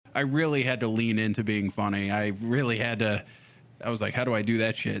I really had to lean into being funny. I really had to. I was like, how do I do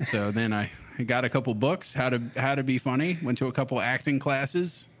that shit? So then I got a couple books, how to be funny. Went to a couple acting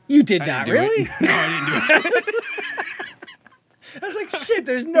classes. You did I not, didn't do really? it. No, I didn't do it. I was like, shit,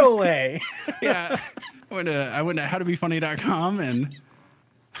 there's no way. Yeah, I went to howtobefunny.com and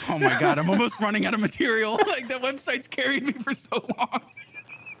oh my god, I'm almost running out of material. Like that website's carried me for so long.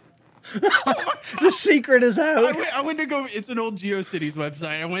 The secret is out. I went to go. It's an old GeoCities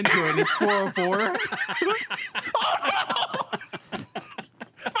website. I went to it and it's 404. Oh no!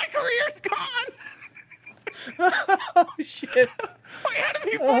 My career's gone. Oh, shit. My How to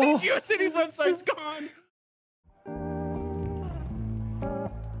Be Funny GeoCities website's gone.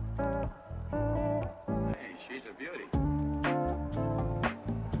 Hey, she's a beauty.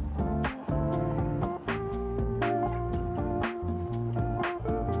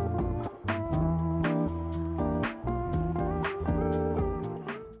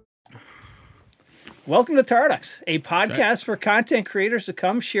 Welcome to Tardux, a podcast for content creators to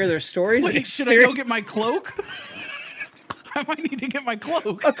come share their stories. and Wait, should I go get my cloak? I might need to get my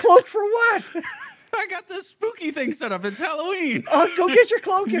cloak. A cloak for what? I got this spooky thing set up. It's Halloween. Oh, go get your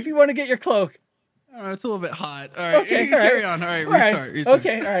cloak if you want to get your cloak. It's a little bit hot. All right, Okay, carry all on. All right, All right. restart.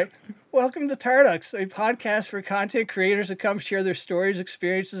 Okay, all right. Welcome to Tardux, a podcast for content creators to come share their stories,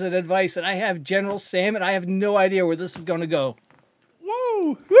 experiences, and advice. And I have General Sam, and I have no idea where this is going to go.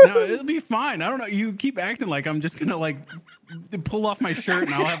 Woo! No, it'll be fine. I don't know. You keep acting like I'm just gonna like pull off my shirt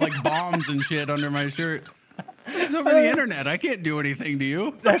and I'll have like bombs and shit under my shirt. It's over the internet. I can't do anything to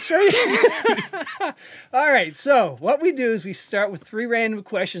you. That's right. All right. So what we do is we start with 3 random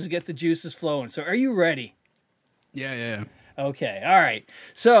questions to get the juices flowing. So are you ready? Yeah. Okay. All right.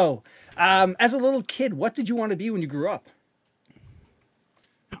 So as a little kid, what did you want to be when you grew up?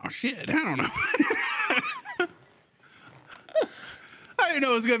 Oh shit! I don't know. I didn't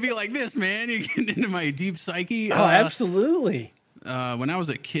know it was gonna be like this, man. You're getting into my deep psyche. Oh, absolutely. When I was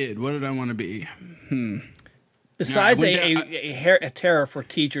a kid, what did I want to be? Besides No, I went a terror for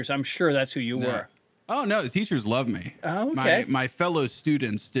teachers, I'm sure that's who you were. Oh no, the teachers loved me. Oh, okay. My fellow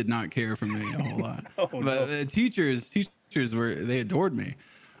students did not care for me a whole lot. But the teachers they adored me.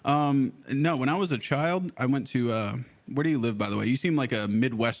 No, when I was a child, I went to where do you live, by the way? You seem like a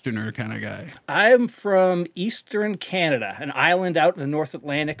Midwesterner kind of guy. I'm from Eastern Canada, an island out in the North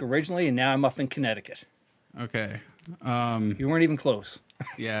Atlantic originally, and now I'm up in Connecticut. Okay. You weren't even close.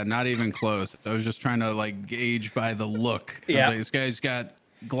 Yeah, not even close. I was just trying to like gauge by the look. I was Yeah. like, this guy's got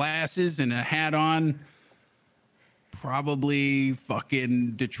glasses and a hat on. Probably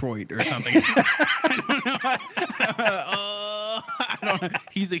fucking Detroit or something. I don't know.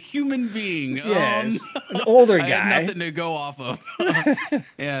 He's a human being. Yes, an older I guy. had nothing to go off of.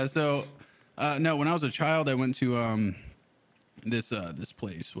 Yeah, so no, when I was a child, I went to this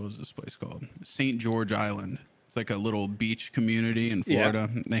place. What was this place called? St. George Island. It's like a little beach community in Florida.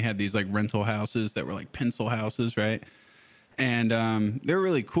 Yeah. They had these like rental houses that were like pencil houses, right? And they were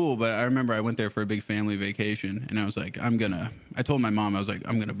really cool, but I remember I went there for a big family vacation, and I was like, I told my mom, I was like,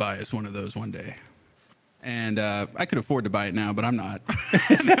 I'm going to buy us one of those one day. And I could afford to buy it now, but I'm not.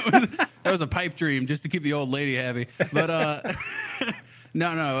 that was a pipe dream just to keep the old lady happy. But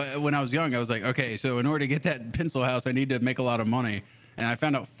no, when I was young, I was like, okay, so in order to get that pencil house, I need to make a lot of money. And I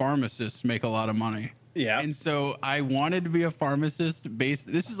found out pharmacists make a lot of money. Yeah. And so I wanted to be a pharmacist. This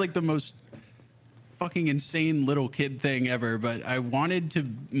is like the most fucking insane little kid thing ever, but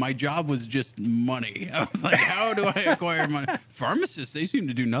my job was just money. I was like, how do I acquire money? Pharmacists, they seem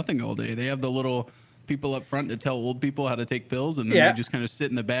to do nothing all day. They have the little people up front to tell old people how to take pills, and then they just kind of sit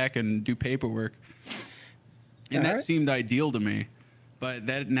in the back and do paperwork. And that seemed ideal to me.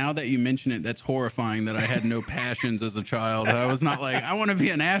 But now that you mention it, that's horrifying that I had no passions as a child. I was not like, I want to be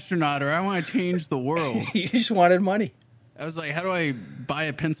an astronaut or I want to change the world. You just wanted money. I was like, how do I buy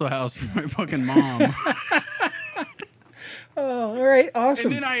a pencil house for my fucking mom? Oh, all right, awesome.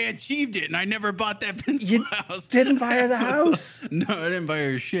 And then I achieved it, and I never bought that pencil house. Didn't buy her the house. No, I didn't buy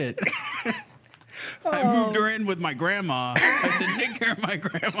her shit. I moved her in with my grandma. I said, take care of my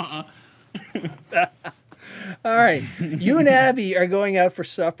grandma. All right, you and Abby are going out for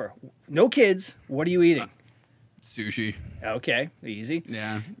supper. No kids. What are you eating? Sushi. Okay, easy.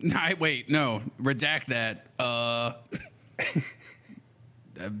 Yeah. Wait, no. Redact that.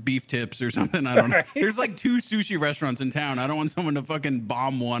 Beef tips or something. I don't know. Right. There's like 2 sushi restaurants in town. I don't want someone to fucking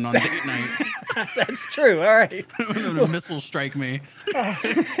bomb one on date night. That's true. All right. A missile strike me. I'll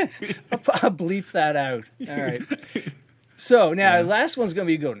bleep that out. All right. So now, the last one's going to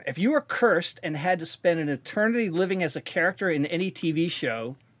be a good one. If you were cursed and had to spend an eternity living as a character in any TV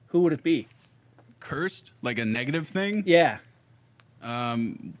show, who would it be? Cursed? Like a negative thing? Yeah.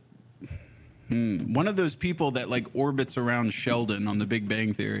 One of those people that like orbits around Sheldon on The Big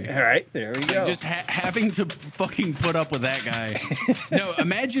Bang Theory. All right, there we go. Like just having to fucking put up with that guy. No,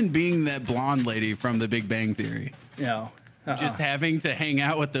 imagine being that blonde lady from The Big Bang Theory. No. Just having to hang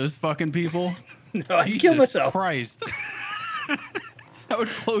out with those fucking people. No, I'd Jesus kill myself. Christ. I would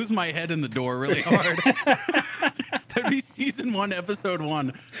close my head in the door really hard. That'd be season 1, episode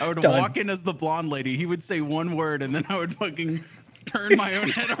 1. I would Done. walk in as the blonde lady. He would say one word, and then I would fucking turn my own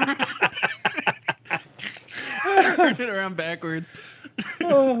head around. Turn it around backwards.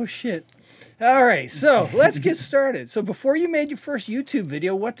 Oh, shit. All right, so let's get started. So before you made your first YouTube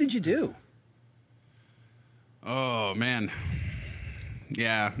video, what did you do? Oh, man.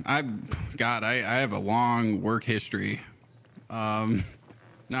 Yeah, I have a long work history.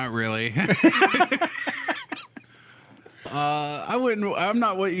 Not really. I'm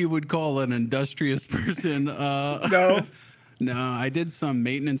not what you would call an industrious person. No. No, I did some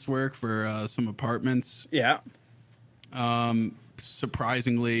maintenance work for some apartments. Yeah.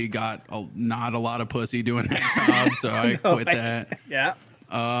 Surprisingly, got not a lot of pussy doing that job, so I quit that. Yeah.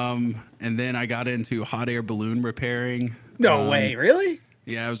 And then I got into hot air balloon repairing. No way, really?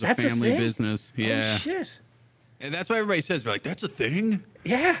 Yeah, it was That's a a family thing? business. Yeah, Oh, shit. and that's what everybody says. They're like, "That's a thing."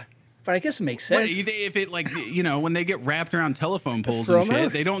 Yeah. But I guess it makes What, sense. if it like when they get wrapped around telephone poles Throw and 'em shit,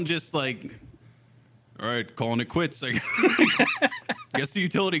 out. they don't just like, all right, calling it quits. I guess the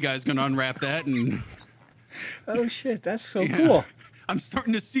utility guy's gonna unwrap that, and Oh, shit. That's so yeah. cool. I'm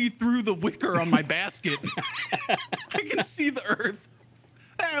starting to see through the wicker on my basket. I can see the earth.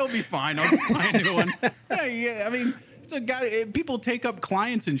 That'll be fine. I'll just buy a new one. Yeah, I mean, it's a guy. People take up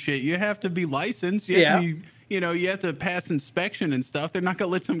clients and shit. You have to be licensed. You have to be, you have to pass inspection and stuff. They're not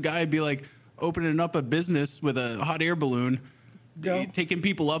gonna let some guy be like opening up a business with a hot air balloon, No. taking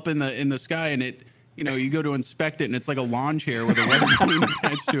people up in the sky, and it, you go to inspect it, and it's like a lawn chair with a weather balloon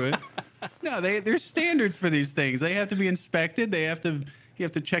attached to it. No, there's standards for these things. They have to be inspected. You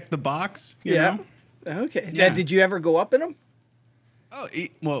have to check the box. You know? Okay. Yeah. Now, did you ever go up in them? Oh,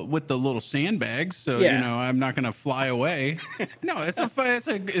 well, with the little sandbags, so Yeah. I'm not gonna fly away. No, it's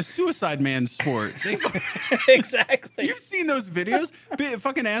a suicide man's sport. Exactly. You've seen those videos?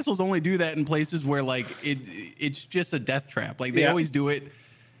 Fucking assholes only do that in places where like it's just a death trap. Like they Yeah. always do it.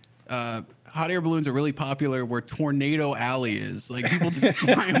 Hot air balloons are really popular where Tornado Alley is. Like people just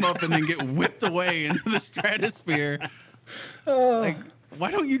fly them up and then get whipped away into the stratosphere. Oh. Like,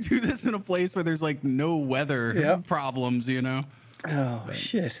 why don't you do this in a place where there's like no weather Yeah. problems? Oh,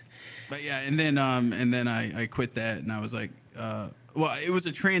 shit. But yeah, and then I quit that, and I was like, well, it was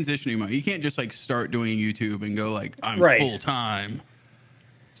a transitioning moment. You can't just like start doing YouTube and go like I'm Right. full time.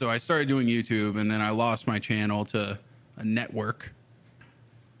 So I started doing YouTube, and then I lost my channel to a network.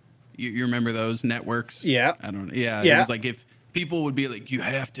 You remember those networks? Yeah. I don't. Yeah, Yeah. It was like if people would be like, you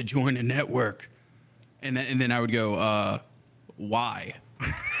have to join a network, and then I would go, why?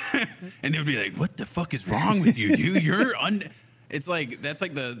 And they would be like, what the fuck is wrong with you, dude? It's like that's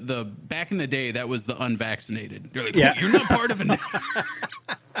like the back in the day that was the unvaccinated. They're like, Yeah. you're not part of a.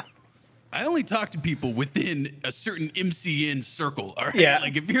 I only talk to people within a certain MCN circle. All right, Yeah.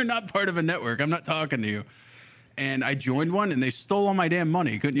 like if you're not part of a network, I'm not talking to you. And I joined one, and they stole all my damn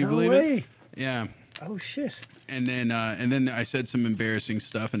money. Couldn't you No believe way. it? Yeah. Oh, shit. And then I said some embarrassing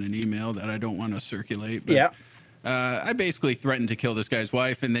stuff in an email that I don't want to circulate. But, Yeah. I basically threatened to kill this guy's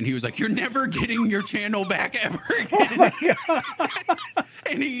wife, and then he was like, "You're never getting your channel back ever again." Oh, my God.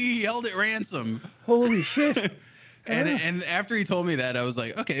 And he yelled at ransom. Holy shit. And after he told me that, I was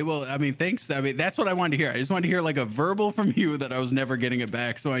like, okay, well, I mean, thanks. I mean, that's what I wanted to hear. I just wanted to hear like a verbal from you that I was never getting it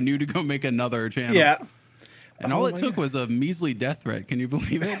back, so I knew to go make another channel. Yeah. And Oh all it my took God. was a measly death threat. Can you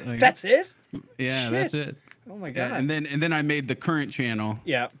believe it? Like, That's it? yeah, shit. that's it. Oh, my Yeah, God. and then I made the current channel,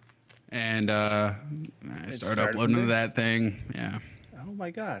 Yeah. and I started started uploading from to there? that thing. Yeah. Oh,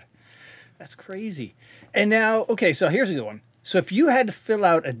 my God. That's crazy. And now, okay, so here's a good one. So if you had to fill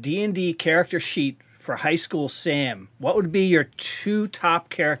out a D&D character sheet for high school Sam, what would be your 2 top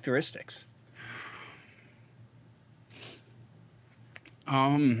characteristics?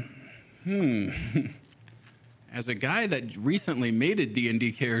 As a guy that recently made a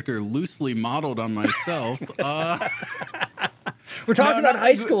D&D character loosely modeled on myself, We're talking No, about no, high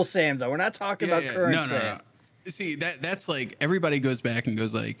no, school Sam, though. We're not talking about current no, Sam. no. See, that's like everybody goes back and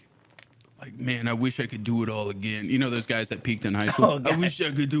goes like, man, I wish I could do it all again. You know those guys that peaked in high school? Oh, I God. wish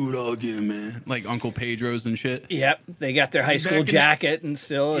I could do it all again, man. Like Uncle Pedro's and shit. Yep, they got their high Back school in the- jacket and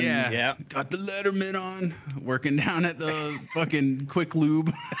still. And, yeah. Got the Letterman on, working down at the fucking Quick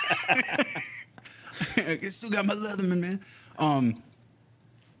Lube. I still got my Leatherman, man.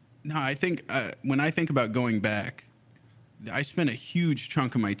 No, I think when I think about going back, I spent a huge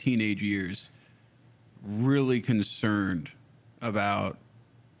chunk of my teenage years really concerned about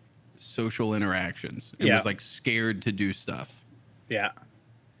social interactions and Yeah. was like scared to do stuff. Yeah.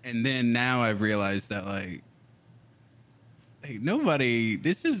 And then now I've realized that like, hey, nobody's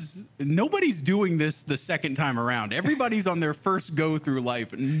doing this the second time around. Everybody's on their first go through life.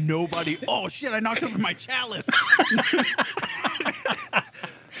 Oh shit, I knocked over my chalice.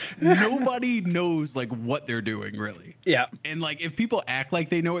 Nobody knows like what they're doing really. Yeah. And like if people act like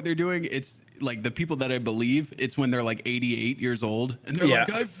they know what they're doing, it's like the people that I believe, it's when they're like 88 years old and they're Yeah.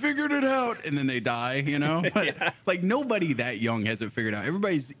 like, I figured it out, and then they die, you know? But like nobody that young has it figured out.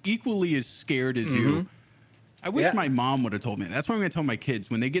 Everybody's equally as scared as you. I wish Yeah. my mom would have told me that. That's what I'm gonna tell my kids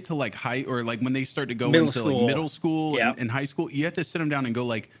when they get to like high or like when they start to go Middle into school. like middle school Yep. and high school, you have to sit them down and go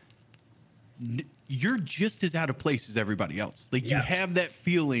like, you're just as out of place as everybody else. Like Yeah. you have that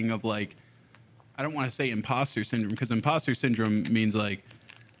feeling of like, I don't want to say imposter syndrome because imposter syndrome means like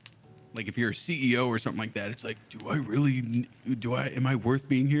if you're a CEO or something like that, it's like, am I worth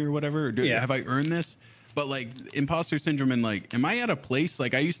being here or whatever? Or Yeah. have I earned this? But like imposter syndrome and like, am I at a place?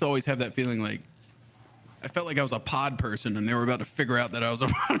 Like I used to always have that feeling like, I felt like I was a pod person and they were about to figure out that I was a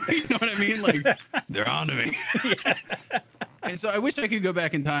pod. You know what I mean? Like they're on to me. And so I wish I could go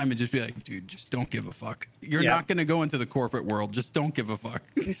back in time and just be like, dude, just don't give a fuck. You're Yeah. not going to go into the corporate world. Just don't give a fuck.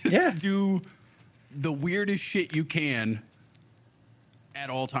 Just Yeah. do the weirdest shit you can at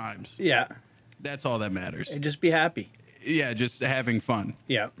all times. Yeah. That's all that matters. And just be happy. Yeah, just having fun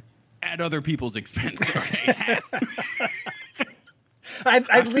Yeah. at other people's expense. Okay.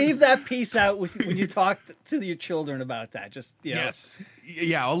 I'd leave that piece out when you talk to your children about that. Just, you know. Yes.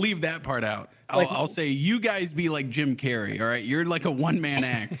 Yeah, I'll leave that part out. Like- I'll say you guys be like Jim Carrey, all right? You're like a one-man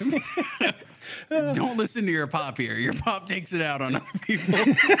act. Don't listen to your pop here. Your pop takes it out on other people.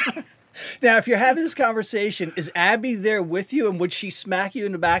 Now, if you're having this conversation, is Abby there with you, and would she smack you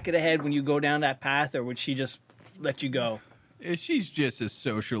in the back of the head when you go down that path, or would she just let you go? She's just as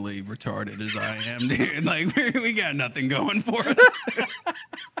socially retarded as I am, dude. Like we got nothing going for us.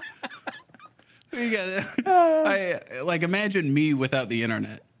 We got. I like imagine me without the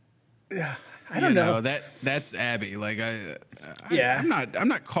internet. I don't know. That's Abby. Like Yeah. I'm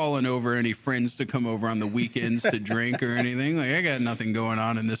not calling over any friends to come over on the weekends to drink or anything. Like I got nothing going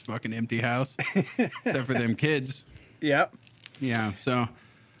on in this fucking empty house except for them kids. Yep. Yeah. So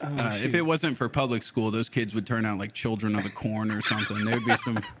if it wasn't for public school, those kids would turn out like children of the corn or something. There'd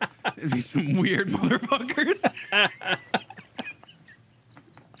be some weird motherfuckers.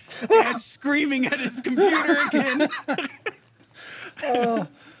 Dad's screaming at his computer again.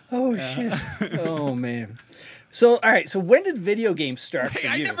 Oh shit. Oh man. So all right. So when did video games start Hey,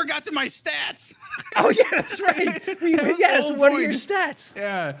 for I you? never got to my stats. Oh yeah, that's right. Yes. whole What are your point. stats?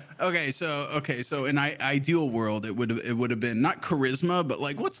 Yeah. Okay. So in ideal world, it would have been not charisma, but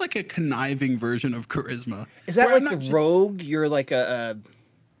like what's like a conniving version of charisma? Is that Where I'm like not the ju- rogue? You're like a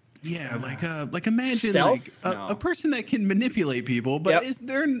Yeah, like imagine Stealth? like No. a person that can manipulate people, but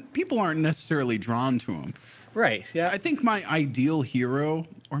Yep. people aren't necessarily drawn to him. right. Yeah. I think my ideal hero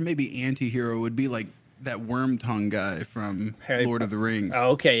or maybe anti-hero would be like that worm tongue guy from Harry Lord of the Rings. Oh,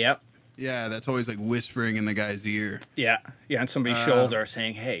 okay. Yep. Yeah, that's always like whispering in the guy's ear. Yeah. Yeah. On somebody's shoulder,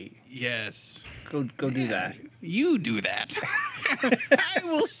 saying, "Hey, Yes. go do that." You do that. I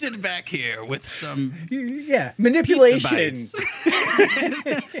will sit back here with some Yeah. pizza Manipulation. bites.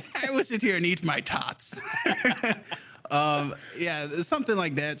 I will sit here and eat my tots. Yeah, something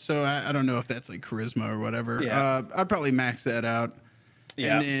like that. So I don't know if that's like charisma or whatever. Yeah. I'd probably max that out.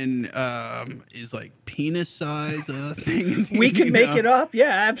 Yeah. And then is like penis size a thing? We can You make know? it up. Yeah,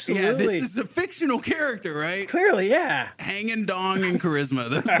 Yeah, absolutely. this is a fictional character, right? Clearly, yeah. Hanging dong and charisma.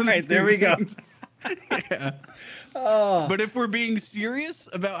 Those are All the right, two there we go. things. Yeah. But if we're being serious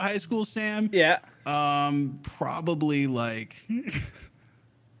about high school Sam, Yeah. probably like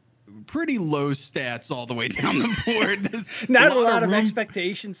pretty low stats all the way down the board. There's Not a lot of room.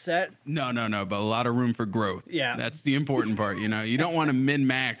 expectations set. No, but a lot of room for growth. Yeah. That's the important part. You know, you don't want to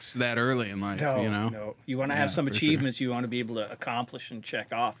min-max that early in life, No, you know? no. You want to Yeah, have some for sure. achievements you want to be able to accomplish and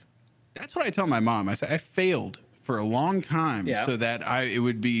check off. That's what I tell my mom. I say I failed for a long time Yeah. so that it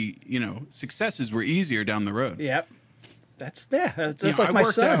would be, you know, successes were easier down the road. Yep. That's that's You know, like my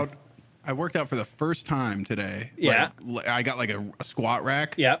son. I worked out for the first time today. Yeah. Like, I got like a squat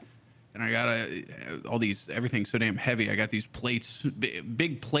rack. Yep. And I got everything's so damn heavy. I got these plates,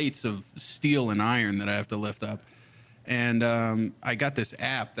 big plates of steel and iron that I have to lift up. And I got this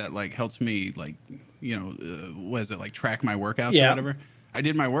app that like helps me like, you know, what is it, like track my workouts or Yeah. whatever. I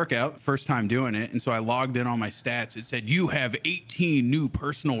did my workout, first time doing it. And so I logged in all my stats. It said, you have 18 new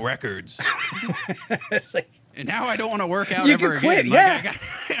personal records. It's like, And now I don't want to work out You ever can quit, again. yeah.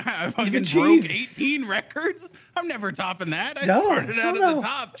 I fucking achieved. broke 18 records. I'm never topping that. I No, started out no, at no. the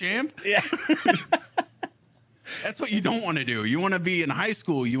top, champ. Yeah. That's what you don't want to do. You want to be in high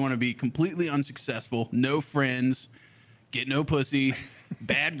school. You want to be completely unsuccessful, no friends, get no pussy,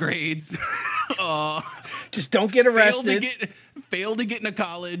 bad grades. Just don't get arrested. Fail to get into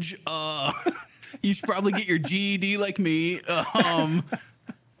college. You should probably get your GED like me.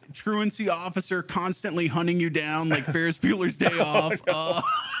 Truancy officer constantly hunting you down like Ferris Bueller's Day Off.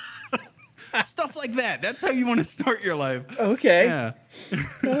 Stuff like that. That's how you want to start your life. Okay.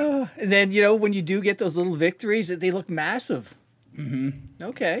 Yeah. And then, when you do get those little victories, they look massive. Mm-hmm.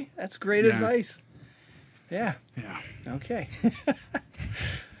 Okay. That's great Yeah. advice. Yeah. Yeah. Okay.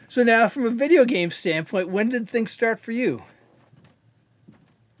 So now, from a video game standpoint, when did things start for you?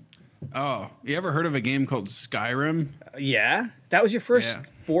 Oh, you ever heard of a game called Skyrim? Yeah. That was your first Yeah.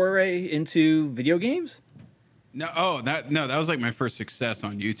 foray into video games? No, that was like my first success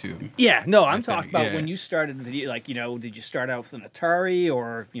on YouTube. Yeah. No, I'm think, talking about yeah. when you started video. Like, did you start out with an Atari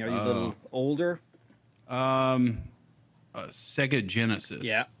or, you're a little older? Sega Genesis.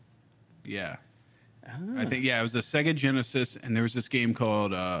 Yeah. Yeah. I think it was a Sega Genesis, and there was this game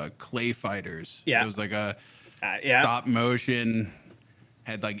called Clay Fighters. Yeah. It was like a Yeah. stop motion,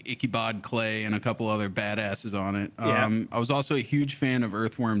 had like Ichabod Clay and a couple other badasses on it. Yeah. I was also a huge fan of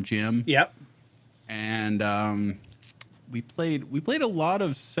Earthworm Jim. Yep. And we played a lot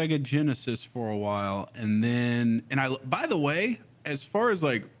of Sega Genesis for a while, and by the way, as far as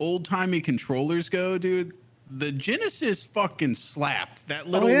like old timey controllers go, dude, the Genesis fucking slapped. That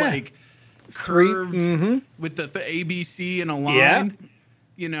little yeah. like Three- curved with the ABC and a line.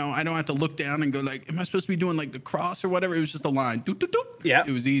 Yeah. I don't have to look down and go like, am I supposed to be doing like the cross or whatever? It was just a line. Doop, doop, doop. Yeah.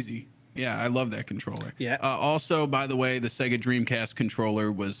 It was easy. Yeah, I love that controller. Yeah. Also, by the way, the Sega Dreamcast controller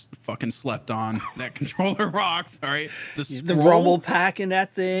was fucking slept on. That controller rocks. All right. The scroll- rumble pack in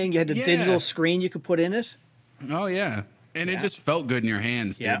that thing. You had the Yeah. digital screen you could put in it. Oh yeah, and Yeah. it just felt good in your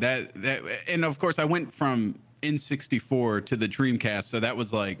hands, dude. Yeah. That, and of course, I went from N64 to the Dreamcast, so that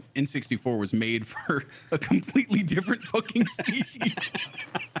was like N64 was made for a completely different fucking species.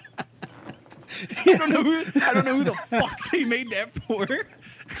 I don't know who the fuck they made that for.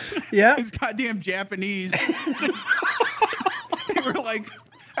 Yeah. It's goddamn Japanese. They were like,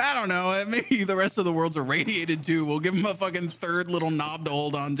 I don't know, maybe the rest of the world's irradiated too. We'll give them a fucking third little knob to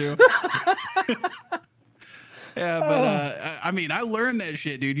hold on to. Yeah, but I mean, I learned that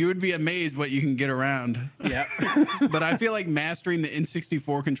shit, dude. You would be amazed what you can get around. Yeah. But I feel like mastering the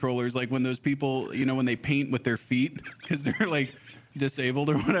N64 controllers, like when those people, when they paint with their feet because they're like disabled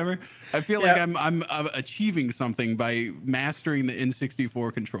or whatever. I feel like Yeah. I'm achieving something by mastering the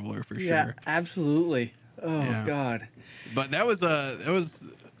N64 controller for Yeah, sure. absolutely. Oh Yeah. God. But that was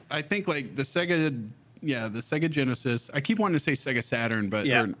I think like the Sega Genesis. I keep wanting to say Sega Saturn, but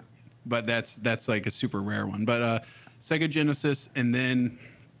Yeah. but that's like a super rare one. But Sega Genesis, and then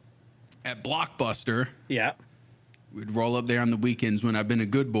at Blockbuster, Yeah. we'd roll up there on the weekends when I've been a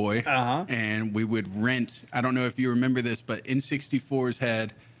good boy, Uh-huh. and we would rent. I don't know if you remember this, but N64s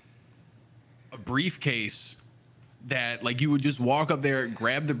had a briefcase that like you would just walk up there,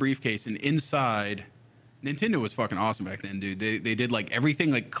 grab the briefcase, and inside. Nintendo was fucking awesome back then, dude. They did like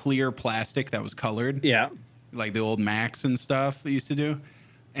everything like clear plastic that was colored. Yeah. Like the old Macs and stuff they used to do.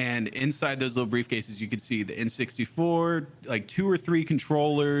 And inside those little briefcases, you could see the N64, like 2 or 3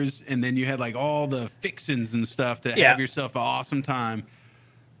 controllers, and then you had like all the fixins and stuff to Yeah. have yourself an awesome time.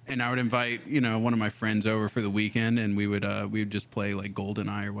 And I would invite, one of my friends over for the weekend, and we would just play like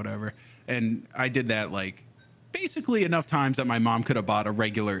GoldenEye or whatever. And I did that like basically enough times that my mom could have bought a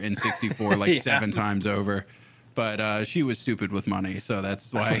regular N64 like Yeah. 7 times over. But she was stupid with money, so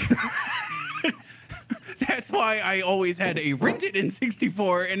that's why. That's why I always had a rented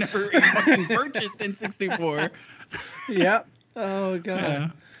N64 and never a fucking purchased N64. Yeah. Oh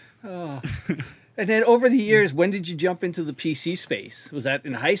God. Oh. And then over the years, when did you jump into the PC space? Was that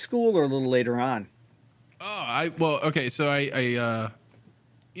in high school or a little later on? Okay. So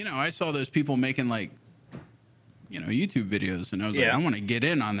I saw those people making like, YouTube videos, and I was Yeah. like, I want to get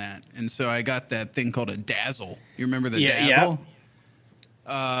in on that. And so I got that thing called a Dazzle. You remember the Yeah, Dazzle?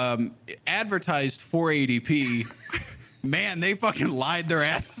 Advertised 480p. Man, they fucking lied their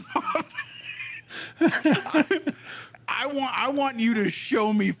asses off. I want you to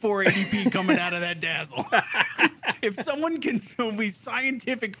show me 480p coming out of that Dazzle. If someone can show me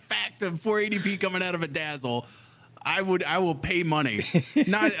scientific fact of 480p coming out of a Dazzle, I will pay money.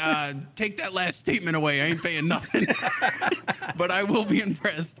 Not take that last statement away. I ain't paying nothing. But I will be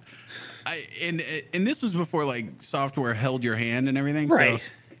impressed. And this was before like software held your hand and everything. Right. So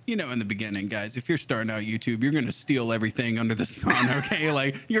you know, in the beginning, guys, if you're starting out YouTube, you're going to steal everything under the sun, okay?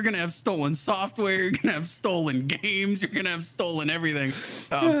 Like, you're going to have stolen software, you're going to have stolen games, you're going to have stolen everything.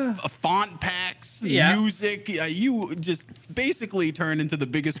 Font packs, Yeah. music. You just basically turn into the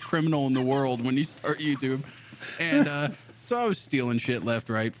biggest criminal in the world when you start YouTube. And so I was stealing shit left,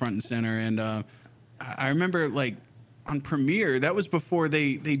 right, front, and center. And I remember, like, on Premiere, that was before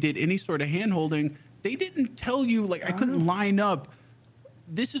they did any sort of hand-holding. They didn't tell you, like, I couldn't line up,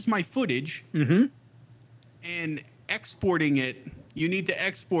 this is my footage, and exporting it, you need to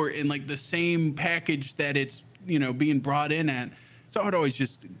export in, like, the same package that it's, you know, being brought in at. So I would always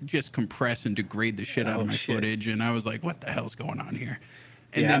just compress and degrade the shit out of my footage, and I was like, what the hell's going on here?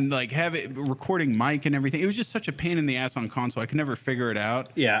 And then, like, have it recording mic and everything. It was just such a pain in the ass on console. I could never figure it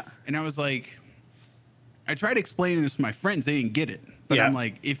out. Yeah. And I was like, I tried explaining this to my friends. They didn't get it. But I'm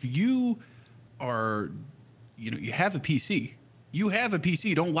like, if you are, you know, you have a PC. You have a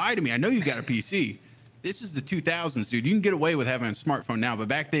PC. Don't lie to me. I know you got a PC. This is the 2000s, dude. You can get away with having a smartphone now. But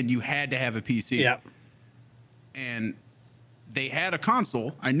back then, you had to have a PC. Yeah. And they had a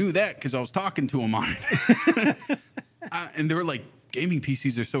console. I knew that because I was talking to them on it. And they were like, gaming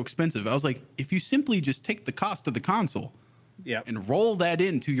PCs are so expensive. I was like, if you simply just take the cost of the console and roll that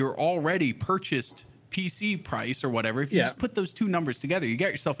into your already purchased PC price or whatever, if you just put those two numbers together, you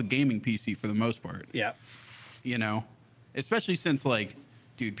got yourself a gaming PC for the most part. Yeah. You know, especially since, like,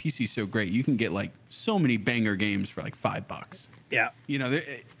 dude, PC's so great. You can get, like, so many banger games for like $5. Yeah. You know,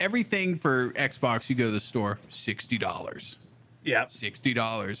 everything for Xbox, you go to the store, $60. Yeah.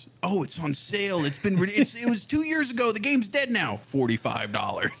 $60. Oh, it's on sale. It was 2 years ago. The game's dead now.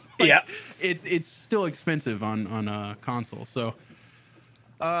 $45. Yeah. It's still expensive on console. So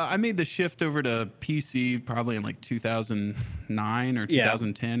I made the shift over to PC probably in like 2009 or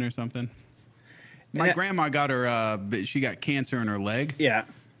 2010 or something. My grandma got she got cancer in her leg. Yeah.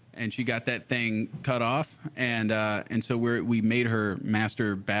 And she got that thing cut off, and so we made her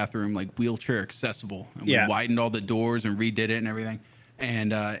master bathroom like wheelchair accessible, and we widened all the doors and redid it and everything,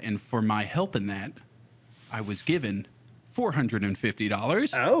 and for my help in that, I was given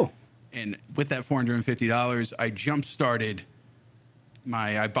 $450. Oh. And with that $450, I jump started.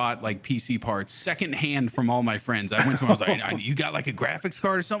 I bought like PC parts secondhand from all my friends. I went to them, I was like, you got like a graphics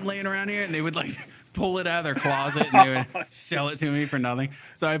card or something laying around here? And they would like pull it out of their closet and they would sell it to me for nothing.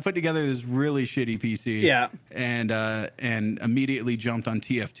 So I put together this really shitty PC. Yeah. And immediately jumped on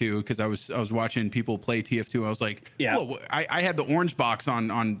TF2 because I was watching people play TF2. I was like, whoa, I had the orange box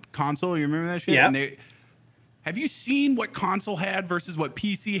on console. You remember that shit? Yeah. And have you seen what console had versus what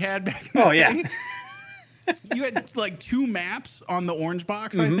PC had back in the day? You had like 2 maps on the orange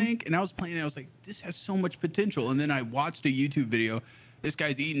box, I think, and I was playing it. I was like, this has so much potential. And then I watched a YouTube video. This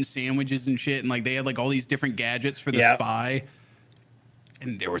guy's eating sandwiches and shit, and like they had like all these different gadgets for the spy,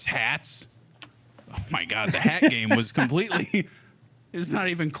 and there was hats. Oh my god, the hat game was completely. It was not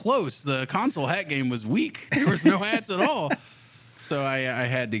even close. The console hat game was weak. There was no hats at all. So I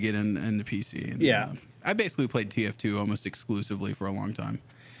had to get in the PC. And, I basically played TF2 almost exclusively for a long time.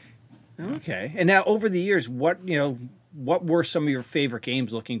 Okay. And now over the years, what were some of your favorite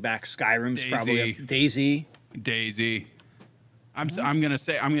games looking back? Skyrim's probably Daisy. I'm gonna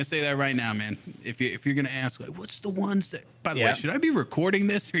say that right now, man. If you're gonna ask, like, what's the ones that? By the way, should I be recording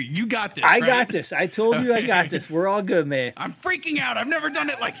this or you got this? I got this. I told you I got this. We're all good, man. I'm freaking out. I've never done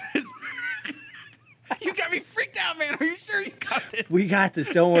it like this. You got me freaked out, man. Are you sure you got this? We got this.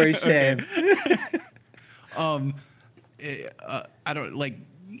 Don't worry, Sam. I don't like.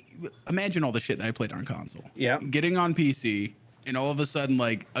 Imagine all the shit that I played on console. Yeah. Getting on PC, and all of a sudden,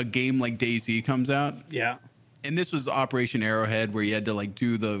 like, a game like DayZ comes out. Yeah. And this was Operation Arrowhead, where you had to, like,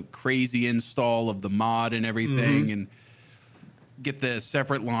 do the crazy install of the mod and everything, and get the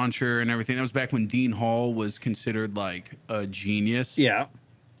separate launcher and everything. That was back when Dean Hall was considered, like, a genius. Yeah.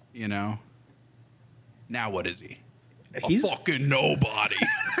 You know? Now what is he? He's a fucking nobody.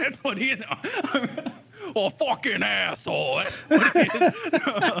 That's what he is. Oh, fucking asshole. That's what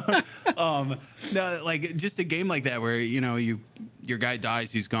it is. No, like, just a game like that where, you know, your guy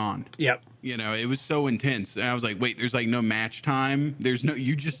dies, he's gone. Yep. You know, it was so intense. And I was like, wait, there's like no match time. There's no,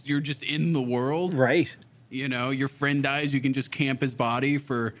 you're just in the world. Right. You know, your friend dies, you can just camp his body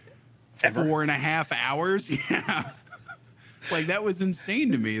for 4.5 hours. Yeah. Like, that was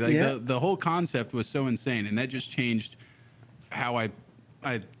insane to me. Like, the whole concept was so insane. And that just changed how I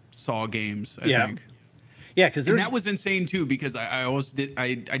saw games, I think. Yeah, because that was insane too, because I always did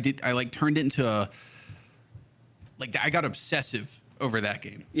I like turned it into I got obsessive over that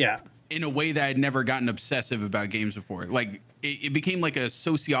game. Yeah. in a way that I'd never gotten obsessive about games before. Like it became like a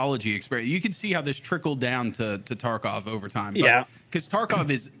sociology experience. You could see how this trickled down to Tarkov over time. Yeah. Because Tarkov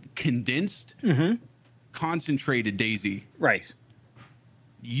is condensed, concentrated DayZ. Right.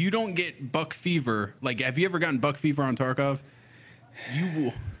 You don't get buck fever. Like, have you ever gotten buck fever on Tarkov? You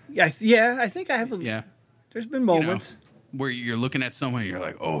will. Yeah, I think I have. Yeah. There's been You know, moments. where you're looking at someone, and you're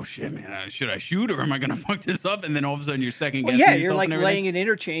like, "Oh shit, man! Should I shoot or am I gonna fuck this up?" And then all of a sudden, you're second Well, guessing yeah, you're yourself like and everything. laying an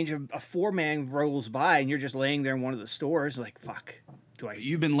interchange. A 4-man rolls by, and you're just laying there in one of the stores. Like, fuck. Do I?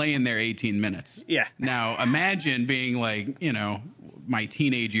 You've been laying there 18 minutes. Yeah. Now imagine being like, my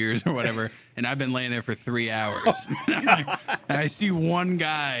teenage years or whatever, and I've been laying there for 3 hours. and I see one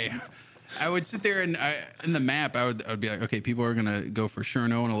guy. I would sit there and in the map, I would be like, okay, people are gonna go for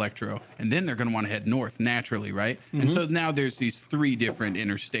Cherno and Electro, and then they're gonna want to head north naturally, right? And so now there's these 3 different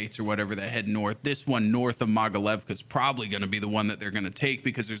interstates or whatever that head north. This one north of Mogilev is probably gonna be the one that they're gonna take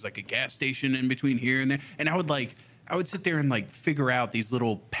because there's like a gas station in between here and there. And I would sit there and like figure out these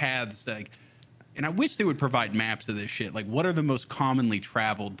little paths, like, and I wish they would provide maps of this shit. Like, what are the most commonly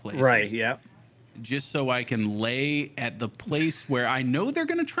traveled places? Right. Yeah. Just so I can lay at the place where I know they're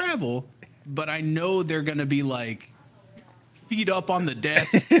gonna travel, but I know they're gonna be like feet up on the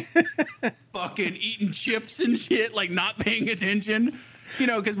desk, fucking eating chips and shit, like not paying attention.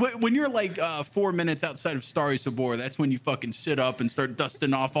 Because when you're like 4 minutes outside of Stary Sabor, that's when you fucking sit up and start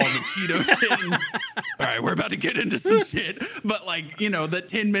dusting off all the Cheeto shit. And, all right, we're about to get into some shit. But like, the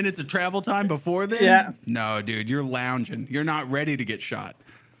 10 minutes of travel time before then, Yeah. no, dude, you're lounging. You're not ready to get shot.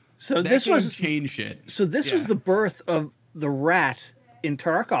 So That this game was changed shit. So this Yeah. was the birth of the rat in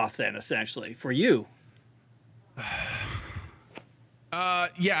Tarkov, then, essentially, for you.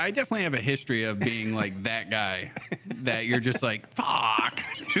 Yeah, I definitely have a history of being like that guy that you're just like, fuck,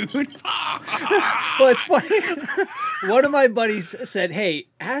 dude, fuck. Well, it's funny. One of my buddies said, "Hey,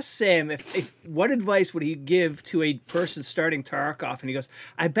 ask Sam if what advice would he give to a person starting Tarkov?" And he goes,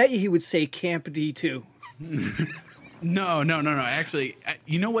 "I bet you he would say Camp D2." No. Actually,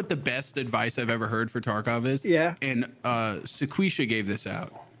 you know what the best advice I've ever heard for Tarkov is? Yeah. And Sequisha gave this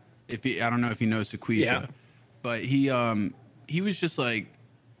out. I don't know if you know Sequisha, Yeah. but he was just like,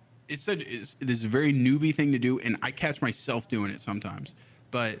 this is a very newbie thing to do, and I catch myself doing it sometimes.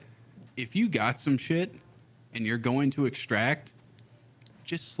 But if you got some shit and you're going to extract,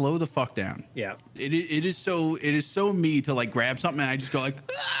 just slow the fuck down. Yeah. It is so me to like grab something and I just go like,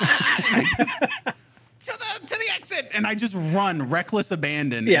 "Ah!" and I just, to the exit, and I just run reckless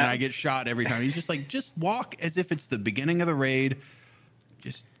abandon, Yeah. and I get shot every time. He's just like, just walk as if it's the beginning of the raid.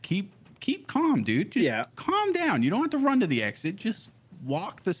 Just keep calm, dude. Just Yeah. calm down. You don't have to run to the exit. Just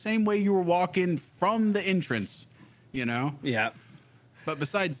walk the same way you were walking from the entrance, Yeah. But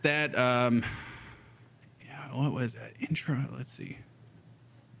besides that, what was that intro? Let's see.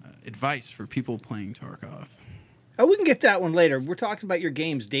 Advice for people playing Tarkov. Oh, we can get that one later. We're talking about your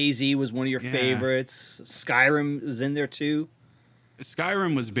games. DayZ was one of your Yeah. favorites. Skyrim was in there too.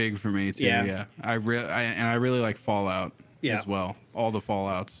 Skyrim was big for me too. Yeah. Yeah, I really like Fallout Yeah. as well. All the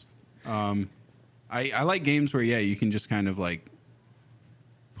Fallouts. I like games where you can just kind of like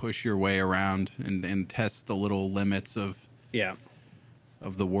push your way around and test the little limits of Yeah.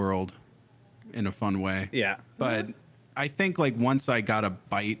 the world in a fun way. Yeah. But I think like once I got a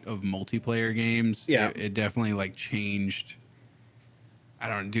bite of multiplayer games, Yeah. it definitely like changed. I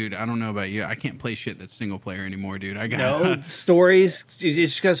don't know about you. I can't play shit that's single player anymore, dude. I got No stories.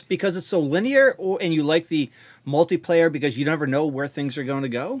 It's just because it's so linear, and you like the multiplayer because you never know where things are going to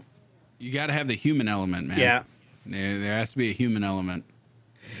go. You got to have the human element, man. Yeah. There has to be a human element.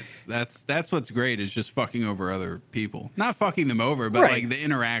 That's what's great is just fucking over other people. Not fucking them over, but Right. like the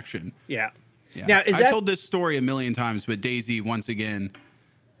interaction. Yeah. Yeah. Now, is I that told this story a million times, but DayZ, once again,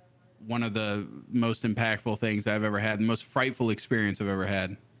 one of the most impactful things I've ever had, the most frightful experience I've ever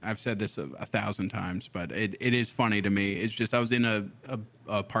had. I've said this a 1,000 times, but it is funny to me. It's just I was in a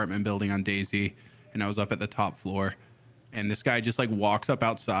apartment building on DayZ, and I was up at the top floor, and this guy just like walks up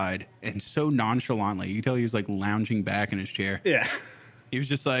outside and so nonchalantly, you can tell he was like lounging back in his chair. Yeah. He was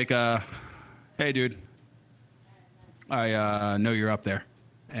just like, hey, dude, I know you're up there,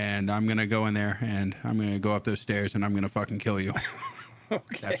 and I'm going to go in there, and I'm going to go up those stairs, and I'm going to fucking kill you.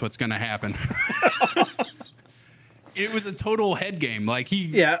 Okay. That's what's going to happen. It was a total head game. Like,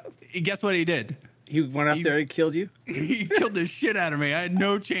 guess what he did? He went up there and killed you. He killed the shit out of me. I had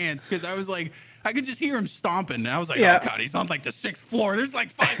no chance because I was like, I could just hear him stomping. And I was like, Yeah. oh, God, he's on like the 6th floor. There's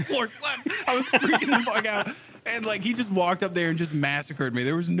like 5 floors left. I was freaking the fuck out. And like, he just walked up there and just massacred me.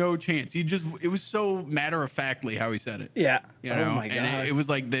 There was no chance. It was so matter of factly how he said it. Yeah. You know? Oh my god. And it was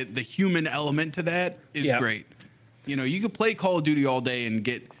like the human element to that is Yeah. great. You could play Call of Duty all day and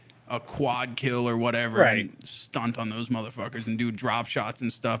get a quad kill or whatever Right. and stunt on those motherfuckers and do drop shots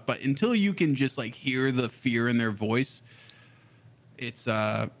and stuff. But until you can just like hear the fear in their voice,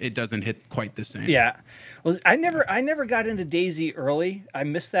 it doesn't hit quite the same. Yeah. Well, I never got into DayZ early. I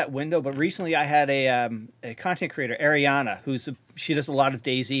missed that window, but recently I had a content creator, Ariana, she does a lot of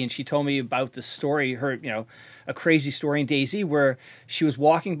DayZ, and she told me about the story, a crazy story in DayZ where she was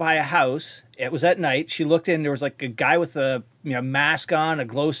walking by a house. It was at night. She looked in, there was like a guy with a mask on, a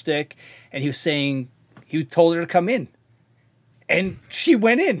glow stick, and he told her to come in. And she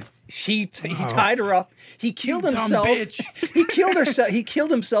went in. He tied her up. He killed You dumb himself. bitch. He killed herself. He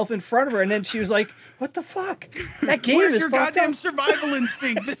killed himself in front of her, and then she was like, "What the fuck? That game Where's is your fucked goddamn up." survival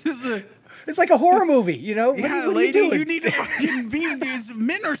instinct? This is a It's like a horror movie, you know? yeah, what lady. are you doing? You need to fucking be. These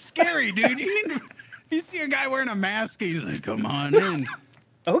men are scary, dude. You need to. You see a guy wearing a mask, he's like, "Come on in."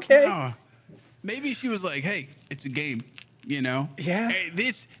 Okay. Oh, maybe she was like, "Hey, it's a game," you know? Yeah. Hey,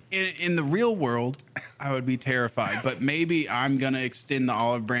 this in the real world, I would be terrified. But maybe I'm gonna extend the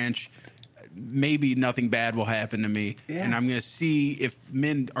olive branch. Maybe nothing bad will happen to me, Yeah. and I'm gonna see if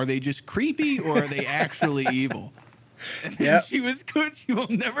men are they just creepy or are they actually evil. And then Yep. she was good. She will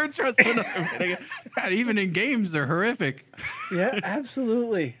never trust another man again. God, even in games, they're horrific. Yeah,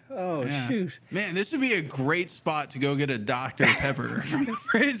 absolutely. Oh, Yeah. shoot. Man, this would be a great spot to go get a Dr. Pepper from the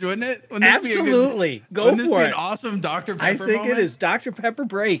fridge, wouldn't it? Wouldn't this be a good- Absolutely. Go wouldn't this for be it. an awesome Dr. I Pepper think moment? it is Dr. Pepper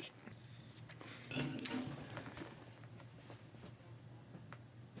break.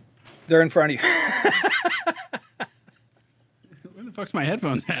 They're in front of you. Where the fuck's my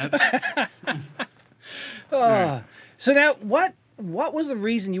headphones at? So now, what was the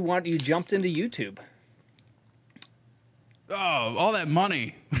reason you jumped into YouTube? Oh, all that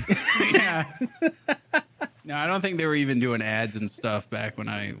money. Yeah. No, I don't think they were even doing ads and stuff back when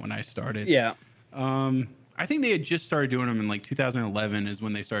I started. Yeah. I think they had just started doing them in like 2011 is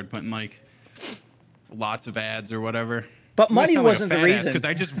when they started putting like lots of ads or whatever. But money wasn't the reason. Because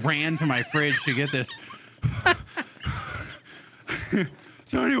I just ran to my fridge to get this.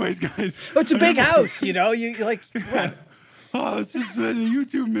 So, anyways, guys. Oh, it's a big house, you know. You're like, what? Oh, it's just the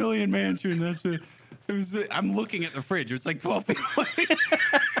YouTube Million Mansion. That's it. It was. I'm looking at the fridge. It's like 12 feet away.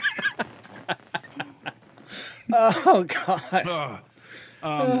 Oh God.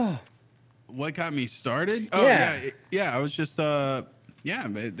 What got me started? Oh Yeah. yeah. I was just them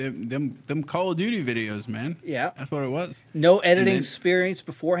Call of Duty videos, man. Yeah. That's what it was. No editing then- experience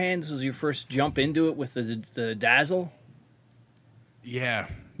beforehand. This was your first jump into it with the Dazzle. Yeah,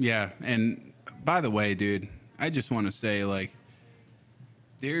 yeah. And by the way, dude, I just want to say, like,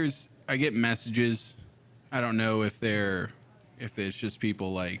 I get messages. I don't know if it's just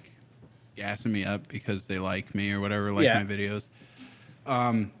people like gassing me up because they like me or whatever, like Yeah. my videos.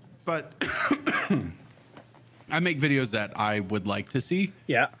 But I make videos that I would like to see,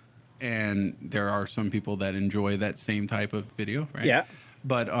 Yeah. and there are some people that enjoy that same type of video, right? Yeah.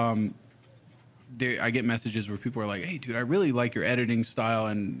 But I get messages where people are like, "Hey, dude, I really like your editing style,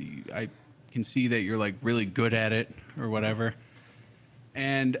 and I can see that you're like really good at it, or whatever."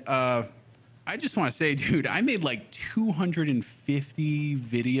 And I just want to say, dude, I made like 250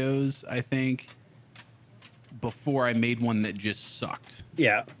 videos, I think, before I made one that just sucked.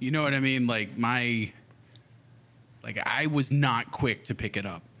 Yeah. You know what I mean? Like I was not quick to pick it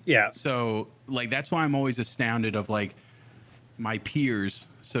up. Yeah. So like that's why I'm always astounded of like my peers,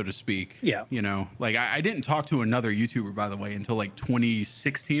 so to speak. Yeah. You know, like I didn't talk to another YouTuber, by the way, until like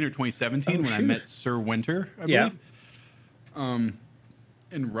 2016 or 2017 when I shoot. met Sir Winter, I Yeah. believe.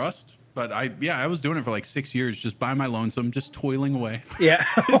 In Rust. But I was doing it for like 6 years just by my lonesome, just toiling away. Yeah.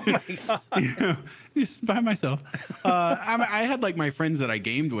 Oh my God. You know, just by myself. I had like my friends that I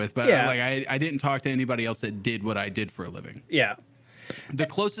gamed with, but Yeah. like I didn't talk to anybody else that did what I did for a living. Yeah. The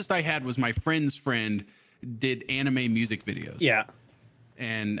closest I had was my friend's friend did anime music videos. Yeah.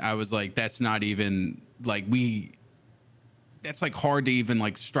 And I was like, that's not even like that's like hard to even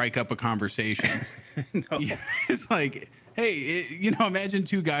like strike up a conversation. No. Yeah, it's like, hey, imagine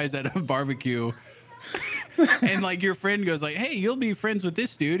two guys at a barbecue and like your friend goes like, hey, you'll be friends with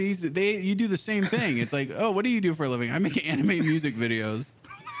this dude. You do the same thing. It's like, oh, what do you do for a living? I make anime music videos.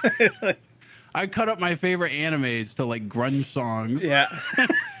 I cut up my favorite animes to like grunge songs. Yeah.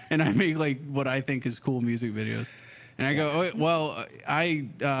 And I make like what I think is cool music videos. And I go, oh, well, I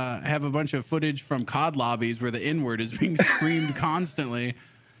have a bunch of footage from COD lobbies where the N-word is being screamed constantly.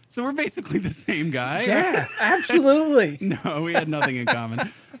 So we're basically the same guy. Yeah. Absolutely. No, we had nothing in common.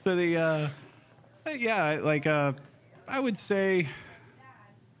 So I would say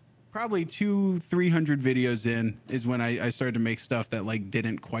probably 200-300 videos in is when I started to make stuff that like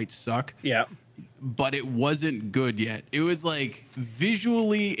didn't quite suck. Yeah. but it wasn't good yet. It was like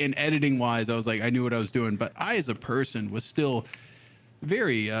visually and editing wise, I was like, I knew what I was doing, but I as a person was still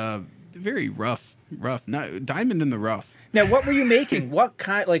very very rough, not diamond in the rough. Now, what were you making? What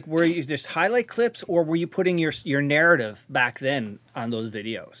kind? Like, were you just highlight clips, or were you putting your narrative back then on those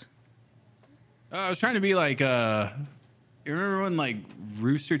videos? I was trying to be like, you remember when like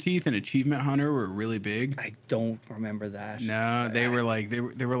Rooster Teeth and Achievement Hunter were really big? I don't remember that. No, they were like they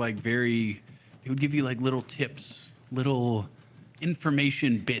were like very. They would give you like little tips, little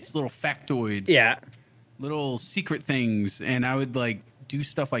information bits, little factoids, Yeah. little secret things, and I would like do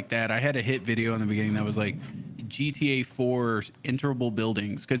stuff like that. I had a hit video in the beginning that was like GTA 4 enterable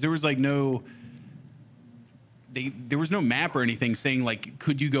buildings, because there was like there was no map or anything saying like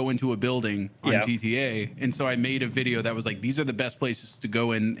could you go into a building on Yeah. GTA, and so I made a video that was like these are the best places to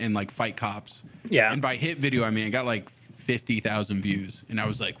go in and like fight cops. Yeah. And by hit video I mean it got like 50,000 views, and I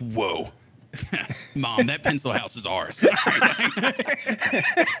was like, whoa. Mom, that pencil house is ours.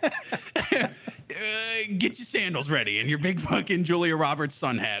 Get your sandals ready and your big fucking Julia Roberts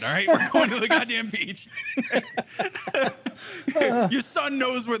sun hat. All right, we're going to the goddamn beach. Your son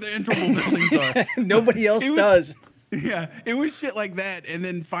knows where the integral buildings are. Nobody else does. Yeah, it was shit like that, and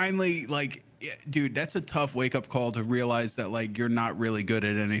then finally, like, yeah, dude, that's a tough wake up call to realize that like you're not really good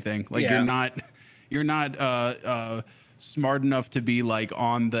at anything. Like Yeah. you're not smart enough to be like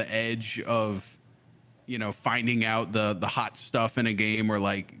on the edge of, you know, finding out the hot stuff in a game, or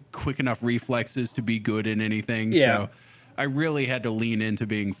like quick enough reflexes to be good in anything. Yeah. So I really had to lean into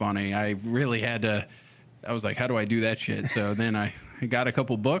being funny. I really had to. I was like, how do I do that shit? So then I got a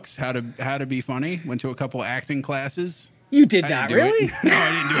couple books, how to be funny. Went to a couple acting classes. You did I not didn't do really? it. No,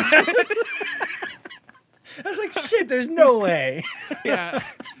 I didn't do it. I was like, shit. There's no way. Yeah,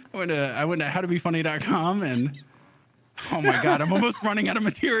 I went to howtobefunny.com, and oh my god, I'm almost running out of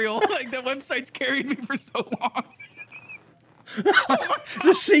material. Like that website's carried me for so long.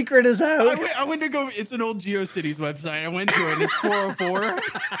 The secret is out. I went to go. It's an old GeoCities website. I went to it, and it's 404.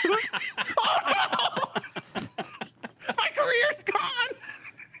 Oh no! My career's gone.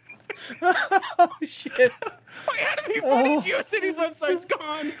 Oh shit. My How to Be Funny GeoCities website's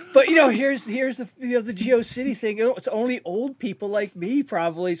gone. But you know, here's the the GeoCity thing. You know, it's only old people like me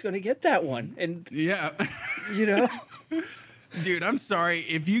probably is going to get that one, and Yeah. you know, Dude, I'm sorry.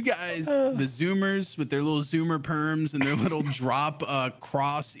 If you guys, the Zoomers with their little Zoomer perms and their little drop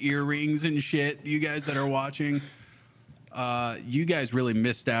cross earrings and shit, you guys that are watching, you guys really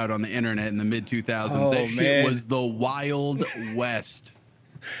missed out on the internet in the mid 2000s. Oh, That shit man. was the Wild West.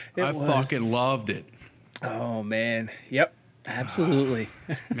 It I was. fucking loved it. oh man, yep, absolutely.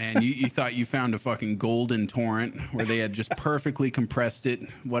 Man, you thought you found a fucking golden torrent where they had just perfectly compressed it,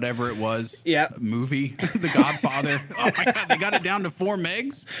 whatever it was. Yeah. Movie, The Godfather. Oh my god, they got it down to 4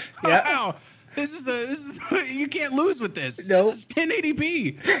 megs. Yeah. Wow. This is you can't lose with this. Nope. This is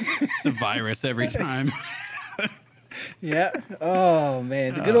 1080p. It's a virus every time. Yeah. Oh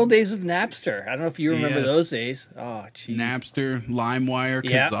man, the good old days of Napster. I don't know if you remember Yes. those days. Oh geez. Napster, LimeWire,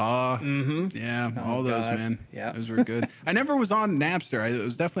 Yeah. Kazaa. Mm-hmm. Yeah, all those, God. man. Yeah. Those were good. I never was on Napster. I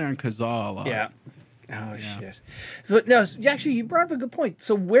was definitely on Kazaa a lot. Yeah. Oh shit. But no, actually, you brought up a good point.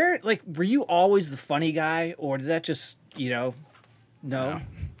 So where, like, were you always the funny guy, or did that just, you know, no?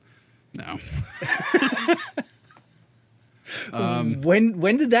 No.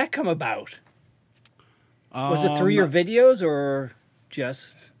 When did that come about? Was it through your videos or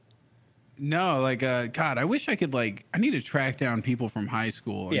just? No, like, God, I wish I could, like, I need to track down people from high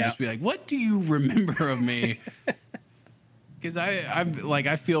school and Yeah. just be like, what do you remember of me? Because I'm like,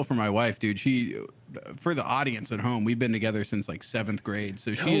 I feel for my wife, dude. She, for the audience at home, we've been together since like 7th grade.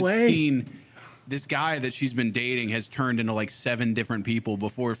 So she has way. seen this guy that she's been dating has turned into like 7 different people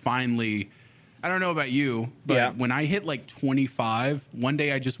before finally. I don't know about you, but Yeah. when I hit like 25, one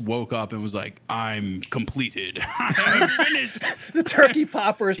day I just woke up and was like, I'm completed. I'm finished. The turkey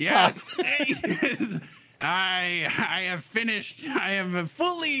poppers Yes. popped. I have finished. I am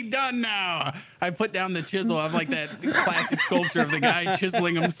fully done now. I put down the chisel. I'm like that classic sculpture of the guy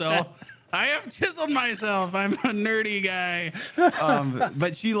chiseling himself. I have chiseled myself. I'm a nerdy guy.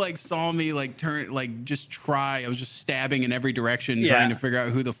 But she like saw me like turn, like just try. I was just stabbing in every direction, Yeah. trying to figure out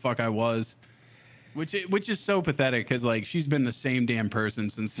who the fuck I was. Which is so pathetic because like she's been the same damn person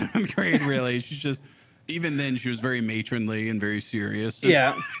since 7th grade. Really, she's just. Even then, she was very matronly and very serious.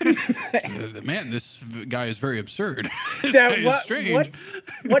 Yeah. Man, this guy is very absurd. Now, It's strange.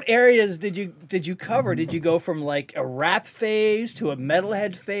 what areas did you cover? Did you go from like a rap phase to a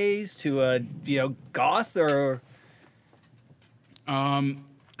metalhead phase to a goth or?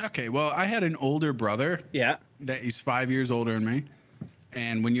 Okay, well, I had an older brother Yeah. that he's 5 years older than me.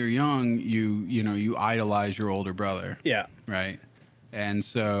 And when you're young, you idolize your older brother. Yeah. Right. And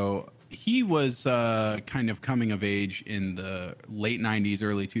so he was kind of coming of age in the late 90s,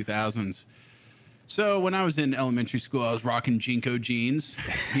 early 2000s. So when I was in elementary school, I was rocking Jinko jeans,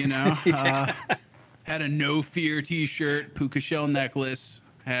 had a No Fear t-shirt, puka shell necklace,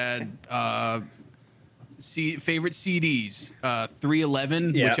 had favorite CDs,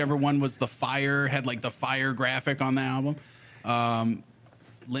 311, Yeah. whichever one was the fire, had like the fire graphic on the album.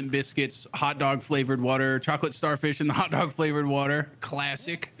 Limp Biscuits, hot dog flavored water, chocolate starfish in the hot dog flavored water,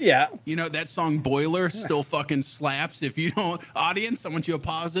 classic. Yeah. That song Boiler still fucking slaps. If you don't, audience, I want you to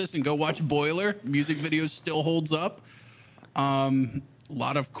pause this and go watch Boiler. Music video still holds up. A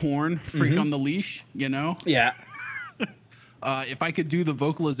lot of Korn, Freak on the Leash, Yeah. If I could do the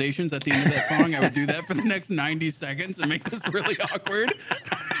vocalizations at the end of that song, I would do that for the next 90 seconds and make this really awkward.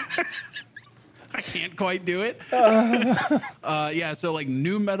 I can't quite do it. Yeah, so like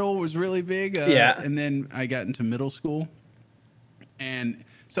new metal was really big. Yeah. And then I got into middle school. And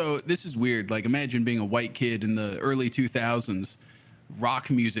so this is weird. Like imagine being a white kid in the early 2000s, rock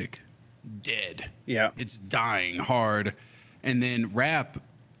music, dead. Yeah. It's dying hard. And then rap,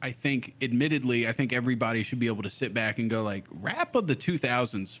 I think everybody should be able to sit back and go like, rap of the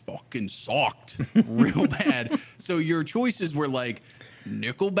 2000s fucking sucked real bad. So your choices were like,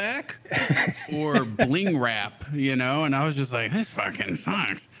 Nickelback or bling rap, and I was just like, this fucking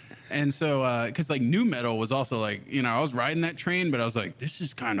sucks. And so because like new metal was also like, I was riding that train, but I was like, this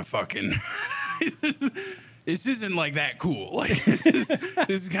is kind of fucking this isn't like that cool. Like this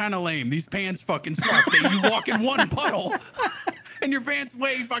is kind of lame. These pants fucking suck. You walk in one puddle and your pants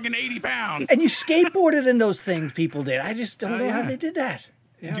weigh fucking 80 pounds. And you skateboarded in those things people did. I just don't know how yeah. they did that.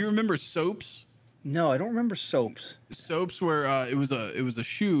 Yeah. Do you remember Soaps? No, I don't remember Soaps. Soaps were it was a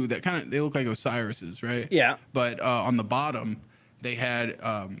shoe that they look like Osiris's, right? Yeah. But on the bottom they had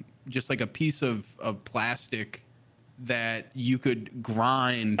just like a piece of plastic that you could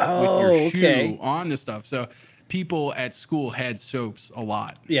grind with your shoe on the stuff. So people at school had Soaps a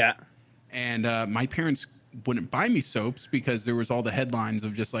lot. Yeah. And my parents wouldn't buy me Soaps because there was all the headlines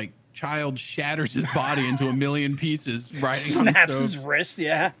of just like child shatters his body into a million pieces riding on Snaps Soaps. his wrist,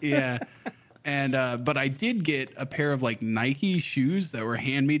 yeah. Yeah. And but I did get a pair of like Nike shoes that were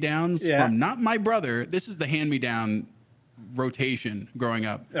hand-me-downs from not my brother. This is the hand-me-down rotation growing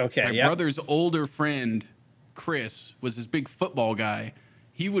up. Okay. My brother's older friend, Chris, was this big football guy.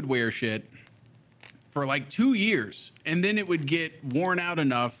 He would wear shit for like 2 years, and then it would get worn out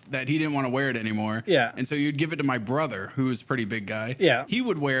enough that he didn't want to wear it anymore. Yeah. And so you'd give it to my brother, who was a pretty big guy. Yeah. He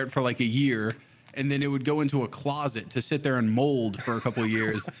would wear it for like a year, and then it would go into a closet to sit there and mold for a couple of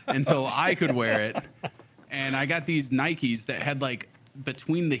years until I could wear it. And I got these Nikes that had like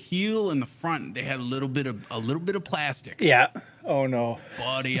between the heel and the front, they had a little bit of plastic. Yeah. Oh no.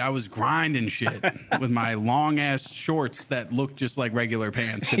 Buddy, I was grinding shit with my long ass shorts that looked just like regular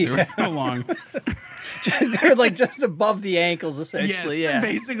pants because they were so long. They're like just above the ankles, essentially. Yes, Yeah.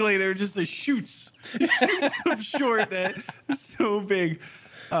 basically they're just the shoots of short that are so big.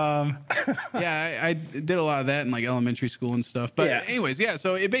 I did a lot of that in like elementary school and stuff. But anyways,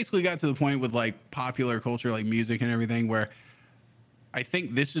 so it basically got to the point with like popular culture, like music and everything, where I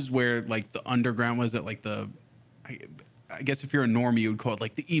think this is where like the underground was at like I guess if you're a normie, you would call it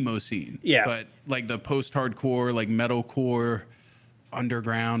like the emo scene. Yeah. But like the post-hardcore, like metalcore,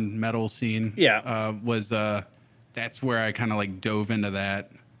 underground metal scene. Yeah. That's where I kind of like dove into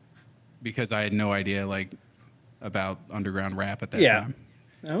that because I had no idea like about underground rap at that time.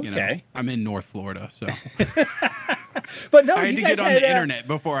 Okay. I'm in North Florida, so But no, I had you to guys get on had, the internet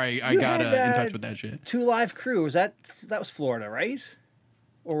before I got had, in touch with that shit. Two Live Crew, that was Florida, right?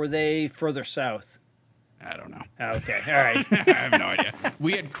 Or were they further south? I don't know. Okay, all right. I have no idea.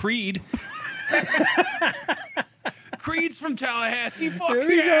 We had Creed. Creed's from Tallahassee. Fuck There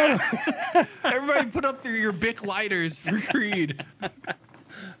we yeah! Everybody put up your Bic lighters for Creed.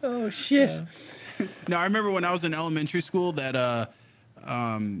 Oh shit. No, I remember when I was in elementary school that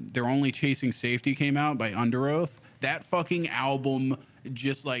They're Only Chasing Safety came out by Under Oath. That fucking album,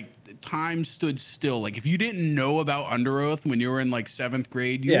 just like time stood still. Like if you didn't know about Under Oath when you were in like 7th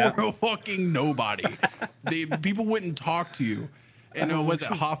grade, you were a fucking nobody. People wouldn't talk to you. And was it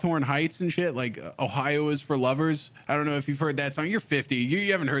Hawthorne Heights and shit? Like Ohio is for Lovers. I don't know if you've heard that song. You're 50.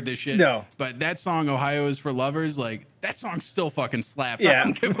 You haven't heard this shit. No. But that song, Ohio is for Lovers, like that song still fucking slaps. Yeah. I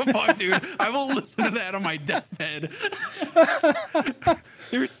don't give a fuck, dude. I will listen to that on my deathbed.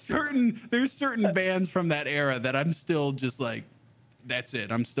 There's certain bands from that era that I'm still just like, that's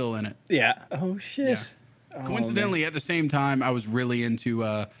it. I'm still in it. Yeah. Oh shit. Yeah. Coincidentally, at the same time, I was really into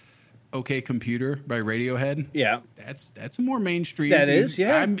OK Computer by Radiohead. Yeah. That's more mainstream. That dude. is,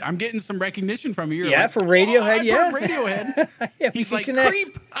 yeah. I'm getting some recognition from you. You're Yeah, like, for Radiohead, I've yeah. heard Radiohead. Yeah, we He's can like, connect.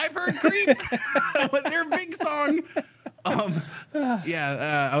 Creep. I've heard Creep. But their big song.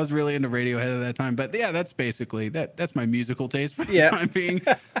 I was really into Radiohead at that time. But yeah, that's basically that's my musical taste for the Yeah. time being.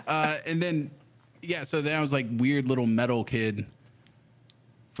 And then so then I was like weird little metal kid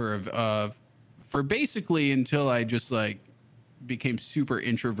for basically until I just like became super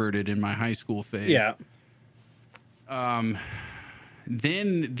introverted in my high school phase. Yeah. Then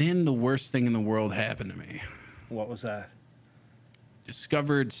the worst thing in the world happened to me. What was that?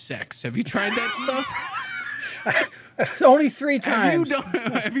 Discovered sex. Have you tried that stuff? Only 3 times.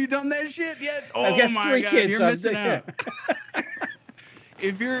 Have you done that shit yet? Oh I've got my 3 god, kids, you're so I'm missing out.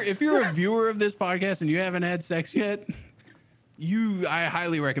 If you're a viewer of this podcast and you haven't had sex yet, I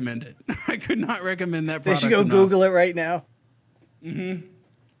highly recommend it. I could not recommend that They product should go enough. Google it right now.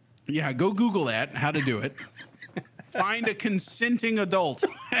 Yeah, go Google that, how to do it. Find a consenting adult.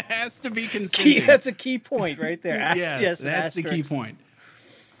 It has to be consenting. That's a key point right there. Yeah, Yes, that's the key asterisk. point.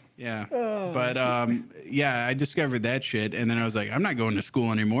 Yeah. Oh, But I discovered that shit, and then I was like, I'm not going to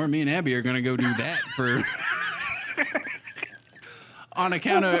school anymore. Me and Abby are gonna go do that for on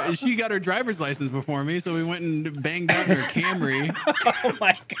account of she got her driver's license before me, so we went and banged out her Camry Oh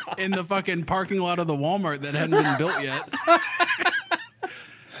my god. in the fucking parking lot of the Walmart that hadn't been built yet.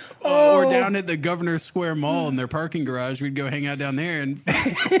 Oh. Or down at the Governor Square Mall in their parking garage. We'd go hang out down there and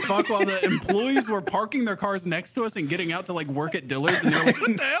fuck while the employees were parking their cars next to us and getting out to like work at Dillard's. And they're like,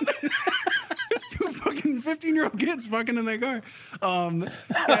 what the hell? There's 2 fucking 15-year-old kids fucking in their car.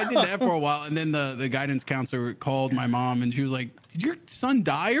 I did that for a while. And then the guidance counselor called my mom and she was like, did your son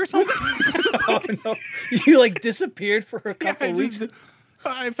die or something? Oh, no. You like disappeared for a couple I weeks.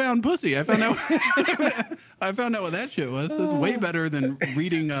 I found pussy. I found out. I found out what that shit was. That's way better than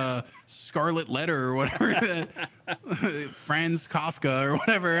reading Scarlet Letter or whatever, Franz Kafka or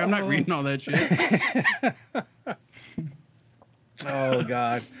whatever. I'm not reading all that shit. Oh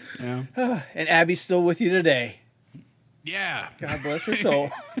god. Yeah. And Abby's still with you today. Yeah. God bless her soul.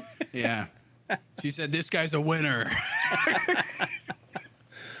 Yeah. She said, "This guy's a winner.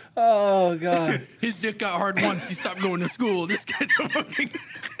 Oh god. His dick got hard once. He stopped going to school. This guy's a fucking.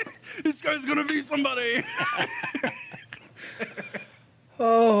 This guy's gonna be somebody."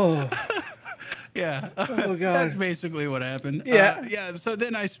 Oh. Yeah. Oh god. That's basically what happened. Yeah. Yeah. So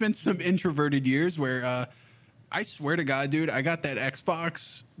then I spent some introverted years where I swear to God, dude, I got that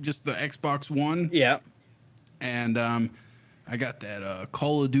Xbox, just the Xbox One. Yeah. And I got that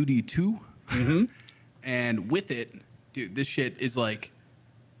Call of Duty 2. Mm-hmm. And with it, dude, this shit is like,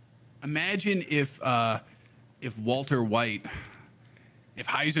 imagine if Walter White, if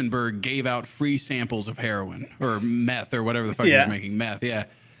Heisenberg gave out free samples of heroin or meth or whatever the fuck he Yeah. was making, meth, yeah. If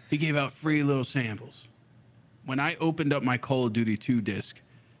he gave out free little samples. When I opened up my Call of Duty 2 disc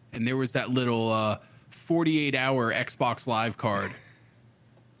and there was that little 48-hour Xbox Live card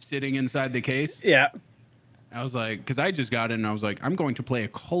sitting inside the case, Yeah. I was like, because I just got it and I was like, I'm going to play a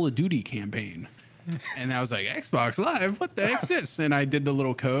Call of Duty campaign. And I was like, Xbox Live, what the heck's this? And I did the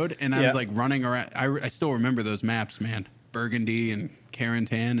little code and I Yeah. was like running around. I still remember those maps, man. Burgundy and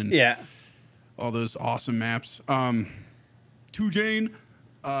Carentan and Yeah. all those awesome maps. Two Jane,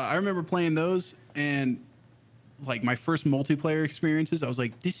 I remember playing those and like my first multiplayer experiences, I was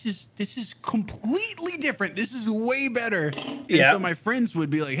like, this is completely different. This is way better. And Yeah. so my friends would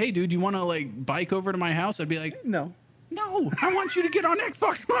be like, hey dude, you want to like bike over to my house? I'd be like, No. no, I want you to get on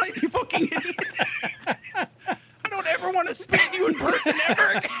Xbox Live, you fucking idiot. I don't ever want to speak to you in person ever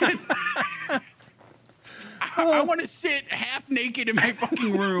again. I want to sit half naked in my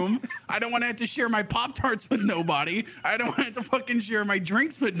fucking room. I don't want to have to share my Pop-Tarts with nobody. I don't want to have to fucking share my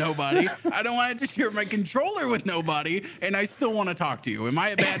drinks with nobody. I don't want to have to share my controller with nobody. And I still want to talk to you. Am I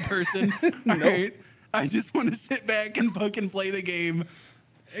a bad person? All right. I just want to sit back and fucking play the game.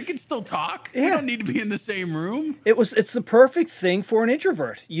 I can still talk. We Yeah. don't need to be in the same room. It's the perfect thing for an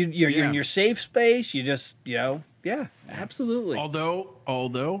introvert. You're Yeah. in your safe space. You just, yeah, absolutely.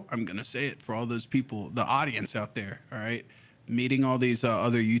 Although I'm gonna say it for all those people, the audience out there, all right, meeting all these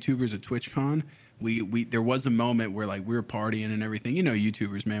other YouTubers at TwitchCon, we there was a moment where like we were partying and everything. You know,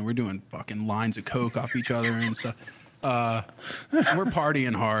 YouTubers, man, we're doing fucking lines of coke off each other and stuff. We're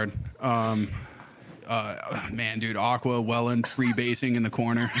partying hard. Man, dude, Aqua, Welland, freebasing in the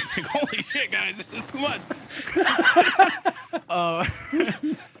corner. It's like, holy shit, guys, this is too much.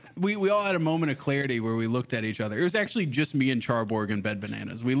 We all had a moment of clarity where we looked at each other. It was actually just me and Charborg and Bed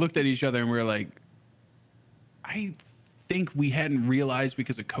Bananas. We looked at each other and we were like, I think we hadn't realized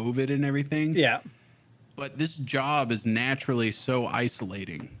because of COVID and everything. Yeah. But this job is naturally so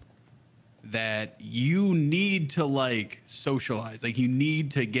isolating that you need to like socialize. Like you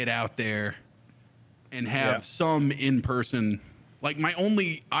need to get out there and have some in-person. Like my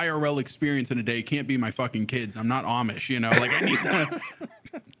only IRL experience in a day can't be my fucking kids. I'm not Amish, you know. Like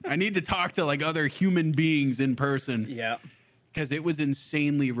I need to talk to like other human beings in person. Yeah. Because it was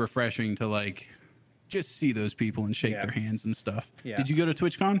insanely refreshing to like just see those people and shake their hands and stuff. Yeah. Did you go to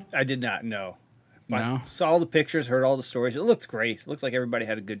TwitchCon? I did not know. No. I saw the pictures, heard all the stories. It looked great. It looked like everybody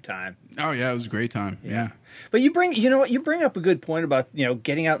had a good time. Oh yeah, it was a great time. Yeah. But you bring up a good point about,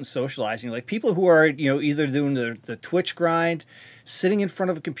 getting out and socializing. Like people who are, either doing the Twitch grind, sitting in front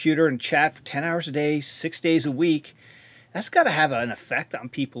of a computer and chat for 10 hours a day, 6 days a week. That's got to have an effect on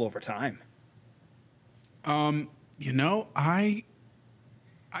people over time. I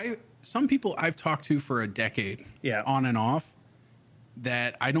some people I've talked to for a decade, on and off,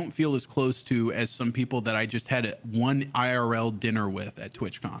 that I don't feel as close to as some people that I just had one IRL dinner with at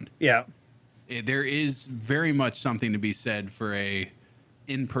TwitchCon. Yeah. There is very much something to be said for a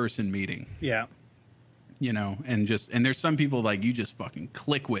in-person meeting. Yeah. And there's some people like you just fucking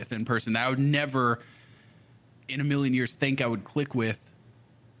click with in person that I would never in a million years think I would click with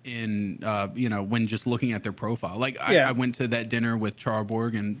in when just looking at their profile. Like I went to that dinner with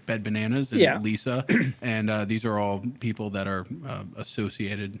Charborg and Bed Bananas and Lisa, and these are all people that are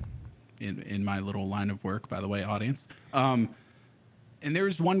associated in my little line of work, by the way, audience. And there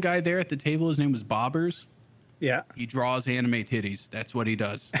was one guy there at the table. His name was Bobbers. Yeah. He draws anime titties. That's what he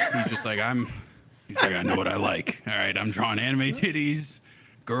does. He's just like, he's like, I know what I like. All right, I'm drawing anime titties.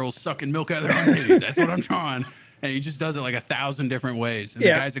 Girls sucking milk out of their own titties. That's what I'm drawing. And he just does it like 1,000 different ways. And the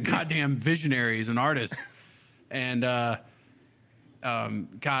guy's a goddamn visionary. He's an artist. And God,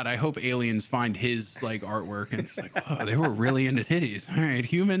 I hope aliens find his like artwork and it's like, oh, they were really into titties. All right,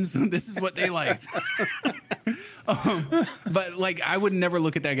 humans, this is what they liked. But like, I would never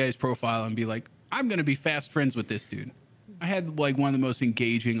look at that guy's profile and be like, I'm gonna be fast friends with this dude. I had like one of the most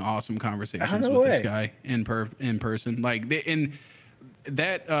engaging, awesome conversations with this guy in person. Like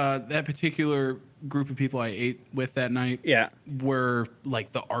that particular group of people I ate with that night were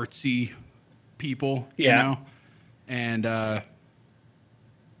like the artsy people, you know, and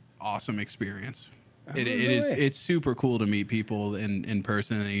awesome experience. It's super cool to meet people in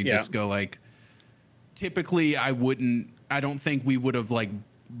person, and you just go like, typically I don't think we would have like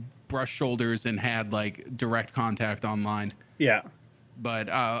brushed shoulders and had like direct contact online. Yeah. But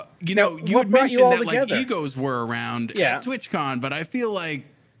you had mentioned that like egos were around at TwitchCon, but I feel like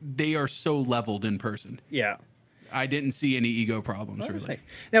they are so leveled in person. Yeah. I didn't see any ego problems really. Nice.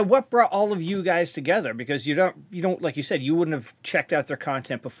 Now, what brought all of you guys together? Because you don't like you said, you wouldn't have checked out their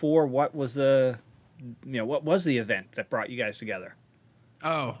content before. What was the event that brought you guys together?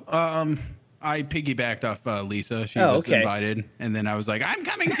 Oh, I piggybacked off Lisa. She was invited, and then I was like, I'm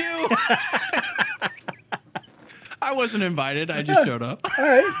coming too. I wasn't invited. I just showed up. All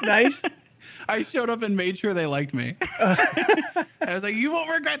right, nice. I showed up and made sure they liked me. I was like, you won't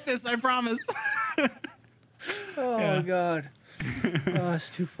regret this, I promise. God. Oh,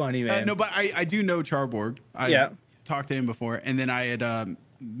 it's too funny, man. No, but I do know Charborg. I talked to him before, and then I had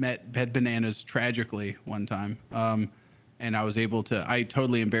met Bed Bananas tragically one time. And I was able to, I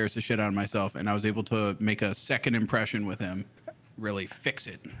totally embarrassed the shit out of myself, and I was able to make a second impression with him, really fix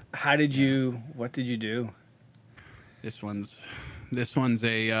it. What did you do? This one's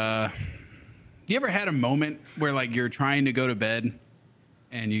a, you ever had a moment where like you're trying to go to bed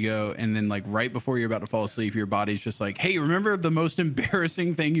and you go, and then like right before you're about to fall asleep, your body's just like, hey, remember the most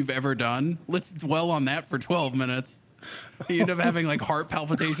embarrassing thing you've ever done? Let's dwell on that for 12 minutes. You end up having like heart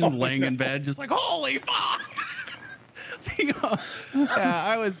palpitations laying in bed, just like, holy fuck.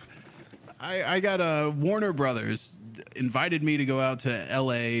 I got Warner Brothers invited me to go out to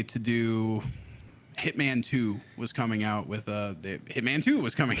LA to do Hitman 2 was coming out with Hitman 2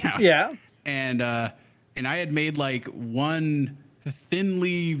 was coming out. Yeah. And I had made like one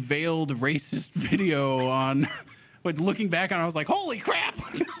thinly veiled racist video on with looking back on it, I was like, holy crap,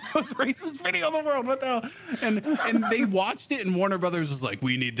 this is the most racist video in the world. What the hell? And they watched it, and Warner Brothers was like,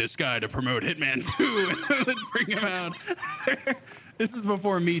 we need this guy to promote Hitman 2. Let's bring him out. This is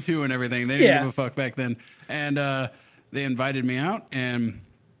before Me Too and everything. They didn't give a fuck back then. And they invited me out, and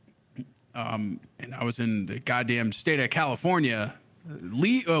I was in the goddamn state of California.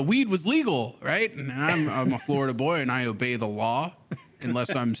 Weed was legal, right? And I'm a Florida boy, and I obey the law.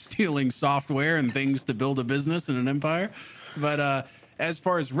 Unless I'm stealing software and things to build a business and an empire. But as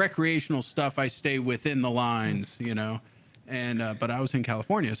far as recreational stuff, I stay within the lines, you know. And but I was in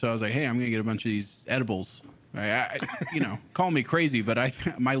California, so I was like, hey, I'm going to get a bunch of these edibles. Call me crazy, but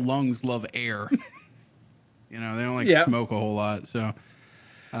my lungs love air. You know, they don't smoke a whole lot. So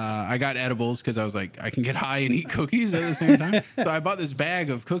I got edibles because I was like, I can get high and eat cookies at the same time. So I bought this bag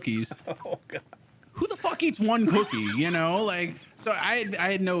of cookies. Oh god. Who the fuck eats one cookie? You know, like, so I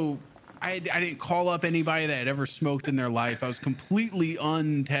didn't call up anybody that had ever smoked in their life. I was completely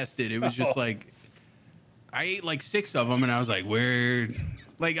untested. It was just like, I ate like 6 of them and I was like, weird.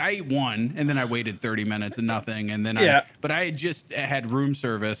 Like I ate one and then I waited 30 minutes and nothing. And then but I had just had room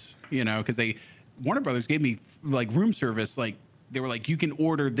service, you know, because Warner Brothers gave me like room service. Like they were like, you can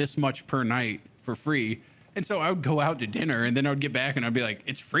order this much per night for free. And so I would go out to dinner and then I would get back and I'd be like,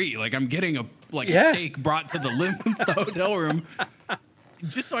 it's free. Like I'm getting a steak brought to the hotel room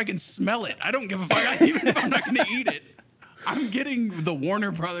just so I can smell it. I don't give a fuck, even if I'm not going to eat it. I'm getting the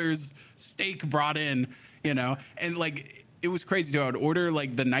Warner Brothers steak brought in, you know, and like it was crazy too. I would order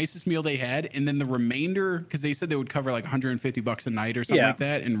like the nicest meal they had, and then the remainder, because they said they would cover like $150 a night or something like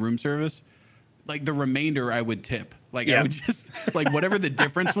that in room service. Like the remainder, I would tip. Like I would just like whatever the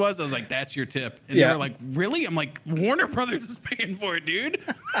difference was, I was like, "That's your tip." And they were like, "Really?" I'm like, "Warner Brothers is paying for it, dude."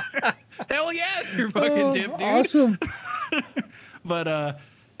 Hell yeah, it's your fucking tip, dude. Awesome. But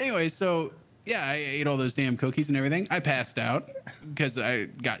anyway, so yeah, I ate all those damn cookies and everything. I passed out because I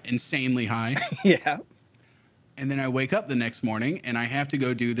got insanely high. Yeah. And then I wake up the next morning and I have to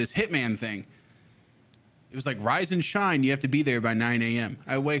go do this Hitman thing. It was like rise and shine. You have to be there by 9 a.m.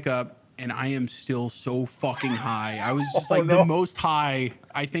 I wake up and I am still so fucking high. I was just the most high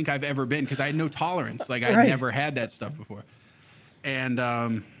I think I've ever been because I had no tolerance. Like I'd never had that stuff before. And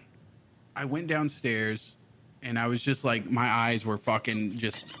I went downstairs and I was just like, my eyes were fucking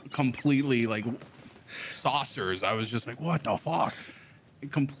just completely like saucers. I was just like, what the fuck?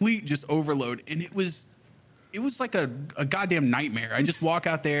 Complete just overload. And it was like a goddamn nightmare. I just walk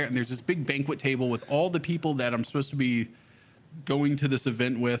out there and there's this big banquet table with all the people that I'm supposed to be going to this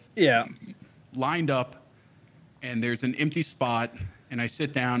event with. Yeah. Lined up, and there's an empty spot, and I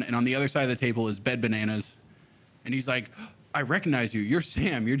sit down, and on the other side of the table is Bed Bananas. And he's like, I recognize you. You're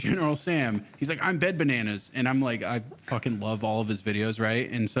Sam. You're General Sam. He's like, I'm Bed Bananas. And I'm like, I fucking love all of his videos,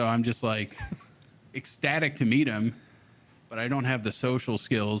 right? And so I'm just like ecstatic to meet him. But I don't have the social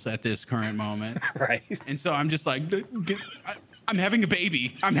skills at this current moment. Right. And so I'm just like, I'm having a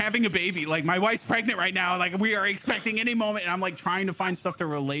baby. I'm having a baby. Like, my wife's pregnant right now. Like, we are expecting any moment. And I'm, like, trying to find stuff to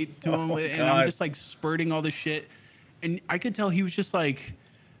relate to him with. And I'm just, like, spurting all this shit. And I could tell he was just like,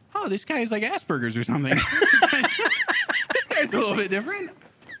 oh, this guy is like Asperger's or something. This guy's a little bit different.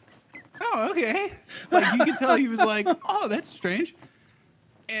 Oh, okay. Like, you could tell he was like, oh, that's strange.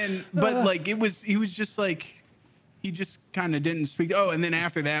 But, like, he was just, like... He just kind of didn't speak. Oh, and then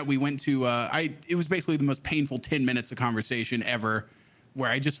after that, we went to, it was basically the most painful 10 minutes of conversation ever, where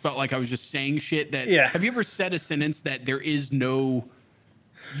I just felt like I was just saying shit that, have you ever said a sentence that there is no,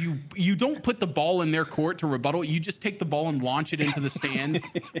 you don't put the ball in their court to rebuttal. You just take the ball and launch it into the stands.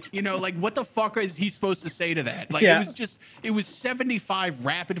 You know, like what the fuck is he supposed to say to that? Like it was 75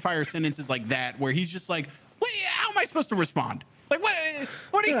 rapid fire sentences like that, where he's just like, how am I supposed to respond? Like,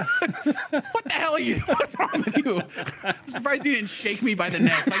 what are you, what the hell are you, what's wrong with you? I'm surprised you didn't shake me by the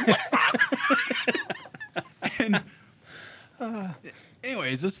neck. Like, what's wrong? And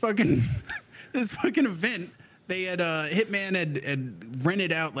anyways, this fucking event, they had, Hitman had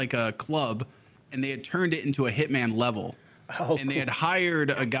rented out like a club and they had turned it into a Hitman level. Oh, and they had hired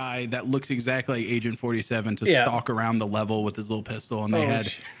a guy that looks exactly like Agent 47 to stalk around the level with his little pistol. And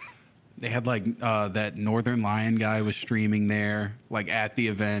they had like that Northern Lion guy was streaming there, like at the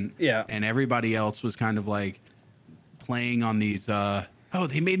event. Yeah. And everybody else was kind of like playing on these.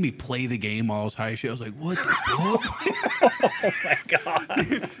 They made me play the game while I was high. I was like, what the fuck? Oh my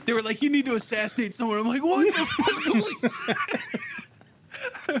God. They were like, you need to assassinate someone. I'm like, what the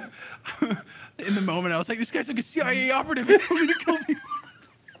fuck? In the moment, I was like, this guy's like a CIA operative. He's going to kill me.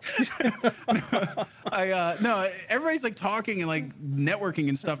 No, everybody's like talking and like networking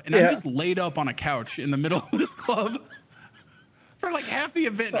and stuff, and I'm just laid up on a couch in the middle of this club for like half the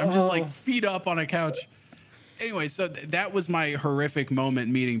event. I'm just like feet up on a couch. Anyway, so that was my horrific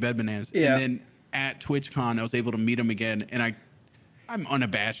moment meeting Bed Bananas. And then at TwitchCon, I was able to meet him again, and I'm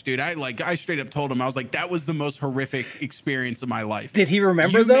unabashed, dude. I straight up told him, I was like, that was the most horrific experience of my life. Did he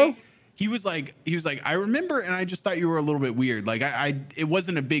remember though? He was like, I remember, and I just thought you were a little bit weird. Like, it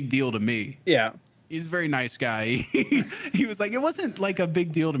wasn't a big deal to me. Yeah. He's a very nice guy. He was like, it wasn't like a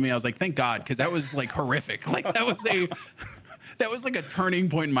big deal to me. I was like, thank God, because that was like horrific. Like, that was like a turning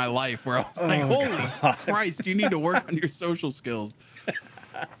point in my life where I was like, holy Christ, you need to work on your social skills.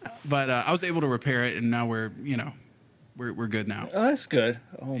 But I was able to repair it, and now we're good now. Oh, that's good.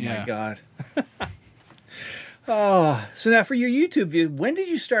 Oh my God. Oh, so now for your YouTube view, when did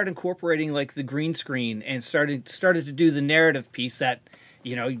you start incorporating like the green screen and started to do the narrative piece that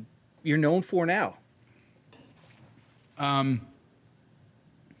you know, you're known for now?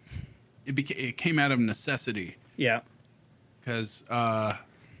 It came out of necessity. Yeah. Because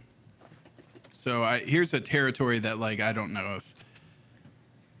here's a territory that like I don't know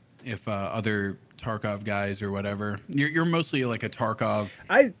if other Tarkov guys or whatever. You're mostly like a Tarkov.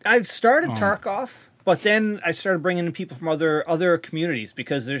 I've started Tarkov, but then I started bringing in people from other communities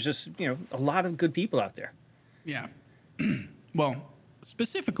because there's just a lot of good people out there. Yeah. Well,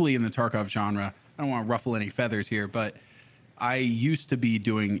 specifically in the Tarkov genre, I don't want to ruffle any feathers here, but I used to be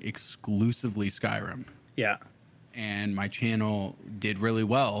doing exclusively Skyrim. Yeah. And my channel did really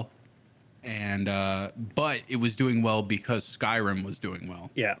well, and but it was doing well because Skyrim was doing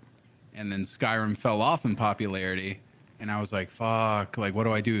well. Yeah. And then Skyrim fell off in popularity, and I was like, "Fuck! Like, what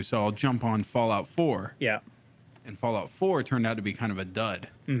do I do?" So I'll jump on Fallout 4. Yeah. And Fallout 4 turned out to be kind of a dud.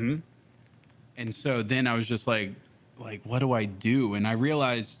 Mm-hmm. And so then I was just like, what do I do? And I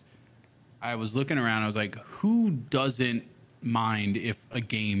realized I was looking around. I was like, who doesn't mind if a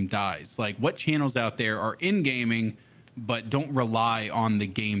game dies? Like, what channels out there are in gaming but don't rely on the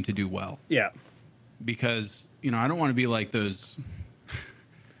game to do well? Yeah. Because I don't want to be like those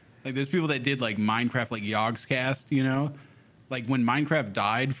like those people that did like Minecraft, like Yogscast, like when Minecraft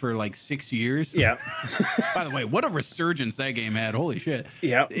died for like 6 years. Yeah. By the way, what a resurgence that game had. Holy shit.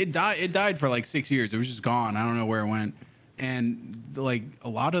 Yeah. It died for like 6 years. It was just gone. I don't know where it went. And like a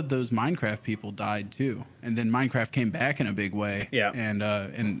lot of those Minecraft people died too, and then Minecraft came back in a big way. Yeah. And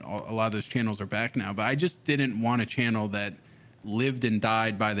a lot of those channels are back now. But I just didn't want a channel that lived and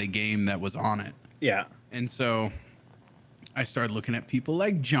died by the game that was on it. Yeah. And so I started looking at people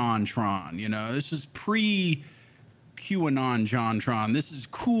like JonTron. This is pre QAnon JonTron. This is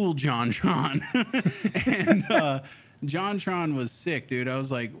cool JonTron. And JonTron was sick, dude. I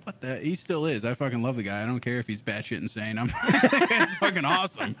was like, what the? He still is. I fucking love the guy. I don't care if he's batshit insane. That guy's fucking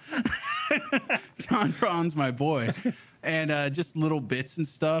awesome. JonTron's my boy. And just little bits and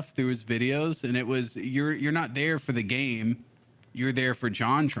stuff through his videos. And it was, you're not there for the game. You're there for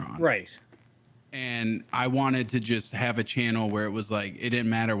JonTron. Right. And I wanted to just have a channel where it was like, it didn't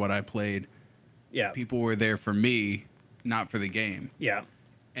matter what I played. Yeah. People were there for me, not for the game. Yeah.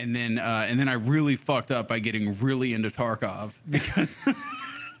 And then I really fucked up by getting really into Tarkov because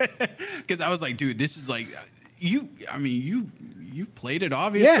I was like, dude, this is like you've played it,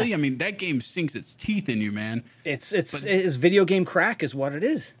 obviously. Yeah. I mean, that game sinks its teeth in you, man. It's video game crack is what it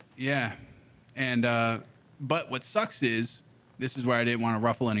is. Yeah. And but what sucks is, this is where I didn't want to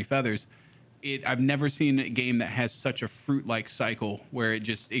ruffle any feathers. I've never seen a game that has such a fruit-like cycle where it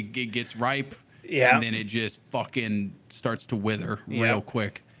gets ripe. Yeah. And then it just fucking starts to wither real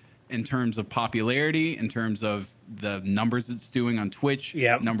quick in terms of popularity, in terms of the numbers it's doing on Twitch,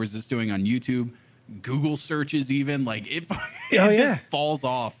 numbers it's doing on YouTube, Google searches even. Like, it just falls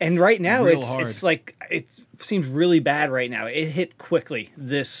off. And right now, hard. it's like, it seems really bad right now. It hit quickly,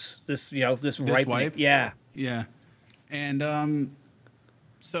 this ripening. Wipe? Yeah. Yeah. And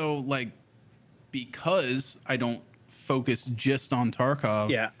so, like, because I don't focus just on Tarkov.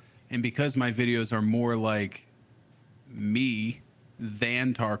 Yeah. And because my videos are more like me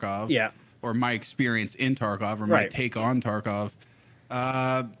than Tarkov, or my experience in Tarkov, or my take on Tarkov,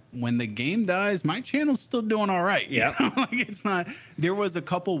 when the game dies, my channel's still doing all right. Yeah, like it's not. There was a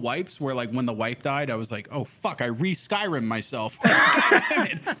couple wipes where, like, when the wipe died, I was like, "Oh fuck, I re-Skyrim myself." God damn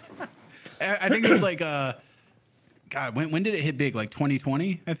it. I think it was like God, when did it hit big? Like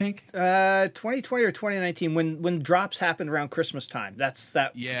 2020, I think. 2020 or 2019, when drops happened around Christmas time. That's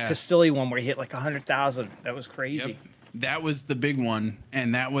that Castilia one where he hit like 100,000. That was crazy. Yep. That was the big one,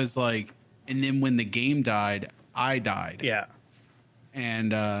 and that was like, and then when the game died, I died. Yeah.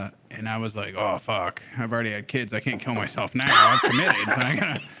 And I was like, oh fuck, I've already had kids. I can't kill myself now. I'm committed, so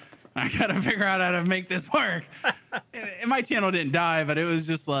I gotta figure out how to make this work. And my channel didn't die, but it was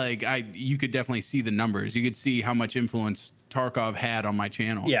just like you could definitely see the numbers. You could see how much influence Tarkov had on my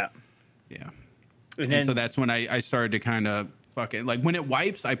channel. Yeah. Yeah. And so that's when I started to kind of fucking, like, when it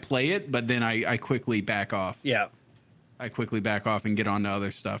wipes, I play it, but then I quickly back off. Yeah. I quickly back off and get on to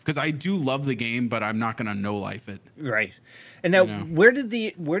other stuff because I do love the game, but I'm not gonna no life it. Right. And now, where did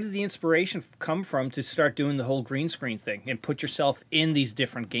the inspiration come from to start doing the whole green screen thing and put yourself in these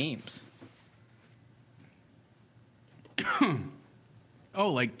different games?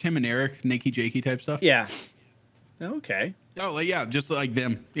 Oh, like Tim and Eric, Nikki Jakey type stuff. Yeah. Okay. Oh, like, yeah, just like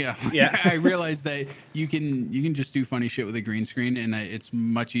them. Yeah. Yeah. I realized that you can just do funny shit with a green screen, and it's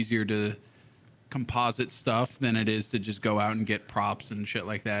much easier to composite stuff than it is to just go out and get props and shit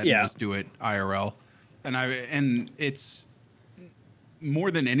like that and just do it IRL. And it's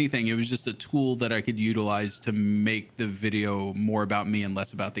more than anything, it was just a tool that I could utilize to make the video more about me and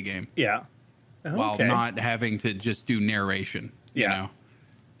less about the game, Yeah. while Okay. not having to just do narration. You Yeah. know,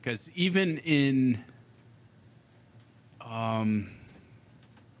 because even in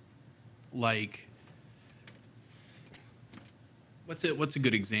like what's a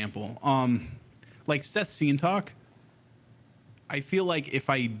good example? Like Seth Scene Talk. I feel like if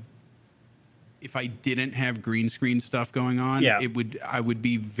I didn't have green screen stuff going on, Yeah. I would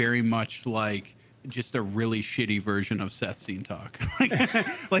be very much like just a really shitty version of Seth Scene Talk.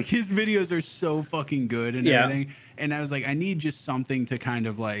 Like his videos are so fucking good and Yeah. everything. And I was like, I need just something to kind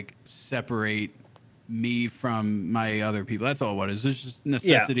of like separate me from my other people. That's all it was. There's just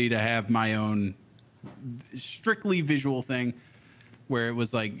necessity to have my own strictly visual thing where it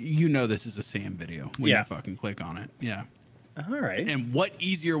was like, this is a Sam video when Yeah. you fucking click on it. Yeah. All right. And what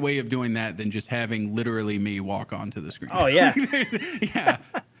easier way of doing that than just having literally me walk onto the screen? Oh, yeah. Yeah.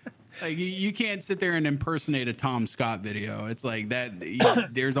 Like you can't sit there and impersonate a Tom Scott video. It's like that.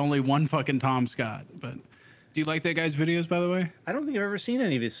 There's only one fucking Tom Scott. But do you like that guy's videos, by the way? I don't think I've ever seen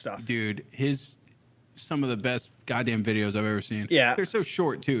any of his stuff. Dude, some of the best goddamn videos I've ever seen. Yeah. They're so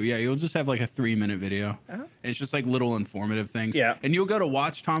short too. Yeah, you'll just have like a 3-minute video. Uh-huh. And it's just like little informative things. Yeah. And you'll go to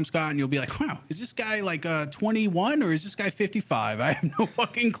watch Tom Scott and you'll be like, wow, is this guy like 21 or is this guy 55? I have no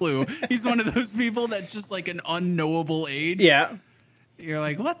fucking clue. He's one of those people that's just like an unknowable age. Yeah. You're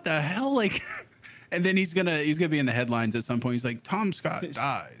like, what the hell? Like, and then he's gonna be in the headlines at some point. He's like, Tom Scott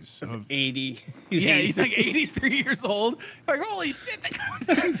dies of 80. he's like 83 years old. Like, holy shit, that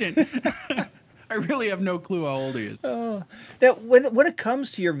guy's ancient. I really have no clue how old he is. Now, when it comes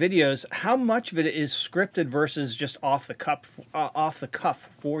to your videos, how much of it is scripted versus just off the cuff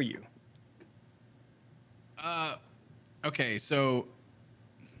for you? Okay, so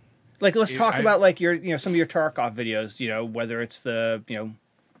Like, let's talk I- about like some of your Tarkov videos. whether it's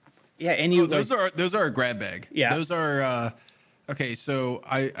any those are a grab bag. Yeah. Those are okay. So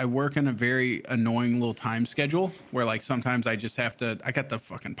I work in a very annoying little time schedule where like sometimes I just have to. I got the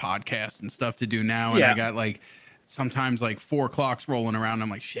fucking podcast and stuff to do now, and Yeah. I got like sometimes like 4 o'clock's rolling around. I'm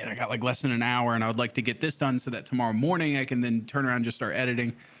like, shit, I got like less than an hour, and I would like to get this done so that tomorrow morning I can then turn around and just start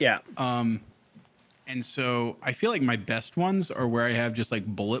editing. yeah. And so I feel like my best ones are where I have just like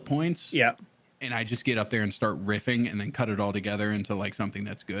bullet points. Yeah. And I just get up there and start riffing and then cut it all together into like something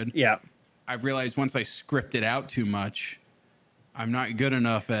that's good. Yeah. I've realized once I script it out too much, I'm not good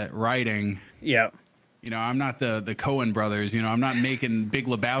enough at writing. Yeah. I'm not the Coen brothers. I'm not making Big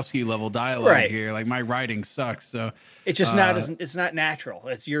Lebowski level dialogue Right. here. Like my writing sucks. So It's just it's not natural.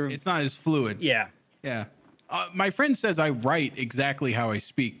 it's not as fluid. yeah. Yeah. My friend says I write exactly how I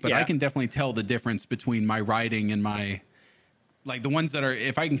speak, but I Yeah. can definitely tell the difference between my writing and my, like the ones that are,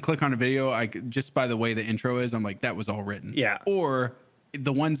 if I can click on a video, just by the way the intro is, I'm like, that was all written. Yeah. Or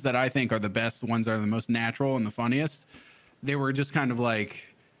the ones that I think are the best, the ones that are the most natural and the funniest, they were just kind of like,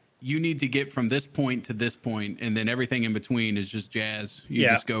 you need to get from this point to this point, and then everything in between is just jazz. You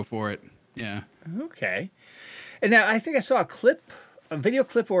Yeah. just go for it. Yeah. Okay. And now I think I saw a video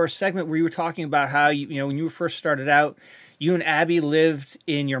clip or a segment where you were talking about how when you first started out, you and Abby lived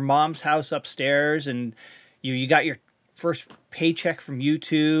in your mom's house upstairs, and you got your first paycheck from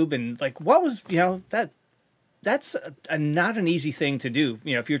YouTube, and like what was that's not an easy thing to do.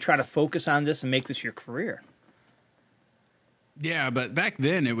 If you're trying to focus on this and make this your career. Yeah, but back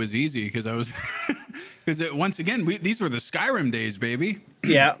then it was easy because I was, once again, these were the Skyrim days, baby.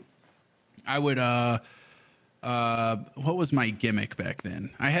 Yeah. I would what was my gimmick back then?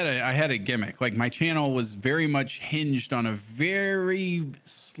 I had a gimmick. Like my channel was very much hinged on a very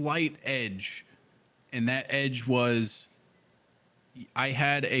slight edge. And that edge was I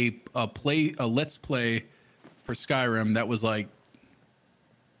had a let's play for Skyrim that was like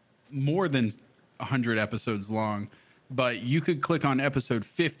more than 100 episodes long, but you could click on episode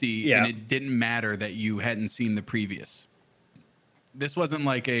 50 Yeah. and it didn't matter that you hadn't seen the previous. This wasn't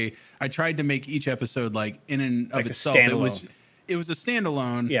like I tried to make each episode like in and of Like a itself. standalone. It was a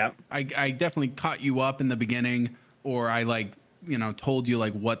standalone. Yeah. I definitely caught you up in the beginning, or I told you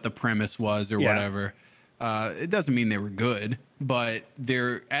like what the premise was or Yeah. whatever. It doesn't mean they were good, but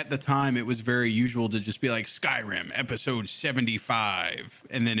at the time it was very usual to just be like Skyrim episode 75,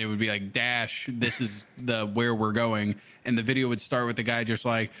 and then it would be like dash. This is where we're going, and the video would start with the guy just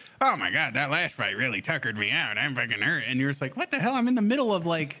like, oh my god, that last fight really tuckered me out. I'm fucking hurt, and you're just like, what the hell? I'm in the middle of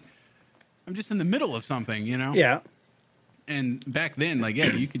I'm just in the middle of something, Yeah. And back then,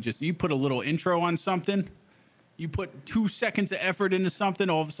 you put a little intro on something. You put 2 seconds of effort into something,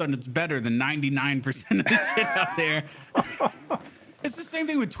 all of a sudden it's better than 99% of the shit out there. It's the same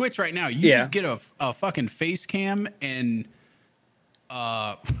thing with Twitch right now. You Yeah. just get a fucking face cam and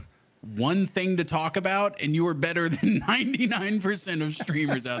one thing to talk about, and you were better than 99% of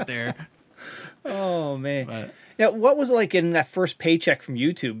streamers out there. Oh man. But Yeah, what was it like in that first paycheck from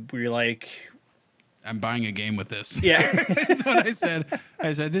YouTube where you're like, I'm buying a game with this. yeah. That's what I said.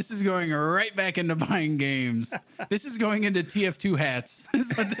 I said, this is going right back into buying games. This is going into TF2 hats.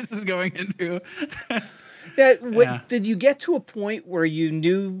 That's what this is going into. Yeah, Yeah. did you get to a point where you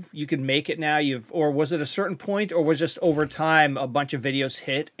knew you could make it now? Or was it a certain point, or was just over time a bunch of videos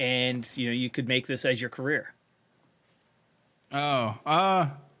hit and you could make this as your career? Oh,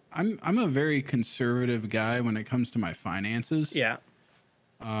 I'm a very conservative guy when it comes to my finances. Yeah.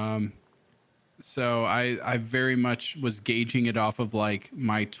 So I very much was gauging it off of like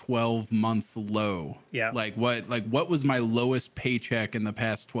my 12-month low. Yeah. Like what was my lowest paycheck in the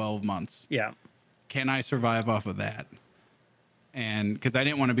past 12 months? Yeah. Can I survive off of that? And because I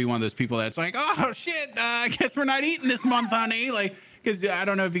didn't want to be one of those people that's like, oh shit, I guess we're not eating this month, honey. Like, because I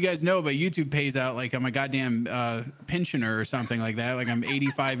don't know if you guys know, but YouTube pays out like I'm a goddamn pensioner or something like that. Like I'm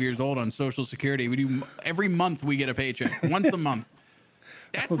 85 years old on Social Security. We do every month we get a paycheck, once a month.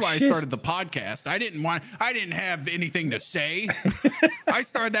 That's why shit. I started the podcast. I didn't have anything to say. I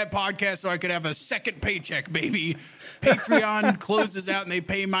started that podcast so I could have a second paycheck, baby. Patreon closes out and they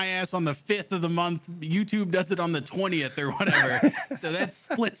pay my ass on the 5th of the month. YouTube does it on the 20th or whatever. So that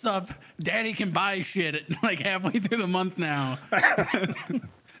splits up. Daddy can buy shit at like halfway through the month now.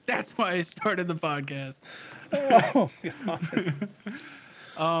 That's why I started the podcast. Oh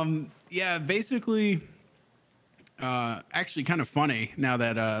God. Yeah, basically, actually, kind of funny now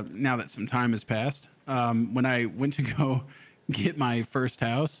that some time has passed. When I went to go get my first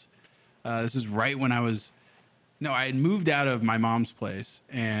house, this is right when I had moved out of my mom's place,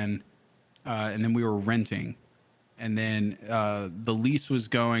 and then we were renting, and then the lease was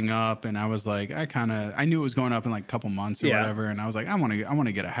going up, and I was like, I knew it was going up in like a couple months or whatever, and I was like, I want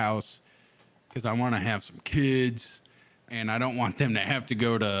to get a house because I want to have some kids. And I don't want them to have to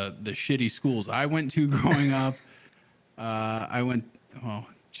go to the shitty schools I went to growing up.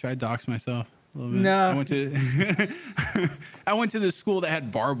 Should I dox myself a little bit? No. I went to this school that had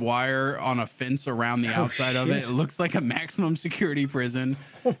barbed wire on a fence around the outside of it. shit. It looks like a maximum security prison.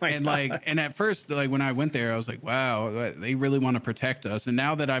 Oh my and God. and at first, like when I went there, I was like, wow, they really want to protect us. And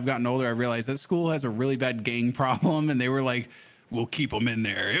now that I've gotten older, I realized that school has a really bad gang problem. And they were like, we'll keep them in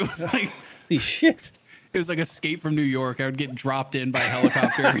there. It was like, Holy shit. it was like Escape from New York. I would get dropped in by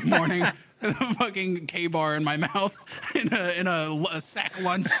helicopter every morning with a fucking K-bar in my mouth in a sack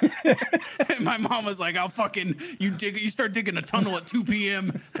lunch. And my mom was like, I'll fucking, you start digging a tunnel at 2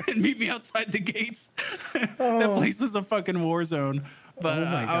 p.m. and meet me outside the gates. That place was a fucking war zone. But Oh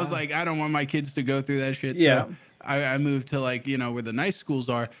my I was God. like, I don't want my kids to go through that shit. Yeah. So I moved to like, where the nice schools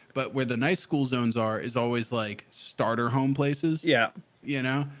are. But where the nice school zones are is always like starter home places. Yeah.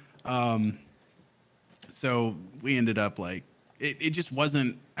 So we ended up like, it just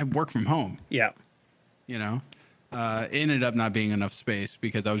wasn't, I work from home, Yeah. It ended up not being enough space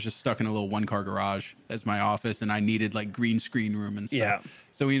because I was just stuck in a little 1-car garage as my office, and I needed like green screen room and stuff. Yeah.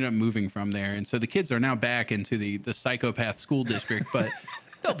 So we ended up moving from there. And so the kids are now back into the psychopath school district, but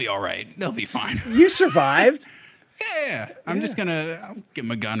they'll be all right. They'll be fine. You survived. Yeah. I'll give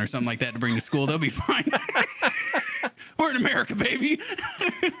them a gun or something like that to bring to school. They'll be fine. We're in America, baby.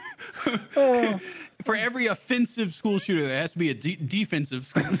 For every offensive school shooter, there has to be a defensive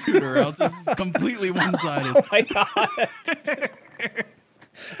school shooter, or else this is completely one-sided. Oh my God.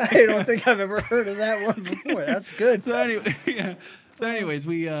 I don't think I've ever heard of that one before. That's good. So anyway, yeah. So anyways,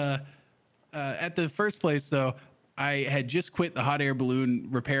 we at the first place though, I had just quit the hot air balloon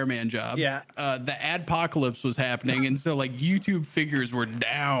repairman job. Yeah. The adpocalypse was happening, and so like YouTube figures were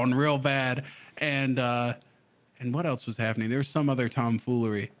down real bad, and what else was happening? There was some other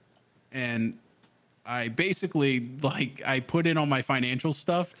tomfoolery, and I basically I put in all my financial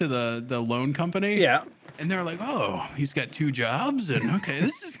stuff to the loan company. Yeah. And they're like, oh, he's got 2 jobs, and okay,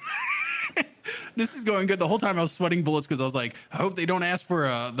 this is this is going good. The whole time I was sweating bullets because I was like, I hope they don't ask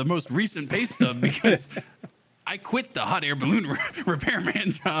for the most recent pay stub because I quit the hot air balloon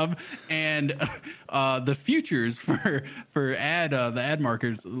repairman job, and the futures for the ad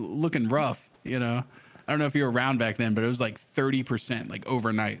market's looking rough. I don't know if you were around back then, but it was like 30%, like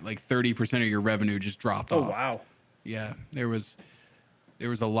overnight, like 30% of your revenue just dropped Oh off. wow. Yeah, there was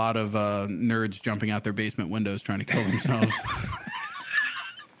a lot of nerds jumping out their basement windows trying to kill themselves.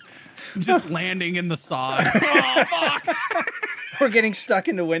 Just landing in the sod. Oh, fuck. We're getting stuck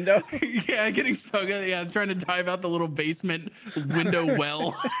in the window. Yeah, getting stuck. Yeah, trying to dive out the little basement window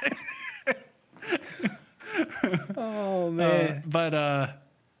well. Oh man. But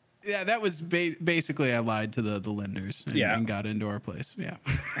Yeah, that was basically I lied to the lenders and got into our place. Yeah.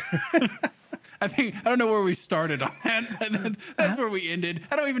 I don't know where we started on that, but that's where we ended.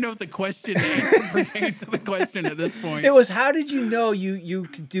 I don't even know if the question answer pertained to the question at this point. It was, how did you know you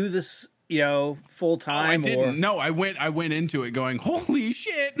could do this, full time? I didn't. No, I went into it going, holy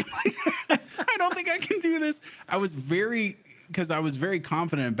shit. I don't think I can do this. Because I was very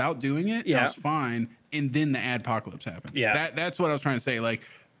confident about doing it. Yeah. I was fine. And then the adpocalypse happened. Yeah. That's what I was trying to say. Like,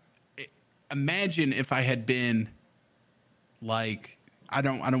 imagine if I had been like, I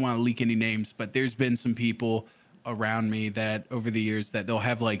don't want to leak any names, but there's been some people around me that over the years that they'll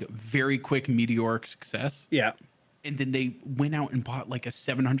have like very quick meteoric success. Yeah. And then they went out and bought like a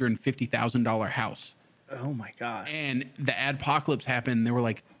 $750,000 house. Oh my God. And the adpocalypse happened. And they were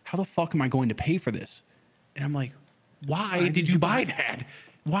like, how the fuck am I going to pay for this? And I'm like, why did you buy that?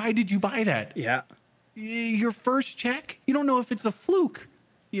 Why did you buy that? Yeah. Your first check? You don't know if it's a fluke,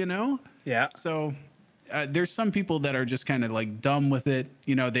 Yeah. So there's some people that are just kind of like dumb with it.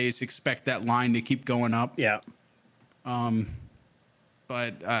 They just expect that line to keep going up. Yeah.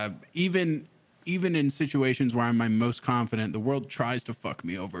 But even in situations where I'm my most confident, the world tries to fuck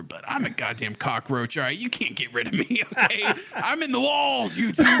me over, but I'm a goddamn cockroach. All right. You can't get rid of me. Okay. I'm in the walls,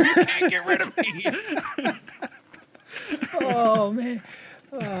 you two. You can't get rid of me. Oh man.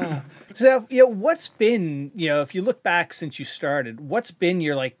 So what's been, if you look back since you started, what's been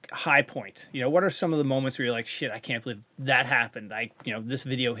your like high point? What are some of the moments where you're like, shit, I can't believe that happened. This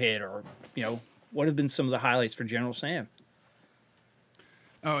video hit, or what have been some of the highlights for General Sam?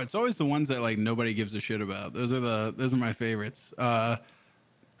 Oh, it's always the ones that like nobody gives a shit about. Those are my favorites. I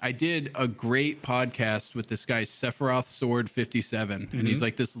did a great podcast with this guy Sephiroth Sword 57, and he's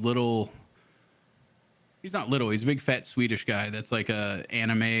like this little. He's not little. He's a big fat Swedish guy that's like a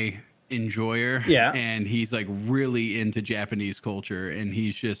anime enjoyer. Yeah. And he's like really into Japanese culture. And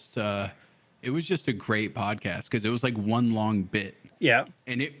he's just, it was just a great podcast because it was like one long bit. Yeah.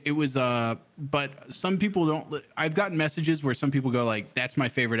 And it was, but some people don't, I've gotten messages where some people go like, that's my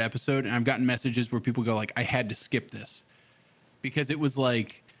favorite episode. And I've gotten messages where people go like, I had to skip this because it was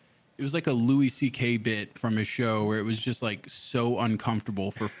like a Louis C.K. bit from his show where it was just like so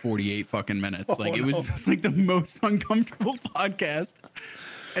uncomfortable for 48 fucking minutes. It was just like the most uncomfortable podcast.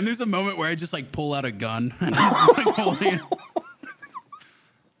 And there's a moment where I just like pull out a gun and I'm like, holding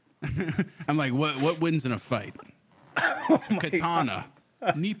it. I'm like, what wins in a fight? Katana,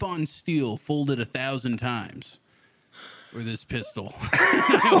 Nippon steel folded 1,000 times, or this pistol.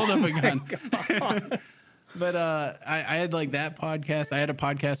 I hold up a gun. But I had like that podcast. I had a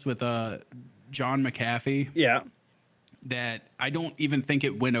podcast with John McAfee. Yeah. That I don't even think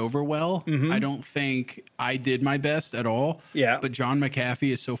it went over well. I don't think I did my best at all. Yeah. But John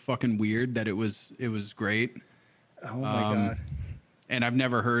McAfee is so fucking weird that it was great. Oh my God. And I've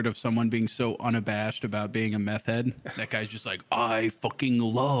never heard of someone being so unabashed about being a meth head. That guy's just like, I fucking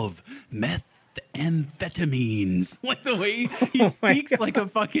love methamphetamines. Like the way he speaks like a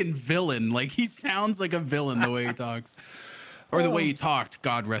fucking villain. Like he sounds like a villain the way he talks. Or the way he talked.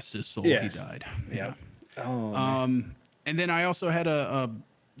 God rest his soul. Yes. He died. Yeah. Oh. And then I also had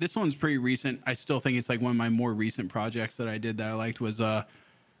this one's pretty recent. I still think it's like one of my more recent projects that I did that I liked was those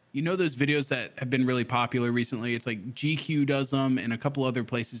videos that have been really popular recently? It's like GQ does them and a couple other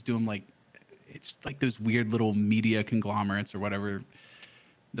places do them. Like it's like those weird little media conglomerates or whatever.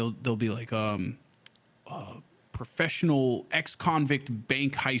 They'll be like professional ex-convict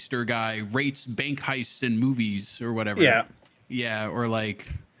bank heister guy rates bank heists in movies or whatever. Yeah. Yeah, or like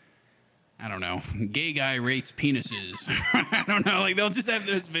I don't know, gay guy rates penises. I don't know, like they'll just have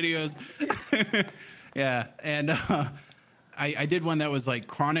those videos. Yeah, and I did one that was like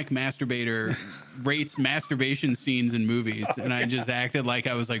chronic masturbator rates masturbation scenes in movies, and I just acted like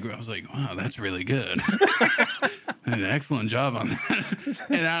I was like, wow, that's really good. An excellent job on that.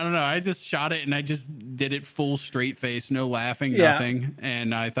 And I don't know, I just shot it and I just did it full straight face, no laughing, nothing,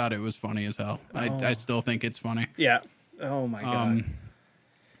 and I thought it was funny as hell. I still think it's funny. Yeah. Oh my God.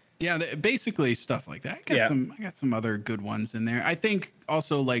 Yeah, basically stuff like that. I got some other good ones in there. I think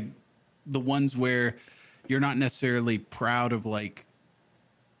also like the ones where you're not necessarily proud of like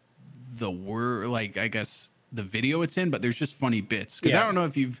the word, like I guess the video it's in, but there's just funny bits. Because I don't know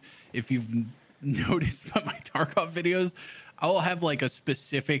if you've noticed, but my Tarkov videos, I'll have like a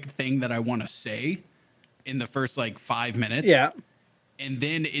specific thing that I want to say in the first like 5 minutes. Yeah. And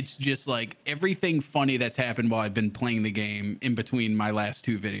then it's just like everything funny that's happened while I've been playing the game in between my last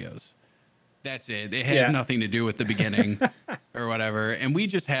two videos. That's it. It has nothing to do with the beginning or whatever. And we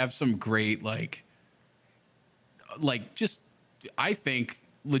just have some great, like just, I think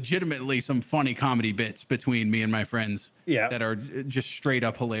legitimately some funny comedy bits between me and my friends. Yeah. That are just straight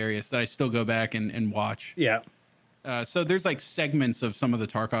up hilarious that I still go back and watch. Yeah. So there's like segments of some of the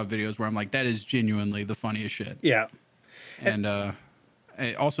Tarkov videos where I'm like, that is genuinely the funniest shit. Yeah. And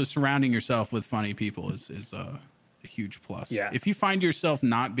also surrounding yourself with funny people is a huge plus. Yeah. If you find yourself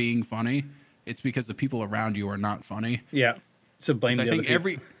not being funny, it's because the people around you are not funny. Yeah. So blame the I other think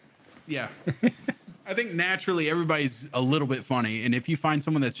people. yeah. I think naturally everybody's a little bit funny, and if you find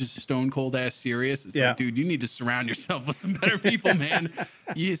someone that's just stone cold ass serious, it's Yeah. like, dude, you need to surround yourself with some better people, man.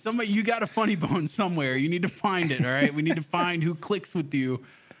 You got a funny bone somewhere. You need to find it. All right, we need to find who clicks with you.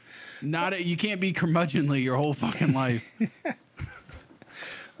 You can't be curmudgeonly your whole fucking life.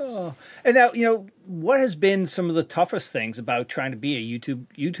 And now, what has been some of the toughest things about trying to be a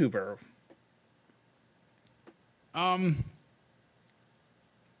YouTuber?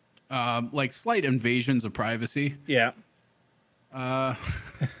 Like slight invasions of privacy. Yeah.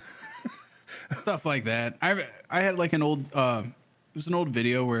 Stuff like that. I had like an old it was an old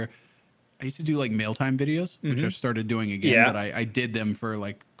video where I used to do like mail time videos, which I've started doing again, Yeah. but I did them for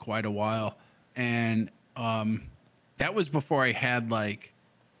like quite a while. And that was before I had like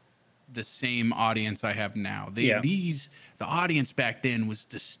the same audience I have now. The audience back then was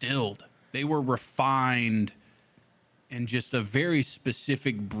distilled. They were refined and just a very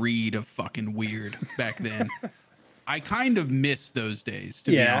specific breed of fucking weird back then. I kind of miss those days,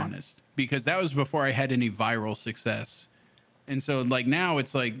 to be honest, because that was before I had any viral success. And so, like, now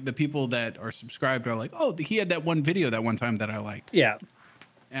it's like the people that are subscribed are like, oh, he had that one video that one time that I liked. Yeah.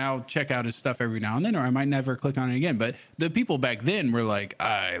 And I'll check out his stuff every now and then, or I might never click on it again. But the people back then were like,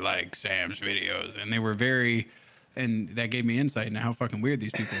 I like Sam's videos. And they were very, and that gave me insight into how fucking weird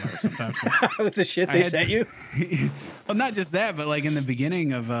these people are sometimes. With the shit they sent you? Well, not just that, but like in the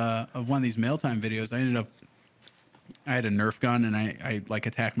beginning of one of these mail time videos, I had a Nerf gun and I like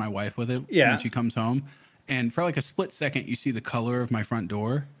attack my wife with it Yeah. when she comes home. And for like a split second, you see the color of my front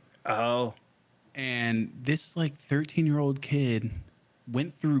door. Oh. And this like 13-year-old kid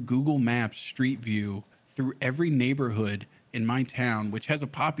went through Google Maps Street View through every neighborhood in my town, which has a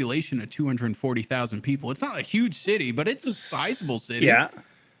population of 240,000 people. It's not a huge city, but it's a sizable city. Yeah.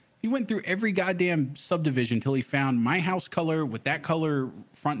 He went through every goddamn subdivision until he found my house color with that color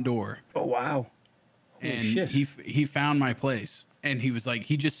front door. Oh, wow. Holy And shit. he found my place. And he was like,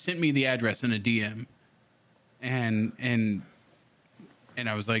 he just sent me the address in a DM. And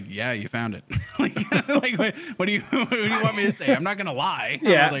I was like, yeah, you found it. like what do you want me to say? I'm not gonna lie. I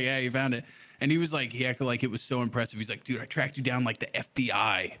Yeah. was like, yeah, you found it. And he was like, he acted like it was so impressive. He's like, dude, I tracked you down like the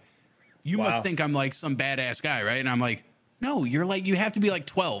FBI. You Wow. must think I'm like some badass guy, right? And I'm like, no, you're like, you have to be like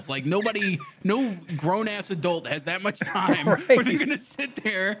 12. Like nobody, no grown ass adult has that much time where they're gonna sit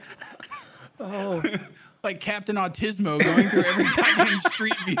there Oh. like Captain Autismo going through every goddamn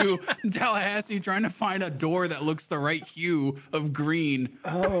street view in Tallahassee trying to find a door that looks the right hue of green.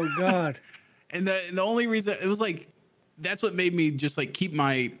 Oh, God. And the only reason it was like, that's what made me just like keep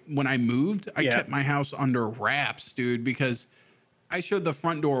when I moved, I Yeah. kept my house under wraps, dude, because I showed the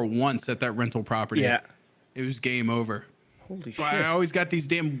front door once at that rental property. Yeah. It was game over. Holy So shit. I always got these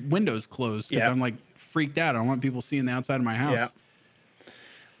damn windows closed because Yeah. I'm like freaked out. I don't want people seeing the outside of my house. Yeah.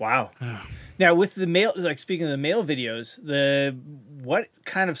 Wow. Now, with the mail, like speaking of the mail videos, what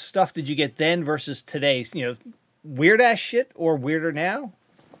kind of stuff did you get then versus today? Weird ass shit or weirder now?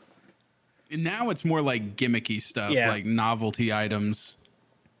 And now it's more like gimmicky stuff, Yeah. like novelty items,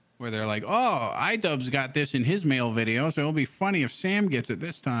 where they're like, "Oh, iDubbbz got this in his mail video, so it'll be funny if Sam gets it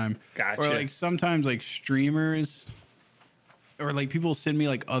this time." Gotcha. Or like sometimes like streamers, or like people send me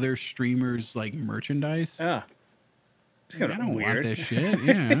like other streamers like merchandise. Ah. I kinda don't want weird. this shit.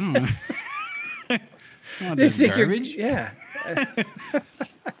 Yeah, I don't. I don't want They this think you're- garbage. Yeah.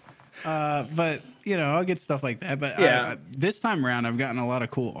 But I'll get stuff like that. But Yeah. this time around, I've gotten a lot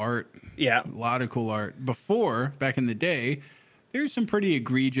of cool art. Yeah. A lot of cool art. Before, back in the day, there's some pretty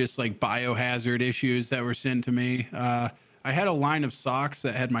egregious like biohazard issues that were sent to me. I had a line of socks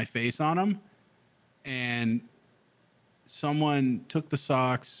that had my face on them, and someone took the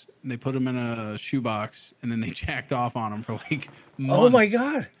socks and they put them in a shoebox, and then they jacked off on them for like months. Oh, my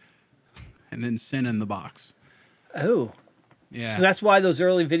God. And then sent in the box. Oh. Yeah. So that's why those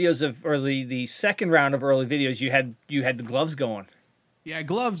early videos or the second round of early videos, you had the gloves going. Yeah,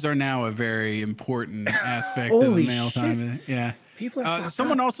 gloves are now a very important aspect of Holy the mail shit. time. Yeah. People are fucked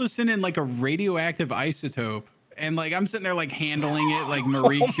someone up. also sent in like a radioactive isotope, and like I'm sitting there like handling it like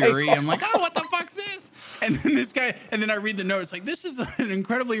Marie my Curie. I'm like, oh, what the fuck's this? And then this guy, and then I read the note. It's like, this is an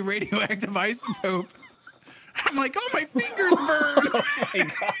incredibly radioactive isotope. I'm like, oh, my fingers burn. Oh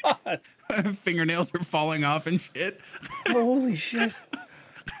my God. Fingernails are falling off and shit. Holy shit.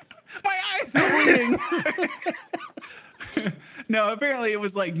 It's no bleeding. No, apparently it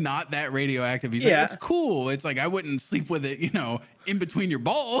was like not that radioactive. He's Yeah. like, it's cool. It's like I wouldn't sleep with it, in between your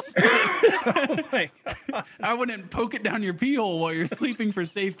balls. Oh my God. I wouldn't poke it down your pee hole while you're sleeping for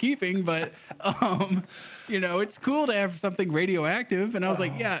safekeeping, but it's cool to have something radioactive. And I was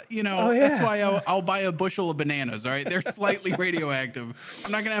like, yeah. that's why I'll buy a bushel of bananas. All right, they're slightly radioactive.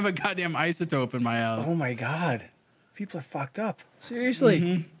 I'm not gonna have a goddamn isotope in my house. Oh my God. People are fucked up.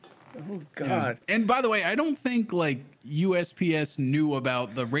 Seriously. Oh God. Yeah. And by the way, I don't think like USPS knew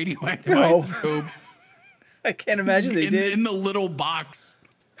about the radioactive No. isotope I can't imagine they did. in the little box.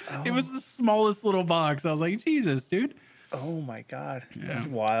 It was the smallest little box. I was like, Jesus, dude. Oh my God. Yeah. That's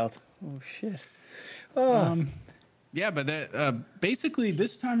wild. Oh shit. Yeah, but that basically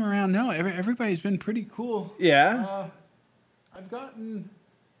this time around, no, everybody's been pretty cool. Yeah. I've gotten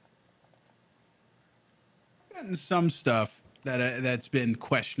some stuff that's been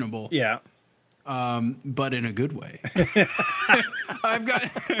questionable. Yeah. But in a good way. I've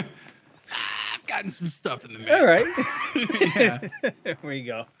gotten some stuff in the mail. All right. Yeah. There you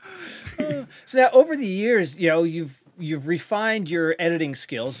go. So now, over the years, you've refined your editing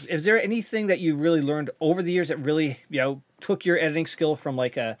skills. Is there anything that you really learned over the years that really, took your editing skill from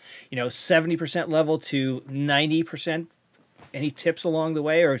like a, 70% level to 90%? Any tips along the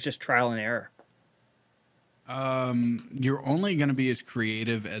way, or it's just trial and error? You're only going to be as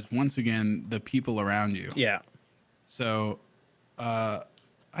creative as, once again, the people around you. Yeah. So, I've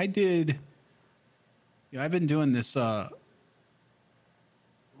been doing this, I've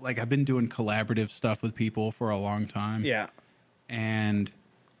been doing collaborative stuff with people for a long time. Yeah. And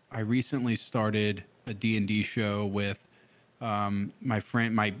I recently started a D&D show with, my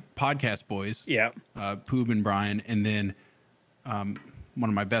podcast boys. Yeah. Poob and Brian. And then, one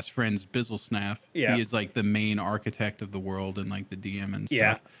of my best friends, Bizzle Snaff. Yeah. He is like the main architect of the world and like the DM and stuff.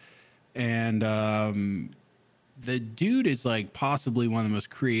 Yeah. And the dude is like possibly one of the most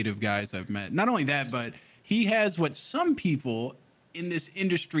creative guys I've met. Not only that, but he has what some people in this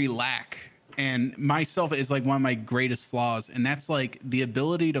industry lack. And myself is like one of my greatest flaws. And that's like the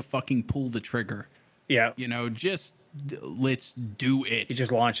ability to fucking pull the trigger. Yeah. Just let's do it. He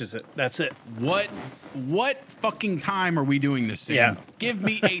just launches it. That's it. What fucking time are we doing this in? Yeah. Give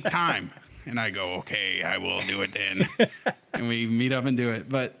me a time. And I go, okay, I will do it then. And we meet up and do it.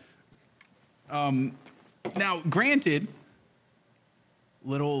 But now, granted,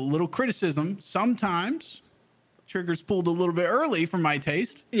 little criticism. Sometimes triggers pulled a little bit early for my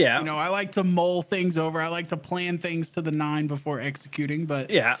taste. Yeah. I like to mull things over. I like to plan things to the 9 before executing. But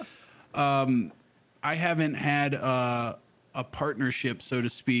Yeah. I haven't had a partnership, so to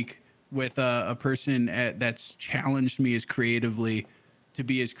speak, with a person that's challenged me as creatively to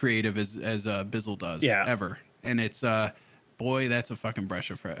be as creative as Bizzle does. Yeah. Ever. And it's boy, that's a fucking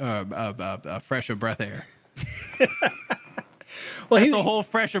fresh of breath air. Well, That's a whole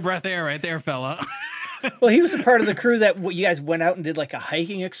fresh of breath air right there, fella. well, he was a part of the crew that you guys went out and did like a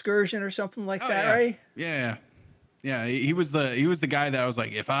hiking excursion or something like that, yeah. right? Yeah. Yeah, he was the guy that I was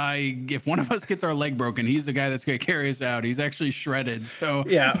like, if one of us gets our leg broken, he's the guy that's gonna carry us out. He's actually shredded. So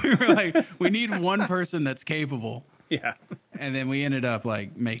Yeah. we were like, we need one person that's capable. Yeah. And then we ended up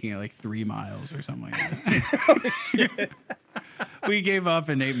like making it like 3 miles or something like that. We gave up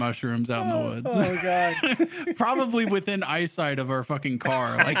and ate mushrooms out in the woods. Oh God. Probably within eyesight of our fucking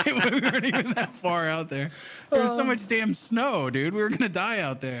car. Like we weren't even that far out there. There was so much damn snow, dude. We were gonna die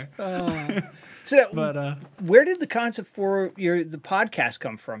out there. So, But where did the concept for the podcast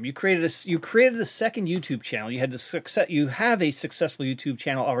come from? You created the second YouTube channel. You had You have a successful YouTube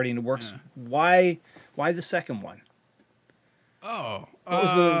channel already in the works. Yeah. Why the second one? what What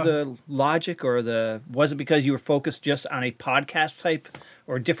was the logic, or was it because you were focused just on a podcast type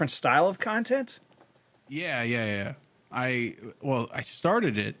or a different style of content? Yeah. I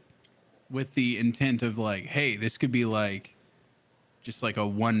started it with the intent of like, hey, this could be like just like a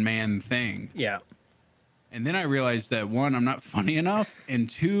one-man thing. Yeah. And then I realized that 1, I'm not funny enough, and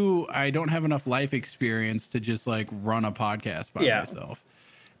 2, I don't have enough life experience to just like run a podcast by myself.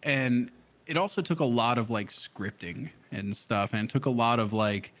 And it also took a lot of like scripting and stuff, and it took a lot of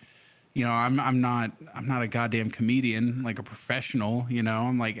like, I'm not a goddamn comedian, like a professional,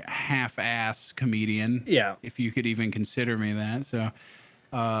 I'm like a half-ass comedian. Yeah. If you could even consider me that. So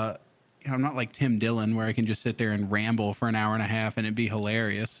I'm not like Tim Dillon, where I can just sit there and ramble for an hour and a half and it'd be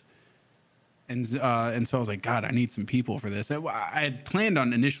hilarious. And so I was like, God, I need some people for this. I had planned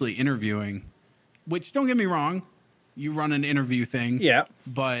on initially interviewing, which, don't get me wrong, you run an interview thing. Yeah.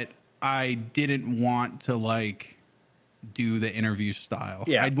 But I didn't want to like do the interview style.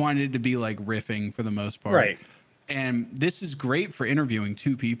 Yeah. I wanted it to be like riffing for the most part. Right. And this is great for interviewing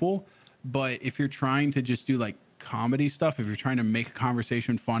 2 people, But if you're trying to just do like comedy stuff, if you're trying to make a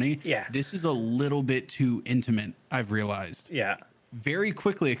conversation funny, Yeah. this is a little bit too intimate, I've realized. Yeah. Very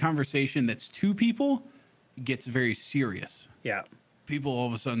quickly, a conversation that's two people gets very serious. Yeah. People all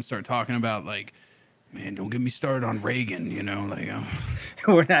of a sudden start talking about like, man, don't get me started on Reagan, you know, like,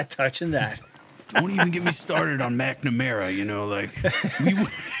 We're not touching that. don't even get me started on McNamara, you know, like, we,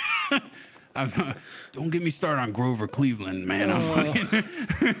 don't get me started on Grover Cleveland, man.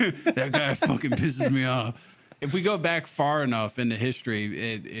 That guy fucking pisses me off. If we go back far enough into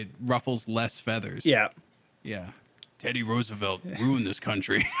history, it ruffles less feathers. Yeah. Yeah. Teddy Roosevelt ruined this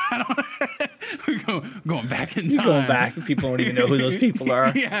country. We're going back in time. You're going back and people don't even know who those people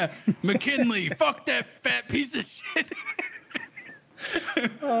are. Yeah. McKinley, fuck that fat piece of shit.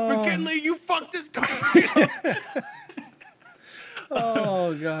 McKinley, you fucked this country.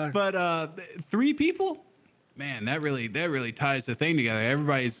 Oh, God. But three people, man, that really ties the thing together.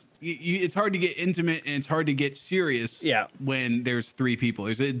 Everybody's it's hard to get intimate and it's hard to get serious. Yeah. When there's three people,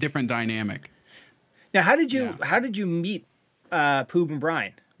 there's a different dynamic. Now, how did you meet Poob and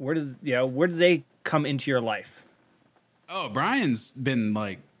Brian? Where did they come into your life? Oh, Brian's been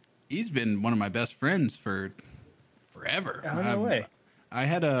he's been one of my best friends for forever. Oh, no way. I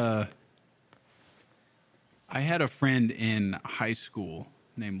had a friend in high school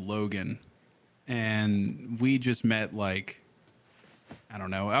named Logan, and we just met I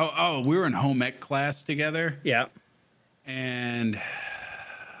don't know. Oh, we were in home ec class together. Yeah. And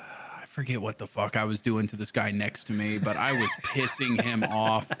I forget what the fuck I was doing to this guy next to me, but I was pissing him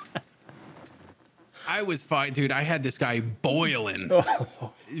off. I was fine, dude. I had this guy boiling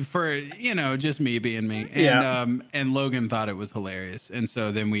for, just me being me. And, Yeah. And Logan thought it was hilarious. And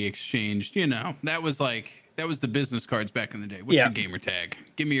so then we exchanged, that was the business cards back in the day. What's Yeah. your gamer tag?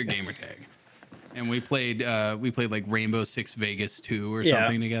 Give me your gamer tag. And we played like Rainbow Six Vegas 2 or Yeah.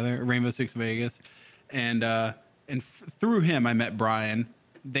 something together. Rainbow Six Vegas. And through him, I met Brian.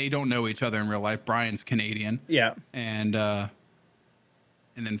 They don't know each other in real life. Brian's Canadian. Yeah. And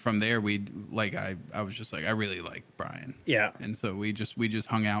then from there, I was just like, I really like Brian. Yeah. And so we just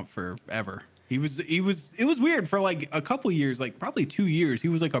hung out forever. It was weird for like a couple years, like probably 2 years. He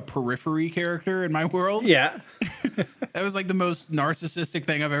was like a periphery character in my world. Yeah. That was like the most narcissistic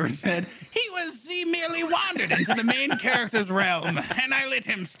thing I've ever said. He merely wandered into the main character's realm, and I let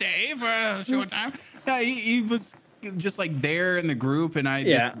him stay for a short time. No, he was just like there in the group, and I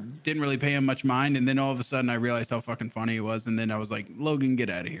just didn't really pay him much mind. And then all of a sudden, I realized how fucking funny he was, and then I was like, Logan, get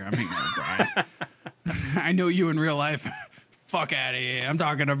out of here. I'm hanging out with Brian. I know you in real life. Fuck out of here. I'm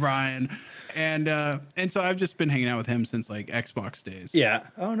talking to Brian. And so I've just been hanging out with him since like Xbox days. Yeah.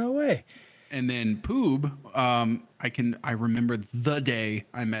 Oh, no way. And then Poob, I remember the day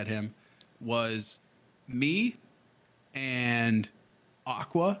I met him was me and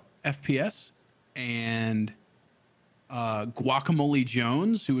Aqua FPS and Guacamole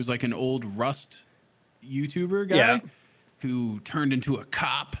Jones, who was like an old Rust YouTuber guy Yeah. who turned into a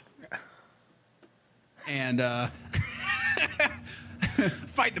cop. And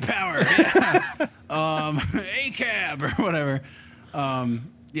fight the power. Yeah. ACAB or whatever.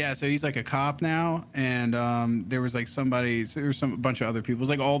 Yeah, so he's like a cop now, and there was like a bunch of other people. It was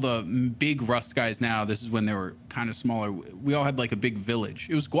like all the big Rust guys now. This is when they were kind of smaller. We all had like a big village.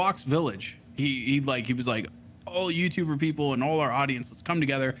 It was Guac's village. He was like, all YouTuber people and all our audience, let's come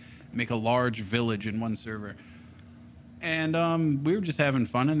together, make a large village in one server. And we were just having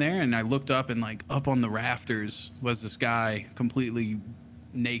fun in there, and I looked up, and like up on the rafters was this guy completely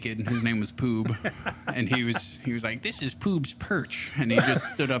naked. His name was Poob, and he was like, "This is Poob's perch," and he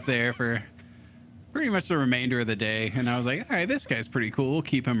just stood up there for pretty much the remainder of the day. And I was like, "All right, this guy's pretty cool. We'll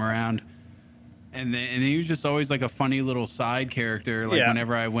keep him around." And he was just always like a funny little side character. Like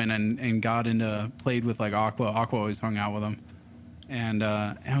whenever I went and played with like Aqua always hung out with him, and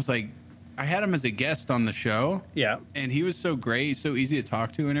I was like, I had him as a guest on the show. Yeah. And he was so great, so easy to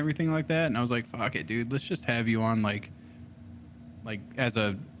talk to and everything like that. And I was like, fuck it, dude. Let's just have you on like as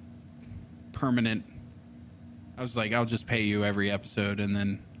a permanent. I was like, I'll just pay you every episode. And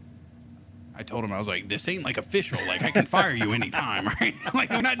then I told him, I was like, this ain't like official. Like, I can fire you anytime, right? Like,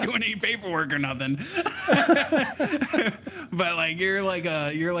 I'm not doing any paperwork or nothing. But like, you're like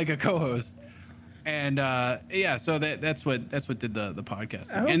a co-host. And yeah, so that's what did the podcast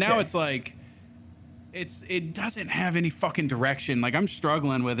thing. Okay. And now it's like it doesn't have any fucking direction. Like, I'm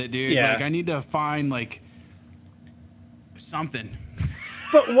struggling with it, dude. Yeah. Like, I need to find like something.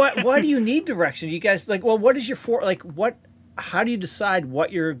 But why do you need direction? You guys what is your how do you decide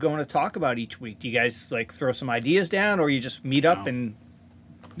what you're going to talk about each week? Do you guys like throw some ideas down, or you just meet up and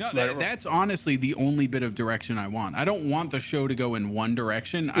No, let it roll. that's honestly the only bit of direction I want. I don't want the show to go in one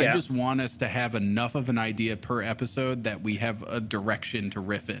direction. I Yeah. just want us to have enough of an idea per episode that we have a direction to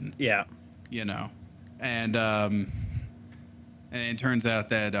riff in, Yeah. you know. And it turns out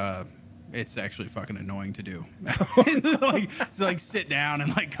that it's actually fucking annoying to do. It's like sit down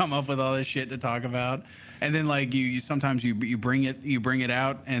and like come up with all this shit to talk about. And then like you sometimes you bring it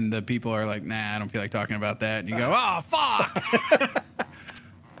out and the people are like, nah, I don't feel like talking about that. And you go, oh fuck.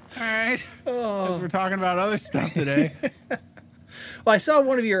 All right. Because we're talking about other stuff today. Well, I saw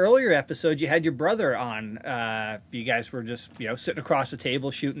one of your earlier episodes. You had your brother on. You guys were just, sitting across the table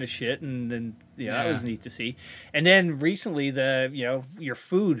shooting the shit, and then that Yeah. was neat to see. And then recently, your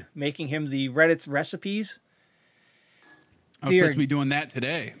food, making him the Reddit's recipes. I was Dear supposed to be doing that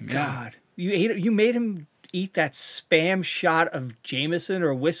today. Yeah. God, you made him eat that spam shot of Jameson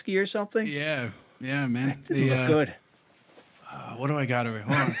or whiskey or something. Yeah. Yeah, man. It looked good. What do I got over here?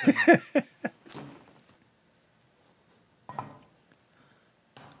 Hold on a second.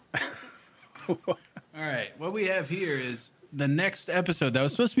 All right. What we have here is the next episode that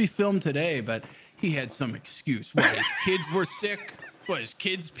was supposed to be filmed today, but he had some excuse. What, his kids were sick? What, his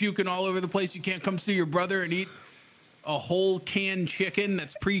kids puking all over the place? You can't come see your brother and eat a whole canned chicken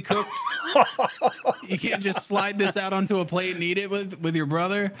that's pre-cooked? You can't just slide this out onto a plate and eat it with your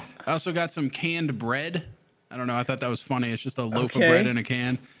brother? I also got some canned bread. I don't know. I thought that was funny. It's just a loaf of Okay. bread in a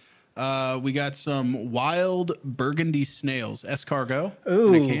can. We got some wild burgundy snails, escargot,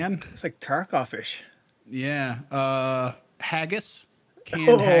 Ooh, in a can. it's like Tarkov-ish. Yeah. Haggis, canned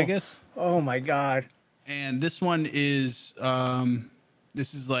Oh. haggis. Oh my God. And this one is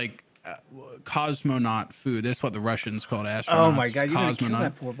like cosmonaut food. That's what the Russians called astronauts. Oh my God, you're gonna kill Cosmonaut.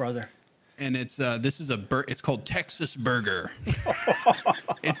 that poor brother. And it's it's called Texas Burger.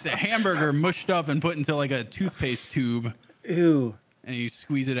 It's a hamburger mushed up and put into like a toothpaste tube, Ooh. and you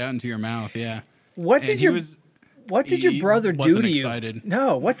squeeze it out into your mouth. Yeah. What And did he your was- What did your he brother do wasn't to you? excited.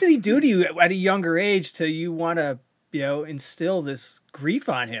 No, what did he do to you at a younger age till you want to, instill this grief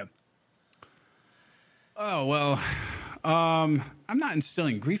on him? Oh well, I'm not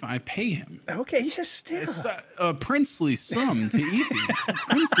instilling grief. I pay him. Okay, just still. It's a princely sum to eat these. A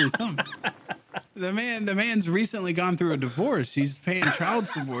princely sum. The man's recently gone through a divorce. He's paying child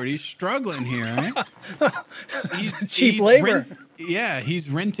support. He's struggling here. Right? Cheap labor. He's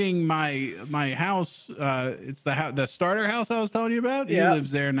renting my house. It's the starter house I was telling you about. Yeah. He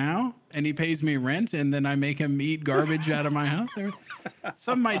lives there now, and he pays me rent, and then I make him eat garbage out of my house.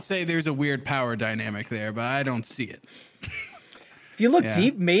 Some might say there's a weird power dynamic there, but I don't see it. If you look Yeah.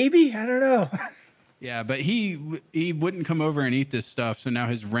 deep, maybe. I don't know. Yeah, but he wouldn't come over and eat this stuff, so now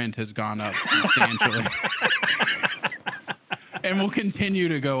his rent has gone up substantially. And will continue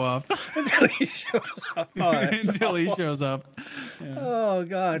to go up Until he shows up. Oh, that's until he shows up. Oh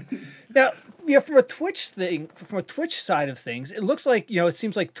God! Now, from a Twitch side of things, it looks like it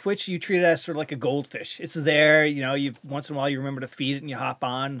seems like Twitch you treat it as sort of like a goldfish. It's there, you once in a while you remember to feed it and you hop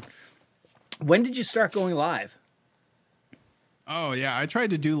on. When did you start going live? Oh yeah, I tried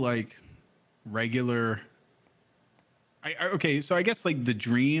to do like regular. Okay, so I guess like the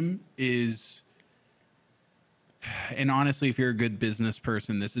dream is, and honestly, if you're a good business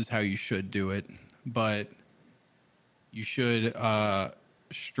person, this is how you should do it. But you should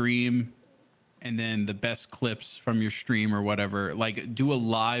stream, and then the best clips from your stream or whatever, like do a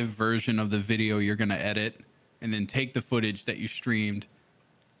live version of the video you're gonna edit, and then take the footage that you streamed,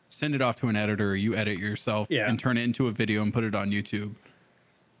 send it off to an editor, or you edit yourself, Yeah. and turn it into a video and put it on YouTube,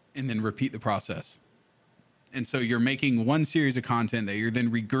 and then repeat the process. And so you're making one series of content that you're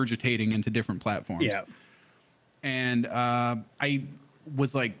then regurgitating into different platforms. Yeah. And I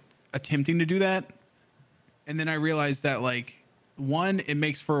was like attempting to do that. And then I realized that like, one, it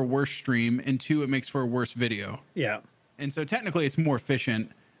makes for a worse stream, and two, it makes for a worse video. Yeah. And so technically it's more efficient,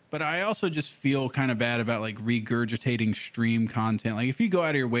 but I also just feel kind of bad about like regurgitating stream content. Like if you go out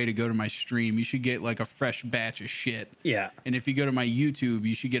of your way to go to my stream, you should get like a fresh batch of shit. Yeah. And if you go to my YouTube,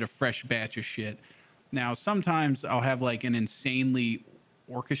 you should get a fresh batch of shit. Now, sometimes I'll have like an insanely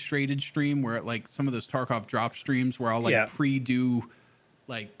orchestrated stream where like some of those Tarkov drop streams where I'll like Yeah. pre-do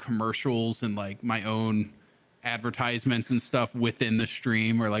like commercials and like my own advertisements and stuff within the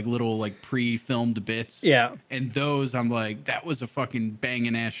stream, or like little like pre-filmed bits. Yeah. And those I'm like, that was a fucking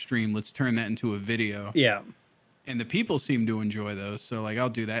banging ass stream. Let's turn that into a video. Yeah. And the people seem to enjoy those. So like I'll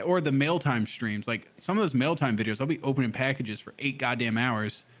do that. Or the mail time streams. Like some of those mail time videos, I'll be opening packages for 8 goddamn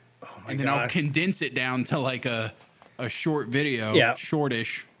hours. And then I'll God. condense it down to like a short video, Yeah.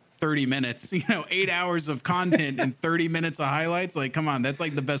 shortish, 30 minutes, 8 hours of content and 30 minutes of highlights. Like, come on, that's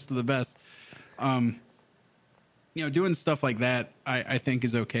like the best of the best. you know, doing stuff like that, I think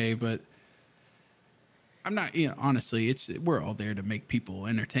is okay, but I'm not, you know, honestly, we're all there to make people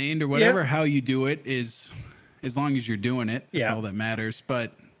entertained or whatever. Yeah. How you do it is, as long as you're doing it, that's Yeah. all that matters.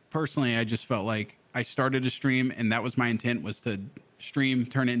 But personally, I just felt like I started a stream and that was my intent, was to stream,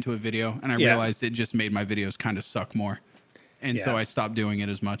 turn it into a video. And I Yeah. realized it just made my videos kind of suck more. And so Yeah. I stopped doing it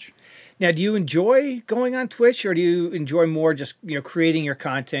as much. Now, do you enjoy going on Twitch, or do you enjoy more just, you know, creating your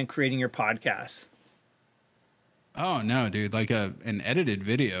content, creating your podcasts? Oh no, dude! Like an edited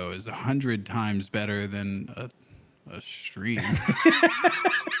video is 100 times better than a stream.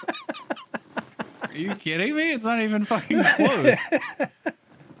 Are you kidding me? It's not even fucking close.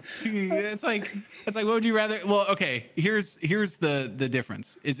 It's like what would you rather? Well, okay. Here's the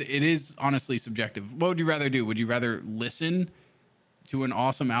difference. It is honestly subjective. What would you rather do? Would you rather listen to an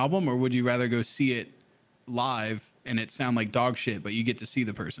awesome album, or would you rather go see it live and it sound like dog shit, but you get to see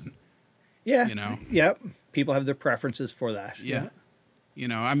the person? Yeah. You know? Yep. People have their preferences for that. Yeah. You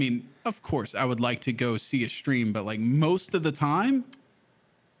know, I mean, of course, I would like to go see a stream, but like most of the time,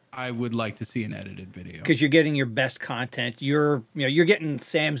 I would like to see an edited video. Because you're getting your best content. You're getting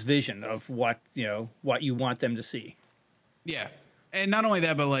Sam's vision of what you want them to see. Yeah. And not only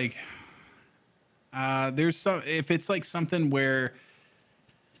that, but like, there's some, if it's like something where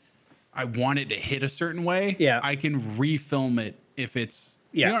I want it to hit a certain way, Yeah. I can refilm it if it's,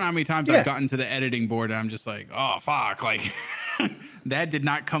 Yeah. you don't know how many times Yeah. I've gotten to the editing board and I'm just like, oh, fuck. Like, that did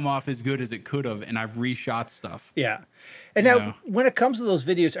not come off as good as it could have. And I've reshot stuff. Yeah. And now, Yeah. when it comes to those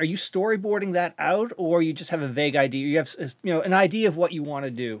videos, are you storyboarding that out, or you just have a vague idea? You have, an idea of what you want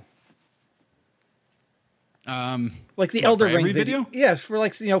to do? Like the What, Elder for Ring every video? Yes, for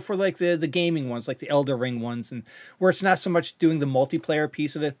like, for like the gaming ones, like the Elder Ring ones, and where it's not so much doing the multiplayer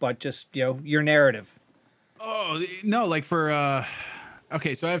piece of it, but just, your narrative. Oh, no, like for,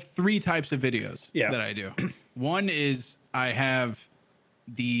 okay, so I have 3 types of videos Yeah. that I do. One is I have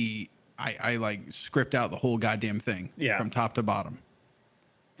I like script out the whole goddamn thing Yeah. from top to bottom.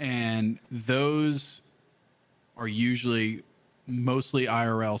 And those are usually mostly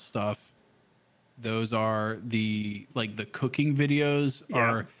IRL stuff. Those are the cooking videos Yeah.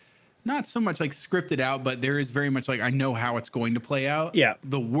 are not so much like scripted out, but there is very much like I know how it's going to play out. Yeah.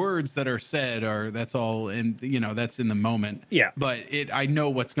 The words that are said that's all in, that's in the moment. Yeah. But I know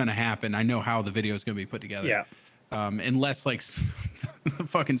what's going to happen. I know how the video is going to be put together. Yeah. Unless like the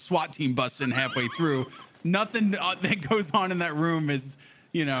fucking SWAT team busts in halfway through, nothing that goes on in that room is,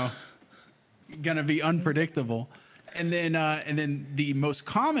 gonna be unpredictable. And then the most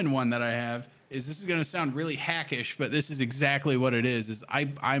common one that I have is, this is gonna sound really hackish, but this is exactly what it is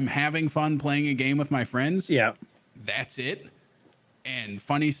I'm having fun playing a game with my friends. Yeah. That's it. And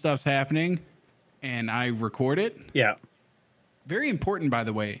funny stuff's happening, and I record it. Yeah. Very important, by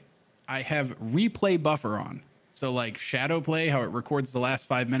the way, I have replay buffer on. So like Shadow Play, how it records the last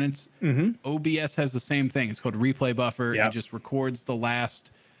 5 minutes, OBS has the same thing. It's called replay buffer. Yep. It just records the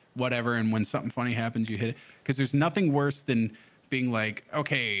last whatever, and when something funny happens, you hit it. Because there's nothing worse than being like,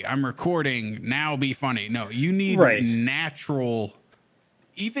 okay, I'm recording, now be funny. No, you need Right. natural,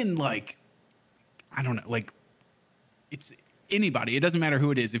 even like, I don't know, like, it's anybody. It doesn't matter who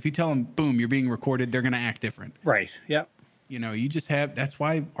it is. If you tell them, boom, you're being recorded, they're going to act different. Right. Yep. You just have, that's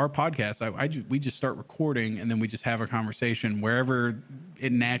why our podcast, we just start recording and then we just have a conversation wherever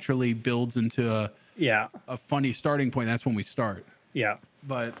it naturally builds into Yeah. a funny starting point. That's when we start. Yeah.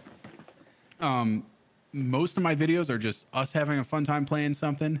 But most of my videos are just us having a fun time playing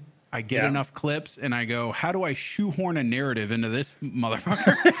something. I get Yeah. enough clips and I go, how do I shoehorn a narrative into this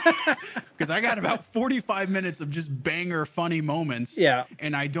motherfucker? Because I got about 45 minutes of just banger funny moments. Yeah.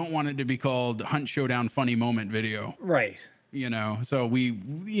 And I don't want it to be called Hunt Showdown Funny Moment Video. Right. So we,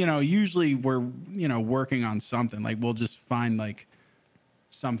 usually we're, working on something. Like we'll just find like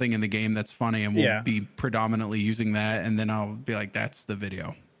something in the game that's funny and we'll Yeah. be predominantly using that. And then I'll be like, that's the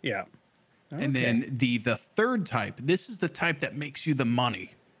video. Yeah. And Okay. then the third type, this is the type that makes you the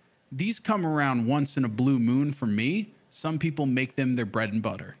money. These come around once in a blue moon for me. Some people make them their bread and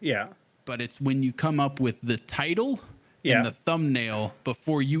butter. Yeah. But it's when you come up with the title Yeah. and the thumbnail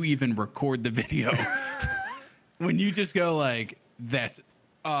before you even record the video. When you just go like, that's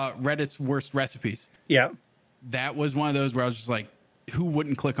Reddit's worst recipes. Yeah. That was one of those where I was just like, who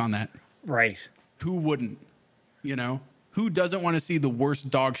wouldn't click on that? Right. Who wouldn't? Who doesn't want to see the worst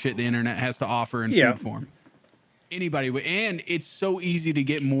dog shit the internet has to offer in Yeah. food form? Anybody would. And it's so easy to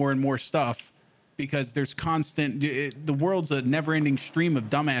get more and more stuff because there's the world's a never-ending stream of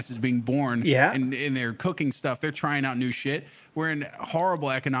dumbasses being born. Yeah. And they're cooking stuff. They're trying out new shit. We're in horrible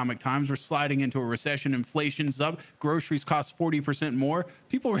economic times. We're sliding into a recession. Inflation's up. Groceries cost 40% more.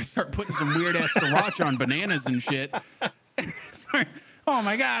 People are going to start putting some weird-ass sriracha on bananas and shit. Sorry. Oh,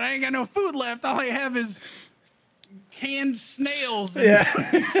 my God. I ain't got no food left. All I have is canned snails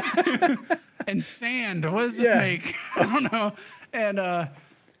and, and sand. What does this make? I don't know. And,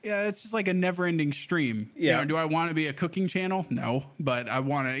 yeah, it's just like a never-ending stream. Yeah. You know, do I want to be a cooking channel? No. But I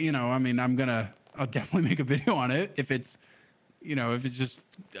want to, you know, I mean, I'll definitely make a video on it if it's, you know, if it's just,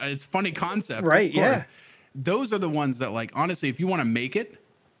 it's funny concept. Right, of course. yeah. Those are the ones that, like, honestly, if you want to make it,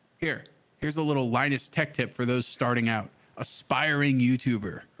 here's a little Linus tech tip for those starting out. Aspiring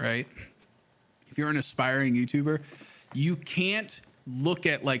YouTuber, right? If you're an aspiring YouTuber, you can't look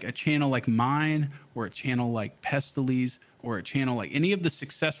at like a channel like mine or a channel like Pestiles or a channel like any of the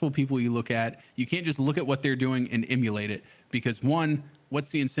successful people you look at. You can't just look at what they're doing and emulate it, because one,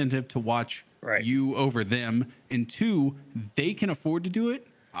 what's the incentive to watch you over them? And two, they can afford to do it.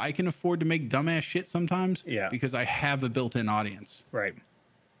 I can afford to make dumbass shit sometimes because I have a built-in audience. Right.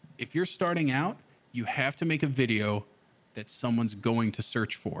 If you're starting out, you have to make a video that someone's going to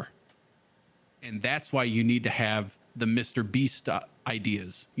search for. And that's why you need to have the Mr. Beast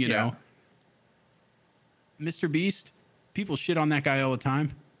ideas, you know? Mr. Beast, people shit on that guy all the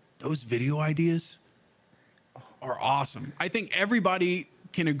time. Those video ideas are awesome. I think everybody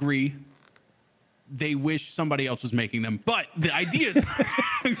can agree they wish somebody else was making them, but the ideas.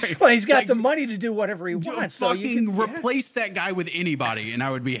 Well, he's got the money to do whatever he wants. So fucking you can replace that guy with anybody, and I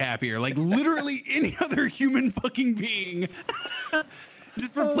would be happier. Like literally any other human fucking being.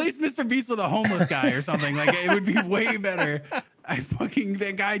 Just replace Mr. Beast with a homeless guy or something. Like it would be way better.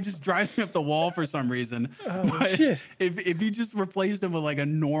 That guy just drives me up the wall for some reason. Oh, shit. If you just replaced him with like a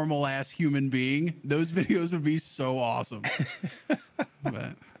normal ass human being, those videos would be so awesome.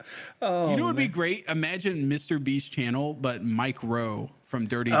 But you know what would be great? Imagine Mr. Beast channel, but Mike Rowe from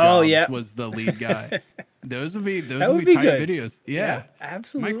Dirty Jobs was the lead guy. Those would be tight videos. Yeah,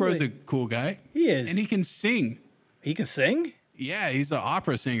 absolutely. Mike Rowe's a cool guy. He is. And he can sing. He can sing? Yeah, he's an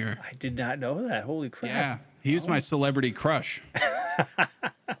opera singer. I did not know that. Holy crap. Yeah, he was my celebrity crush.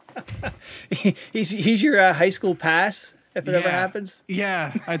 he's your high school pass if it ever happens?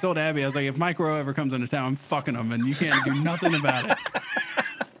 Yeah, I told Abby, I was like, if Mike Rowe ever comes into town, I'm fucking him, and you can't do nothing about it.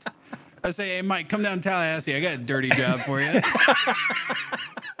 I say, hey, Mike, come down to Tallahassee. I got a dirty job for you.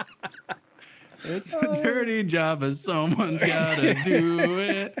 It's a dirty job, but someone's got to do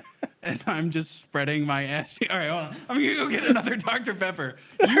it. As I'm just spreading my ass. All right, hold on. I'm going to go get another Dr. Pepper.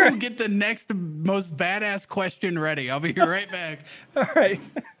 You get the next most badass question ready. I'll be right back. All right.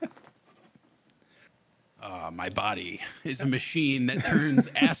 My body is a machine that turns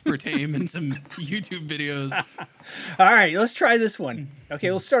aspartame into YouTube videos. All right, let's try this one. Okay,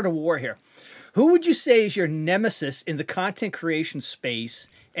 let's start a war here. Who would you say is your nemesis in the content creation space,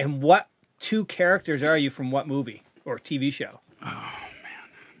 and what two characters are you from what movie or TV show? Oh,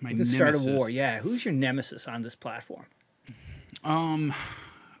 man. You can start a war. Yeah, who's your nemesis on this platform?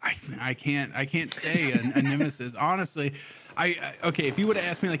 I can't say a nemesis. Honestly, okay, if you would have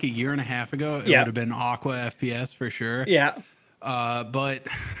asked me like a year and a half ago, it would have been Aqua FPS for sure. Yeah. But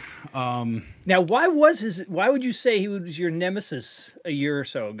now why would you say he was your nemesis a year or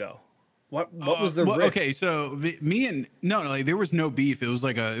so ago? What was the rift? Okay, so like there was no beef. It was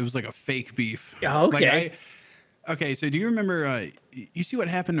like a fake beef. Oh, okay. Like okay, so do you remember you see what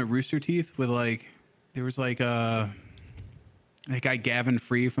happened to Rooster Teeth with like there was like that guy Gavin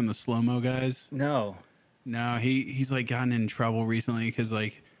Free from the Slow Mo guys? No, he's like gotten in trouble recently because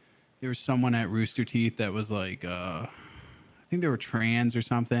like there was someone at Rooster Teeth that was like I think they were trans or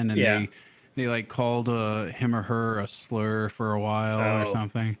something, and they like called him or her a slur for a while or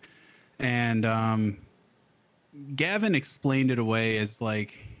something, and Gavin explained it away as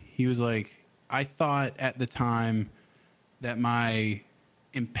like he was like, I thought at the time that my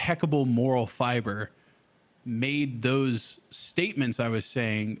impeccable moral fiber made those statements I was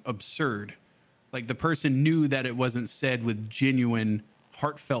saying absurd. Like the person knew that it wasn't said with genuine,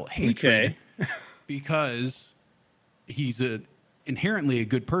 heartfelt hatred because he's inherently a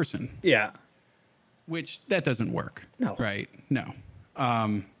good person. Yeah. Which that doesn't work. No. Right? No.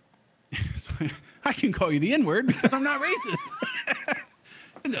 I can call you the N-word because I'm not racist.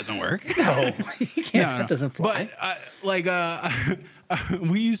 It doesn't work. No, you can't. No. That doesn't fly. But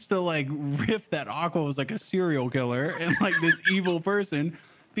we used to like riff that Aqua was like a serial killer and like this evil person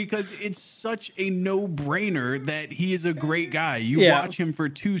because it's such a no-brainer that he is a great guy. You watch him for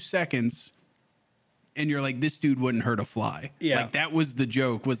 2 seconds and you're like, this dude wouldn't hurt a fly. Yeah. Like that was the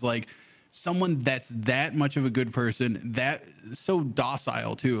joke, was like someone that's that much of a good person, that so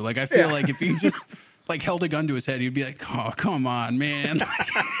docile too. Like I feel like if you just like held a gun to his head, he'd be like, "Oh, come on, man."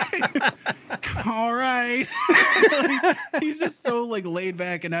 All right. Like, he's just so like laid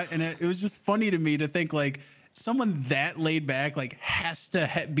back, and it was just funny to me to think like someone that laid back like has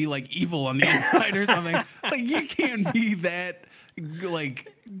to be like evil on the inside or something. Like you can't be that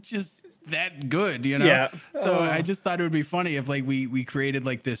like just that good, you know? Yeah. So I just thought it would be funny if like we created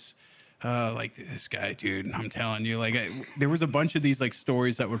like this like this guy, dude, I'm telling you, like there was a bunch of these like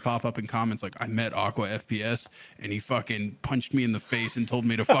stories that would pop up in comments. Like I met Aqua FPS and he fucking punched me in the face and told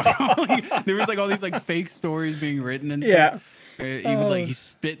me to fuck off. Like, there was like all these like fake stories being written and Yeah. stuff. He would like he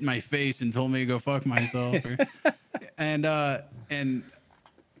spit in my face and told me to go fuck myself. And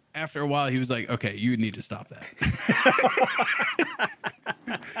after a while he was like, okay, you need to stop that.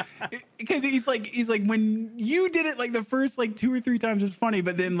 Because he's like when you did it like the first like 2 or 3 times it's funny,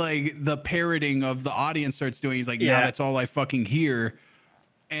 but then like the parroting of the audience starts doing, he's like, now that's all I fucking hear.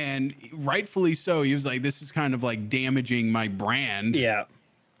 And rightfully so. He was like, this is kind of like damaging my brand. Yeah.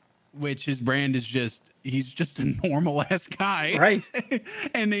 Which his brand is just, he's just a normal ass guy. Right.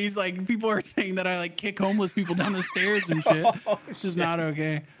 And he's like, people are saying that I like kick homeless people down the stairs and shit. It's just not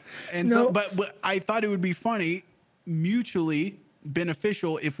okay. And so, but I thought it would be funny, mutually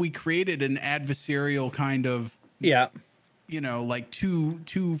beneficial if we created an adversarial kind of, you know, like two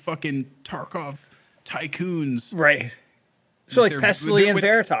fucking Tarkov tycoons. Right. So like Pestilence and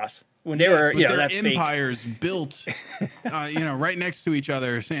Veritas. When they were, you know, their that empires built, you know, right next to each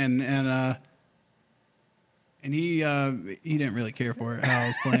other, and he didn't really care for it how I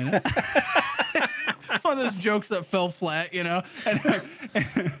was playing it. It's one of those jokes that fell flat, you know.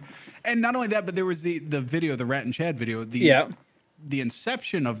 And not only that, but there was the video, the Rat and Chad video. The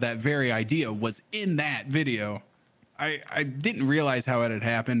inception of that very idea was in that video. I didn't realize how it had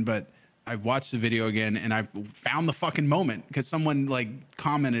happened, but I watched the video again and I found the fucking moment because someone like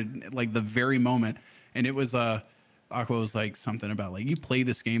commented like the very moment, and it was Aqua was like something about like, you play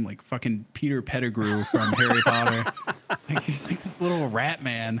this game like fucking Peter Pettigrew from Harry Potter. It's like, he's like this little rat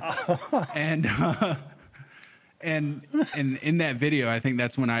man. And in that video, I think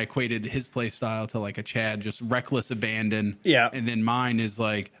that's when I equated his play style to like a Chad, just reckless abandon. Yeah. And then mine is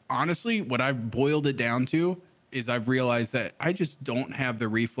like, honestly, what I've boiled it down to is I've realized that I just don't have the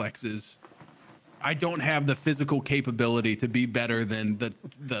reflexes. I don't have the physical capability to be better than the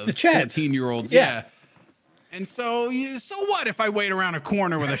 14-year-olds. Yeah. And so what if I wait around a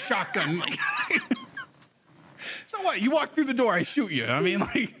corner with a shotgun? Like, so what? You walk through the door, I shoot you. I mean,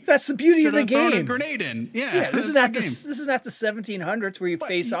 like, that's the beauty of the thrown a game. Grenade in. This is not the 1700s where you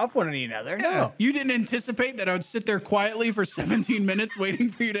face off one another. Yeah. No. You didn't anticipate that I would sit there quietly for 17 minutes waiting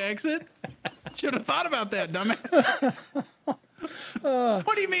for you to exit? Should have thought about that, dumbass.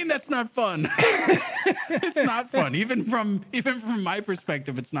 What do you mean that's not fun? It's not fun. Even from my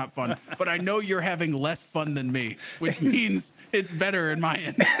perspective, it's not fun. But I know you're having less fun than me, which means it's better in my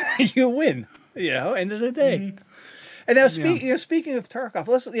end. You win. You know, end of the day. Mm-hmm. And now, speaking of Tarkov,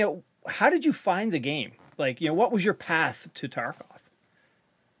 let's how did you find the game? Like, what was your path to Tarkov?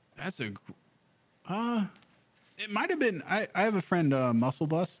 That's it might have been. I have a friend, Muscle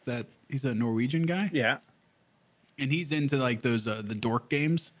Bus, that he's a Norwegian guy. Yeah. And he's into like those the dork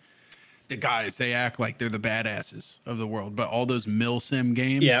games. The guys, they act like they're the badasses of the world, but all those milsim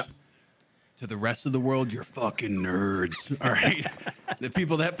games. Yeah. To the rest of the world, you're fucking nerds. All right. The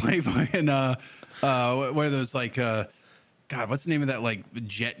people that play fucking what are those like God, what's the name of that like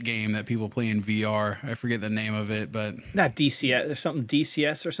jet game that people play in VR? I forget the name of it, but not DCS. There's something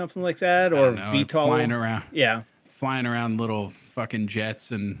DCS or something like that, or VTOL. Flying around. Yeah. Flying around little fucking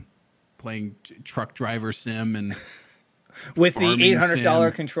jets and playing truck driver sim and with the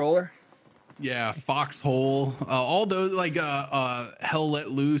 $800 controller. Yeah, Foxhole, all those like Hell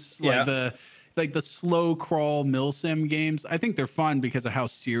Let Loose, like the slow crawl milsim games. I think they're fun because of how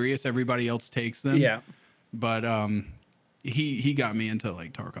serious everybody else takes them. Yeah, but he got me into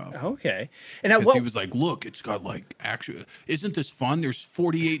like Tarkov. Okay, and he was like, look, it's got like actually, isn't this fun? There's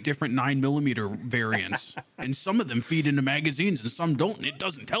 48 different 9mm variants, and some of them feed into magazines and some don't. And it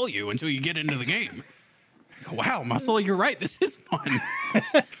doesn't tell you until you get into the game. Wow, Muscle, you're right. This is fun.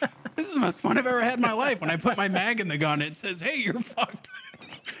 This is the most fun I've ever had in my life. When I put my mag in the gun, it says, hey, you're fucked.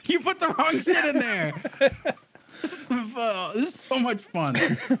 You put the wrong shit in there. This is so much fun.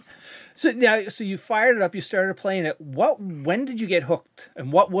 So you fired it up, you started playing it. When did you get hooked?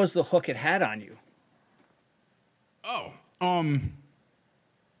 And what was the hook it had on you? Oh,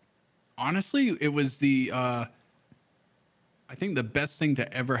 honestly, it was I think the best thing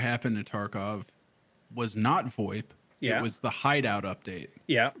to ever happen to Tarkov was not VoIP. Yeah. It was the Hideout update.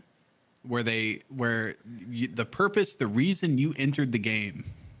 Yeah. the purpose, the reason you entered the game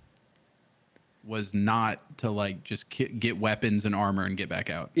was not to like just get weapons and armor and get back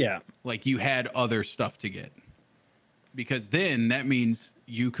out. Yeah. Like you had other stuff to get, because then that means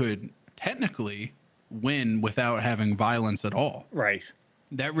you could technically win without having violence at all. Right.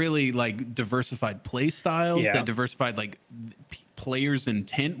 That really like diversified play styles. Yeah. That diversified like players'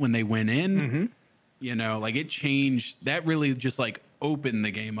 intent when they went in. Mm-hmm. You know, like it changed. That really just like opened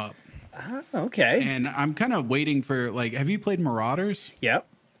the game up. Okay. And I'm kind of waiting for like, have you played Marauders? Yep.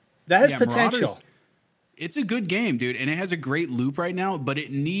 That has Yeah, potential. Marauders, it's a good game, dude, and it has a great loop right now, but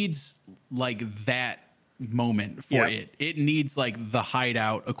it needs like that moment for Yeah. it. It needs like the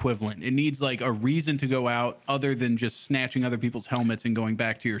hideout equivalent. It needs like a reason to go out other than just snatching other people's helmets and going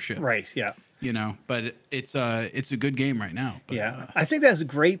back to your ship. Right. Yeah. You know, but it's a good game right now. But, Yeah, I think that has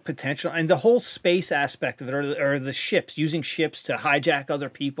great potential, and the whole space aspect of it, or the ships, using ships to hijack other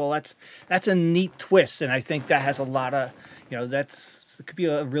people. That's a neat twist, and I think that has a lot of, it could be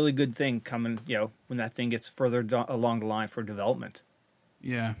a really good thing coming. When that thing gets further along the line for development.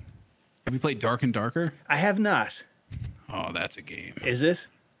 yeah. Have you played Dark and Darker? I have not. Oh, that's a game. Is it?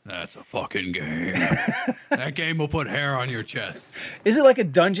 That's a fucking game. That game will put hair on your chest. Is it like a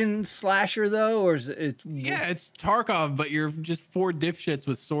dungeon slasher though, or is it? Yeah, it's Tarkov, but you're just four dipshits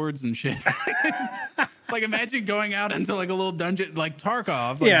with swords and shit. Like imagine going out into like a little dungeon like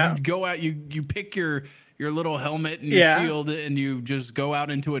Tarkov. Like Yeah. You go out, you pick your little helmet and your Yeah. shield, and you just go out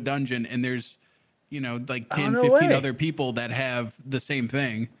into a dungeon, and there's like 10, no 15 way. other people that have the same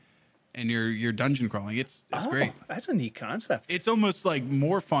thing, and you're dungeon crawling. It's great. That's a neat concept. It's almost like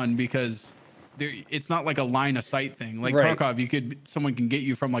more fun because it's not like a line of sight thing. Like Right. Tarkov, someone can get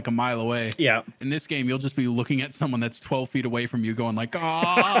you from like a mile away. Yeah. In this game, you'll just be looking at someone that's 12 feet away from you, going like,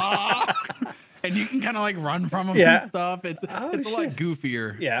 ah, and you can kind of like run from them Yeah. and stuff. It's a lot shit.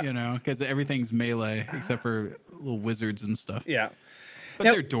 goofier, Yeah. because everything's melee except for little wizards and stuff. Yeah. But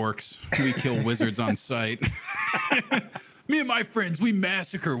Now- they're dorks. We kill wizards on sight. Me and my friends, we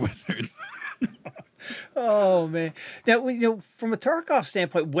massacre wizards. Oh man! Now, from a Tarkov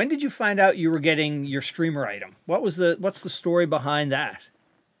standpoint, when did you find out you were getting your streamer item? What's the story behind that?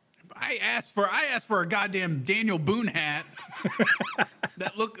 I asked for a goddamn Daniel Boone hat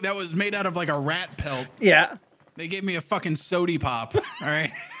that was made out of like a rat pelt. Yeah. They gave me a fucking sody pop. All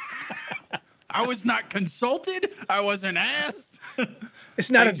right. I was not consulted. I wasn't asked.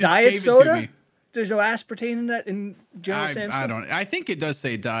 It's not They a just diet gave it to soda. me. There's no aspartame in that in General Samson. I don't. I think it does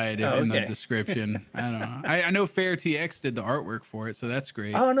say diet Oh, in the okay. description. I don't know. I know Fair TX did the artwork for it, so that's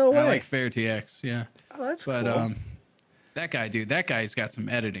great. Oh, no I way. like Fair TX. Yeah. Oh, that's But cool. that guy, dude, that guy's got some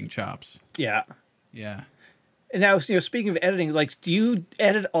editing chops. Yeah. Yeah. And now, speaking of editing, like, do you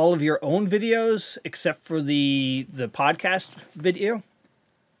edit all of your own videos except for the podcast video?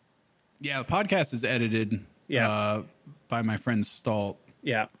 Yeah, the podcast is edited. Yeah. By my friend Stalt.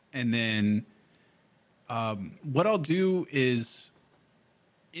 Yeah. And then what I'll do is,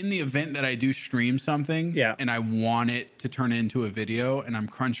 in the event that I do stream something, Yeah. and I want it to turn into a video, and I'm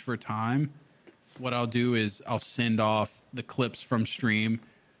crunched for time, what I'll do is I'll send off the clips from stream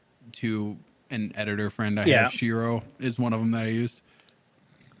to an editor friend I Yeah. have. Shiro is one of them that I used,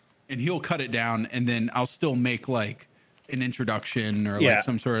 and he'll cut it down, and then I'll still make like an introduction or Yeah. like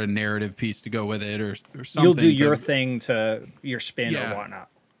some sort of narrative piece to go with it, or something. You'll do to- your thing to your spin Yeah. or whatnot.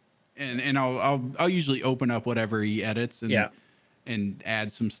 and I'll usually open up whatever he edits and Yeah. and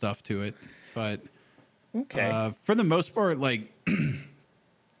add some stuff to it. But Okay. for the most part, like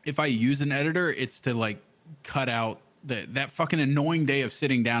if I use an editor, it's to like cut out that fucking annoying day of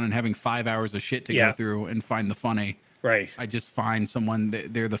sitting down and having 5 hours of shit to Yeah. go through and find the funny. Right. I just find someone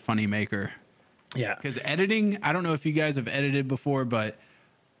they're the funny maker. Yeah. Because editing, I don't know if you guys have edited before, but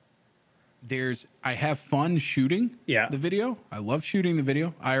I have fun shooting Yeah. the video. I love shooting the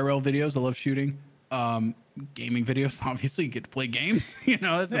video. IRL videos, I love shooting. Gaming videos, obviously, you get to play games.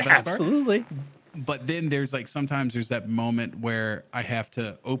 That's the best part. Absolutely. But then there's like sometimes there's that moment where I have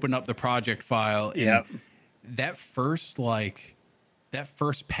to open up the project file. And Yep. that first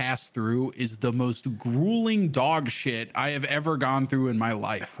pass through is the most grueling dog shit I have ever gone through in my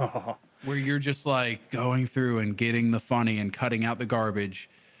life. Where you're just like going through and getting the funny and cutting out the garbage.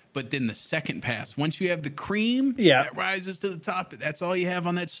 But then the second pass, once you have the cream Yeah. that rises to the top, that's all you have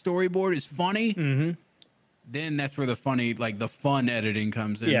on that storyboard is funny. Mm-hmm. Then that's where the fun editing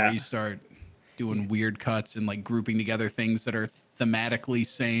comes in, Yeah. where you start doing weird cuts and like grouping together things that are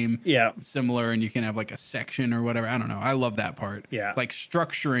thematically Yeah. similar, and you can have like a section or whatever. I don't know. I love that part. Yeah. Like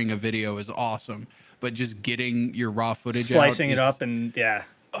structuring a video is awesome, but just getting your raw footage Slicing out it up and yeah.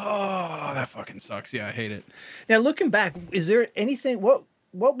 oh, that fucking sucks. Yeah, I hate it. Now looking back, is there anything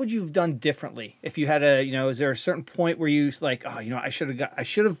what would you have done differently if you had a, is there a certain point where you like, oh, I should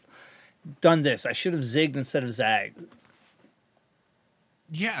have done this. I should have zigged instead of zagged.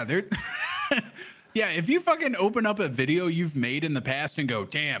 Yeah, there. Yeah, if you fucking open up a video you've made in the past and go,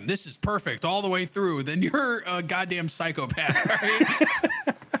 damn, this is perfect all the way through, then you're a goddamn psychopath,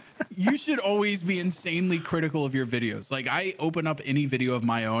 right? You should always be insanely critical of your videos. Like, I open up any video of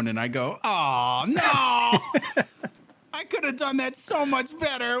my own and I go, oh, no. I could have done that so much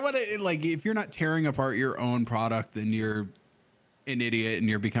better. Like, if you're not tearing apart your own product, then you're an idiot and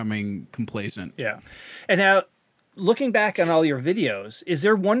you're becoming complacent. Yeah. And now, looking back on all your videos, is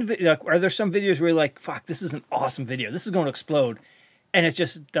there one video, are there some videos where you're like, fuck, this is an awesome video. This is going to explode. And it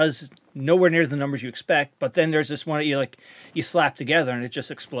just does nowhere near the numbers you expect. But then there's this one that you slap together and it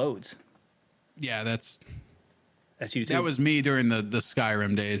just explodes. Yeah, that's YouTube. That was me during the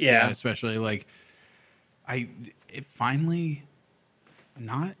Skyrim days. Yeah. Especially like it finally,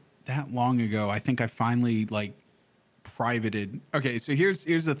 not that long ago, I think I finally like privated. Okay, so here's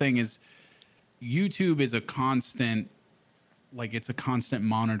the thing is YouTube is a constant, like it's a constant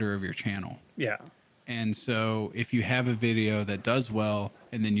monitor of your channel. Yeah. And so if you have a video that does well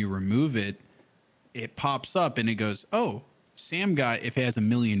and then you remove it, it pops up and it goes, oh, Sam got, if it has 1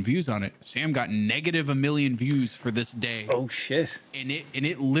 million views on it, Sam got negative 1 million views for this day. Oh shit. And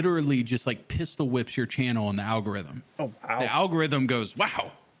it literally just like pistol whips your channel in the algorithm. Oh wow. The algorithm goes,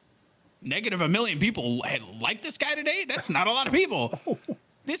 wow, negative 1 million people like this guy today? That's not a lot of people.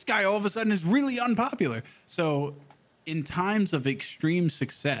 This guy all of a sudden is really unpopular. So in times of extreme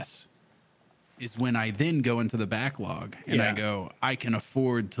success is when I then go into the backlog and I go, I can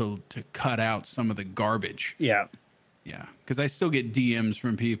afford to cut out some of the garbage. Yeah. Yeah. Because I still get DMs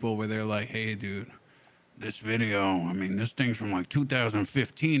from people where they're like, hey, dude, this video, I mean, this thing's from like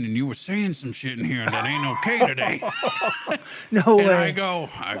 2015 and you were saying some shit in here that ain't okay today. No and way. I go,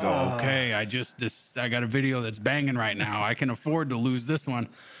 okay, I got a video that's banging right now. I can afford to lose this one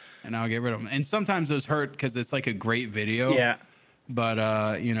and I'll get rid of them. And sometimes those hurt because it's like a great video. Yeah.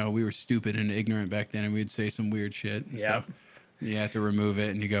 But, we were stupid and ignorant back then and we'd say some weird shit. Yeah. So you have to remove it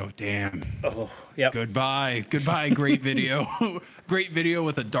and you go, damn. Oh, yep. Goodbye, great video. Great video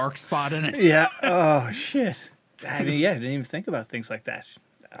with a dark spot in it. Yeah. Oh, shit. I mean, I didn't even think about things like that.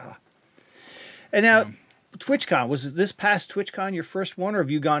 And now, TwitchCon, was this past TwitchCon your first one, or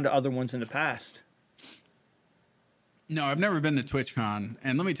have you gone to other ones in the past? No, I've never been to TwitchCon.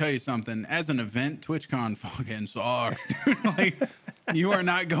 And let me tell you something. As an event, TwitchCon fucking sucks, dude. Like, you are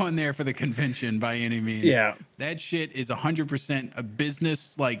not going there for the convention by any means. Yeah. That shit is 100% a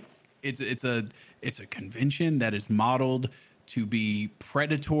business. Like, it's a convention that is modeled to be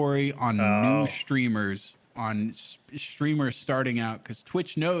predatory on new streamers, on streamers starting out, because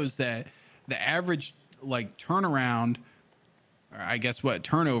Twitch knows that the average like turnaround, or I guess what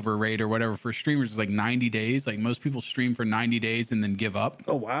turnover rate or whatever for streamers is like 90 days. Like most people stream for 90 days and then give up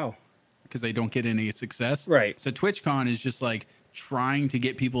Oh, wow. because they don't get any success. Right. So TwitchCon is just like trying to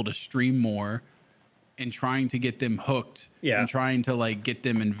get people to stream more and trying to get them hooked and trying to like get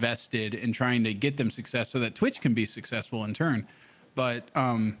them invested and trying to get them success so that Twitch can be successful in turn. But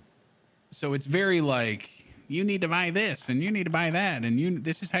so it's very like, you need to buy this and you need to buy that. And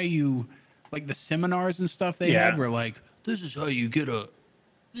this is how you, like the seminars and stuff they had were like, this is how you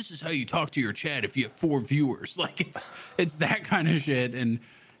talk to your chat if you have 4 viewers. Like it's that kind of shit, and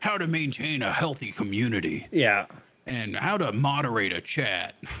how to maintain a healthy community. Yeah. And how to moderate a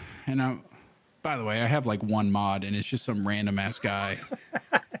chat. And by the way, I have like 1 mod and it's just some random ass guy.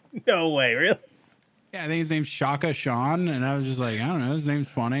 No way, really? Yeah, I think his name's Shaka Sean, and I was just like, I don't know, his name's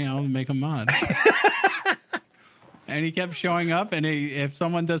funny, I'll make a mod. And he kept showing up, and if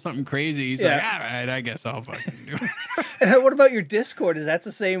someone does something crazy, he's like, all right, I guess I'll fucking do it. And what about your Discord? Is that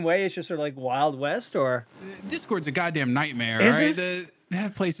the same way? It's just sort of like Wild West, or? Discord's a goddamn nightmare, Is right? it?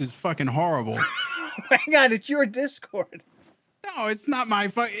 That place is fucking horrible. Hang on, it's your Discord. No, it's not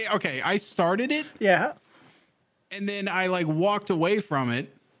my okay, I started it, Yeah. and then I like walked away from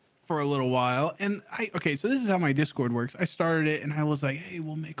it for a little while. And so this is how my Discord works. I started it and I was like, hey,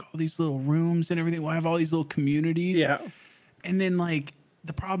 we'll make all these little rooms and everything. We'll have all these little communities. Yeah. And then like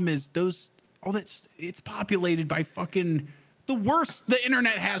the problem is it's populated by fucking the worst the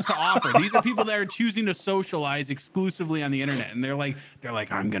internet has to offer. These are people that are choosing to socialize exclusively on the internet. And they're like,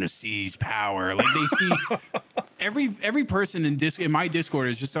 I'm going to seize power. Like they see every person in my Discord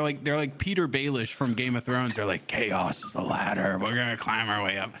is just they're like Peter Baelish from Game of Thrones. They're like, chaos is a ladder. We're going to climb our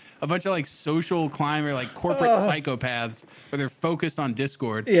way up. A bunch of like social climber, like corporate psychopaths where they're focused on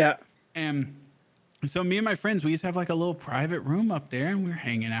Discord. Yeah. And So me and my friends, we used to have like a little private room up there, and we were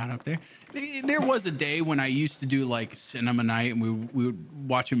hanging out up there. There was a day when I used to do like cinema night, and we would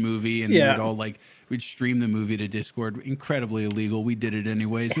watch a movie, and Yeah. we'd all like we'd stream the movie to Discord. Incredibly illegal. We did it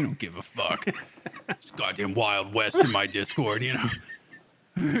anyways. We don't give a fuck. It's goddamn Wild West in my Discord, you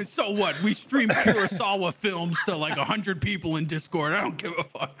know. So what? We stream Kurosawa films to like 100 people in Discord. I don't give a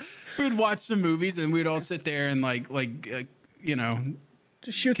fuck. We'd watch some movies, and we'd all sit there and you know,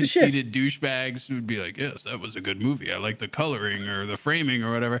 Just shoot the shit. conceited douchebags would be like, yes, that was a good movie. I like the coloring or the framing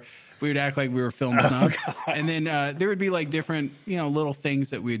or whatever. We would act like we were film snob. And then there would be like different, you know, little things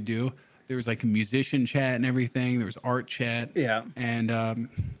that we'd do. There was like a musician chat and everything. There was art chat. Yeah. And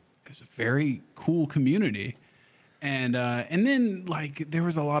it was a very cool community. And then like there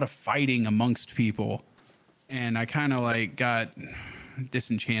was a lot of fighting amongst people. And I kind of like got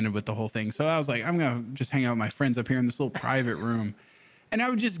disenchanted with the whole thing. So I was like, I'm going to just hang out with my friends up here in this little private room. And I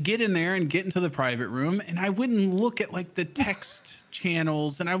would just get in there and get into the private room, and I wouldn't look at like the text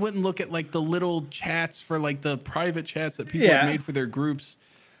channels, and I wouldn't look at like the little chats for like the private chats that people Yeah. had made for their groups.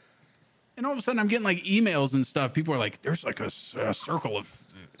 And all of a sudden, I'm getting like emails and stuff. People are like, "There's like a circle of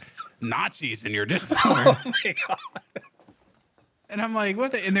Nazis in your Discord," Oh my God. and I'm like,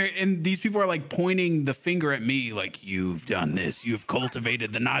 "What?" And these people are like pointing the finger at me, like, "You've done this. You've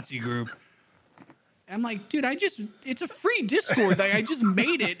cultivated the Nazi group." I'm like, dude, it's a free Discord. Like, I just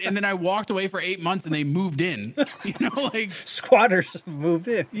made it, and then I walked away for 8 months, and they moved in. You know, like, Squatters have moved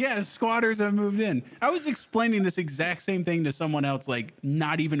in. yeah, squatters have moved in. I was explaining this exact same thing to someone else, like,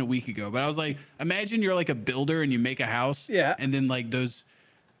 not even a week ago. But I was like, imagine you're like a builder and you make a house. Yeah. And then, like, those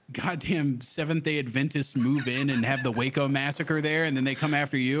goddamn Seventh-day Adventists move in and have the Waco massacre there, and then they come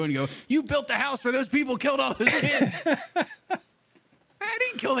after you and go, you built the house where those people killed all those kids. I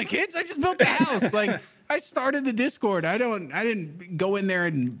didn't kill the kids. I just built the house. Like, I started the Discord. I didn't go in there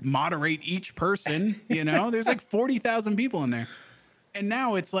and moderate each person. You know, there's like 40,000 people in there, and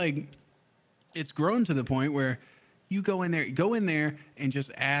now it's like, it's grown to the point where you go in there and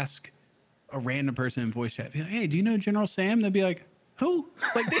just ask a random person in voice chat, be like, hey, do you know General Sam? They'll be like, who?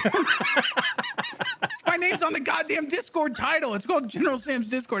 Like, they don't. My name's on the goddamn Discord title. It's called General Sam's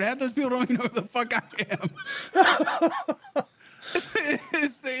Discord. Half those people don't even know who the fuck I am.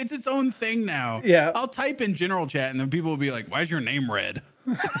 It's its own thing now. Yeah. I'll type in general chat, and then people will be like, why is your name red?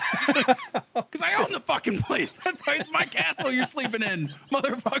 Because I own the fucking place. That's why it's my castle you're sleeping in,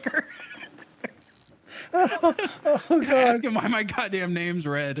 motherfucker. Oh God. Ask him why my goddamn name's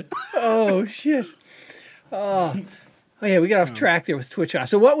red. Oh shit. Oh yeah, we got off track there with TwitchCon.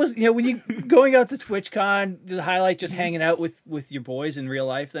 So what was, when you going out to TwitchCon, the highlight just hanging out with your boys in real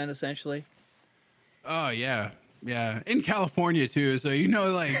life then essentially? Oh, yeah. Yeah. In California, too. So,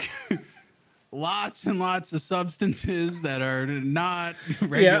 like lots and lots of substances that are not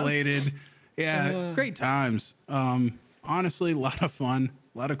regulated. Yeah. Great times. Honestly, a lot of fun.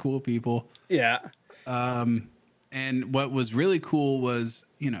 A lot of cool people. Yeah. And what was really cool was,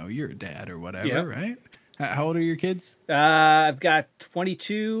 you're a dad or whatever, Yeah. right? How old are your kids? I've got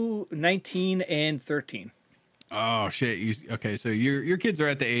 22, 19, and 13. Oh shit! Okay, so your kids are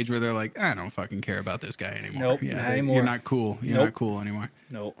at the age where they're like, I don't fucking care about this guy anymore. Nope, not anymore. You're not cool. You're Nope. not cool anymore.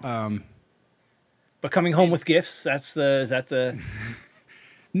 No. But coming home with gifts, is that the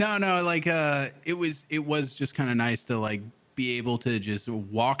No, like it was just kind of nice to like be able to just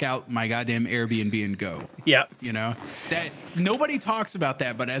walk out my goddamn Airbnb and go. Yeah. That nobody talks about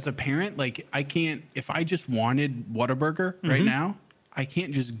that, but as a parent, like I can't, if I just wanted Whataburger right now, I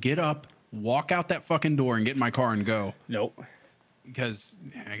can't just get up, walk out that fucking door and get in my car and go, Nope. because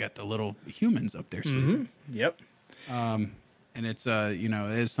I got the little humans up there sleeping. Yep. And it's it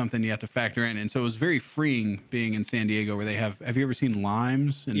is something you have to factor in. And so it was very freeing being in San Diego where they have you ever seen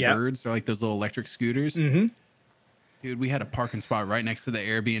limes and Yeah. birds? They're like those little electric scooters. Mm-hmm. Dude, we had a parking spot right next to the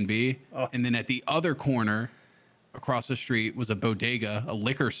Airbnb. Oh. And then at the other corner across the street was a bodega, a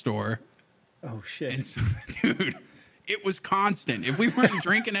liquor store. Oh shit. And so, dude, it was constant. If we weren't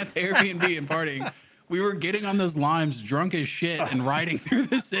drinking at the Airbnb and partying, we were getting on those limes drunk as shit and riding through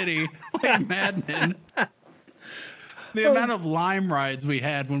the city like madmen. The amount of lime rides we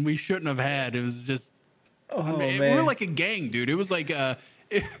had when we shouldn't have had, it was just. man. We were like a gang, dude. It was like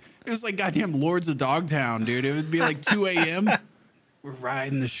it was like goddamn Lords of Dogtown, dude. It would be like 2 a.m. We're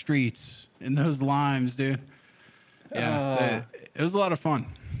riding the streets in those limes, dude. Yeah, it was a lot of fun.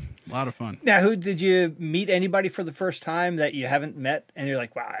 A lot of fun. Now, who did you meet? Anybody for the first time that you haven't met, and you're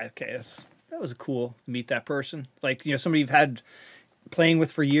like, wow, okay, that was cool to meet that person. Like, somebody you've had playing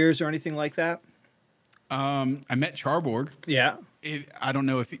with for years or anything like that. I met Charborg. Yeah, I don't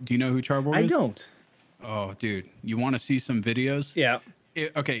know do you know who Charborg is? I don't. Oh, dude, you want to see some videos? Yeah,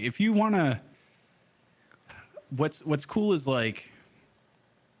 Okay, if you want to what's cool is like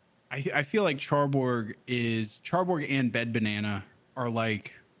I feel like Charborg and Bed Banana are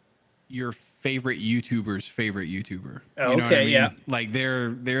like your favorite YouTuber's favorite YouTuber. Oh, You know what I okay, mean? yeah. Like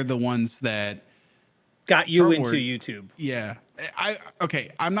they're the ones that Got you Charborg- into YouTube. yeah. Okay,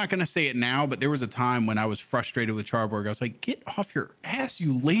 I'm not gonna say it now, but there was a time when I was frustrated with Charborg. I was like, "Get off your ass,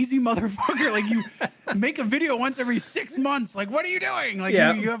 you lazy motherfucker! Like you make a video once every 6 months. Like what are you doing? Like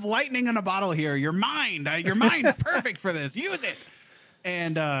Yeah. you have lightning in a bottle here. Your mind's perfect for this. Use it."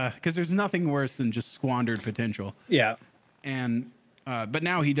 And because there's nothing worse than just squandered potential. Yeah. And but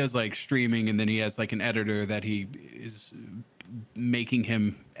now he does like streaming, and then he has like an editor that he is making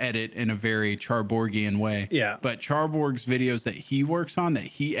him edit in a very Charborgian way. Yeah. But Charborg's videos that he works on, that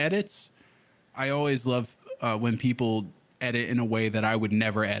he edits, I always love when people edit in a way that I would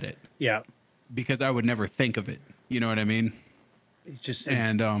never edit Yeah. because I would never think of it. You know what I mean? It's just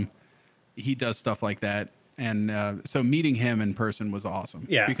And he does stuff like that. And so meeting him in person was awesome.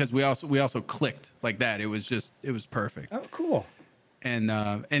 Yeah. Because we also clicked like that. It was perfect. oh, cool.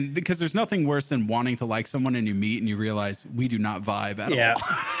 And because there's nothing worse than wanting to like someone and you meet and you realize we do not vibe at Yeah. all.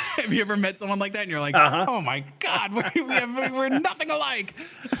 Have you ever met someone like that and you're like, Uh-huh. oh my God, we're nothing alike.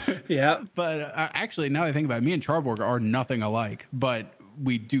 Yeah. But actually, now that I think about it, me and Charborg are nothing alike, but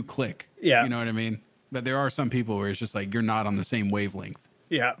we do click. Yeah. You know what I mean? But there are some people where it's just like you're not on the same wavelength.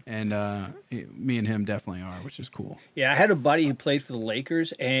 Yeah. And me and him definitely are, which is cool. Yeah, I had a buddy who played for the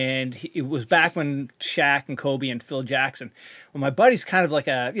Lakers, and it was back when Shaq and Kobe and Phil Jackson. Well, my buddy's kind of like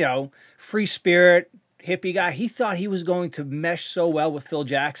a, free spirit, hippie guy. He thought he was going to mesh so well with Phil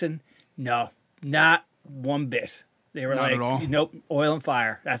Jackson. No, not one bit. They were Not like, at all? nope, oil and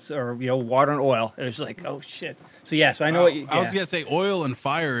fire. Or water and oil. It was like, oh, shit. So, yeah, so I know what you... I was yeah. going to say oil and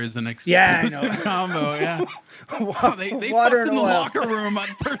fire is an Yeah, I explosive know. combo. Yeah. Wow, they Water fucked and in the oil. locker room at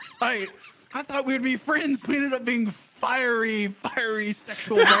first sight. I thought we'd be friends. We ended up being fiery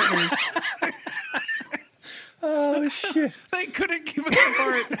sexual partners. Oh, shit. They couldn't keep us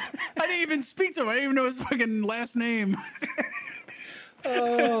apart. I didn't even speak to him. I didn't even know his fucking last name.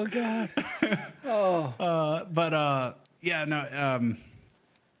 Oh, God. Yeah, no.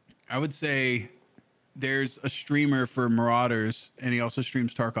 I would say there's a streamer for Marauders, and he also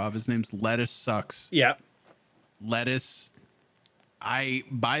streams Tarkov. His name's Lettuce Sucks. Yeah. Lettuce.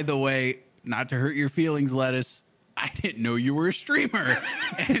 By the way, not to hurt your feelings, Lettuce, I didn't know you were a streamer.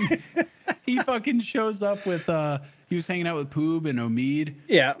 And he fucking shows up with he was hanging out with Poob and Omid.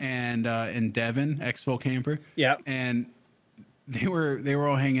 Yeah. And Devin, ex-Full Camper. Yeah. And they were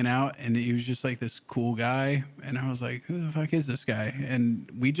all hanging out, and he was just like this cool guy. And I was like, who the fuck is this guy? And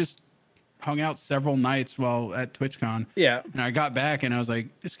we just hung out several nights while at TwitchCon. Yeah. And I got back and I was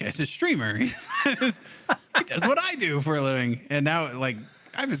like, this guy's a streamer. He does what I do for a living. And now, like,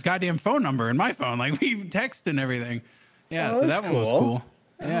 I have his goddamn phone number in my phone. Like, we text and everything. Yeah, Oh, so that's that one was cool. cool.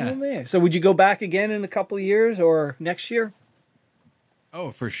 Yeah. Oh, man. So would you go back again in a couple of years or next year? Oh,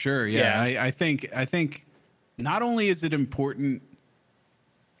 for sure. Yeah. Yeah. I think not only is it important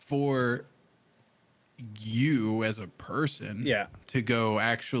for you as a person Yeah. to go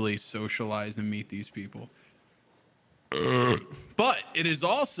actually socialize and meet these people, but it is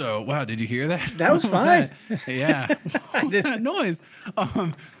also, wow, did you hear that? That was fine. Yeah. What kind of noise?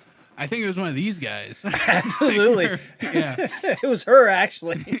 I think it was one of these guys. Absolutely. Yeah. It was her,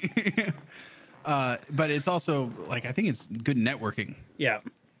 actually. But it's also like, I think it's good networking. Yeah.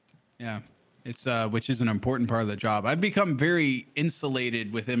 Yeah. It's which is an important part of the job. I've become very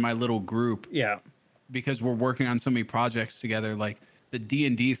insulated within my little group Yeah. because we're working on so many projects together. Like the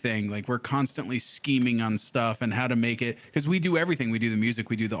D&D thing, like we're constantly scheming on stuff and how to make it, because we do everything. We do the music,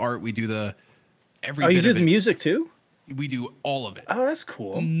 we do the art, we do the every Oh, bit you do of the it. music too? We do all of it. Oh, that's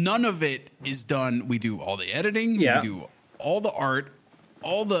cool. None of it is done. We do all the editing. Yeah. We do all the art,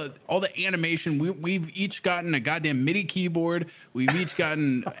 all the animation. We've each gotten a goddamn MIDI keyboard. We've each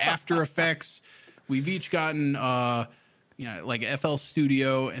gotten After Effects. We've each gotten like FL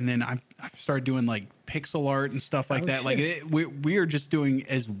Studio, and then I've started doing like pixel art and stuff like Oh, that. Like shit. we are just doing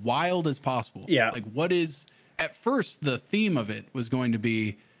as wild as possible. Yeah. Like what is at first the theme of it was going to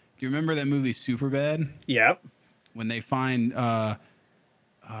be. Do you remember that movie Superbad? Yeah. When they find what's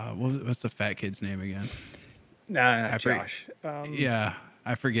the fat kid's name again? Nah, I forget- Josh. Yeah,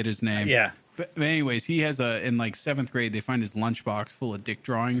 I forget his name. Yeah. But anyways, he has in like 7th grade, they find his lunchbox full of dick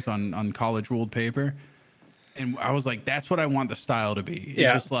drawings on college ruled paper. And I was like, that's what I want the style to be. It's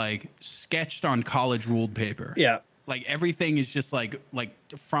Yeah. just like sketched on college ruled paper. Yeah. Like everything is just like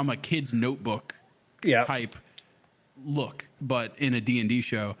from a kid's notebook Yeah. type look, but in a D&D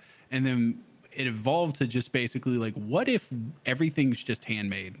show. And then it evolved to just basically like, what if everything's just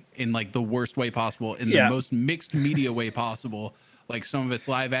handmade in like the worst way possible, in Yeah. the most mixed media way possible? Like some of it's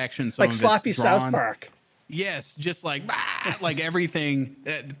live action, some Like of sloppy it's drawn. South Park. Yes, just like like everything.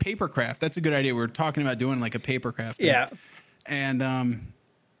 Papercraft. That's a good idea. We're talking about doing like a papercraft thing. Yeah. And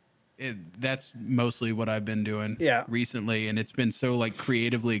that's mostly what I've been doing Yeah. recently, and it's been so like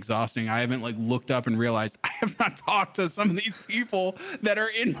creatively exhausting. I haven't like looked up and realized I have not talked to some of these people that are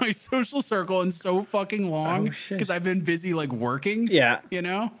in my social circle in so fucking long Oh, shit. because I've been busy like working. Yeah. You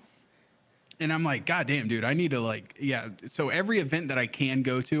know? And I'm like, God damn, dude, I need to like, yeah. So every event that I can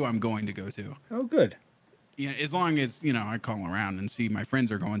go to, I'm going to go to. Oh, good. Yeah, as long as, you know, I call around and see my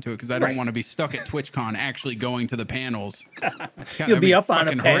friends are going to it, because I don't Right. want to be stuck at TwitchCon actually going to the panels. God, You'll that'd be up on a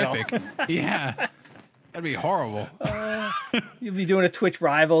fucking panel. horrific. Yeah, that'd be horrible. You'll be doing a Twitch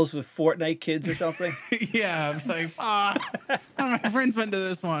Rivals with Fortnite kids or something. Yeah, like, none of my friends went to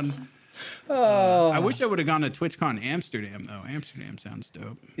this one. I wish I would have gone to TwitchCon Amsterdam, though. Amsterdam sounds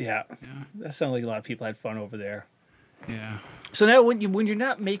dope. Yeah. Yeah, That sounds like a lot of people had fun over there. yeah. So now when you're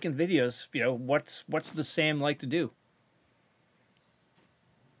not making videos, you know, what's the Sam like to do?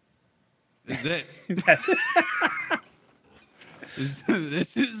 This is it. That's it.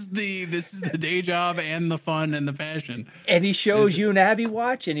 This is the day job and the fun and the passion. Any shows you and Abby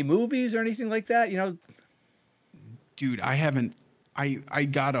watch? Any movies or anything like that? You know, Dude, I haven't. I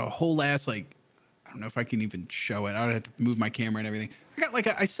got a whole ass like. I don't know if I can even show it. I would have to move my camera and everything. I got like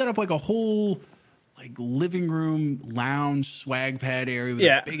I set up like a whole like living room lounge swag pad area with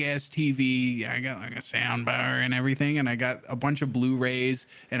Yeah. a big ass TV. I got like a sound bar and everything, and I got a bunch of Blu-rays,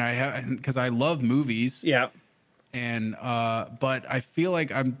 and I have because I love movies. yeah, And but I feel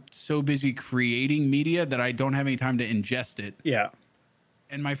like I'm so busy creating media that I don't have any time to ingest it. yeah,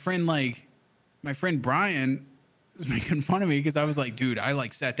 And my friend Brian was making fun of me because I was like, dude, I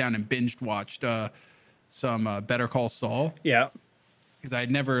like sat down and binged watched some Better Call Saul yeah, because I'd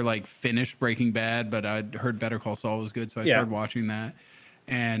never like finished Breaking Bad, but I'd heard Better Call Saul was good, so I Yeah. started watching that.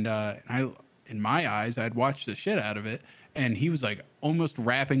 And I, in my eyes, I'd watched the shit out of it. And he was like almost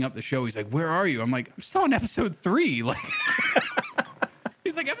wrapping up the show. He's like, "Where are you?" I'm like, "I'm still on episode 3." Like,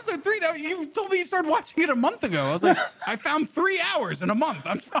 he's like, "Episode 3? That you told me you started watching it a month ago." I was like, "I found 3 hours in a month.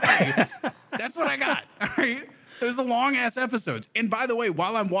 I'm sorry. That's what I got." All right. It was a long ass episodes. And by the way,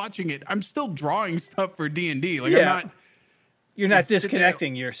 while I'm watching it, I'm still drawing stuff for D&D. Like, Yeah. I'm not. You're not It's sit there-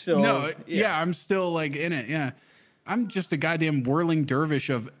 disconnecting. You're still No, yeah, I'm still like in it. Yeah, I'm just a goddamn whirling dervish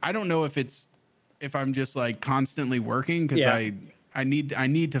of. I don't know if I'm just like constantly working because Yeah. I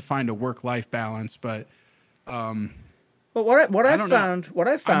need to find a work life balance. But But what I don't know. found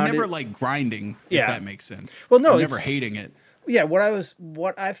I'm never is- like grinding. Yeah. If that makes sense. Well, no, I'm never it's- hating it. yeah,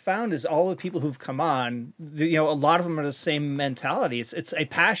 what I found is all the people who've come on, you know, a lot of them are the same mentality. It's a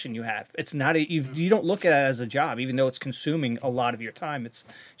passion you have. It's not you don't look at it as a job, even though it's consuming a lot of your time. It's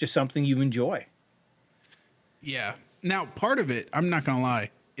just something you enjoy. Yeah. Now, part of it, I'm not gonna lie,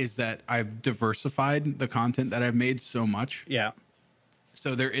 is that I've diversified the content that I've made so much. Yeah,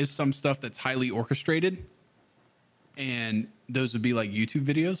 So there is some stuff that's highly orchestrated, and those would be like YouTube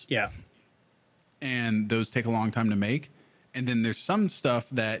videos. yeah, And those take a long time to make. And then there's some stuff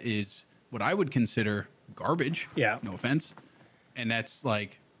that is what I would consider garbage. Yeah. No offense. And that's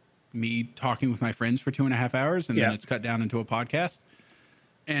like me talking with my friends for 2.5 hours, and Yeah. then it's cut down into a podcast.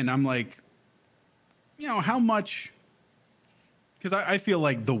 And I'm like, you know, how much? Because I feel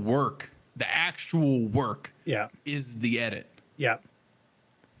like the work, the actual work, yeah, is the edit. yeah,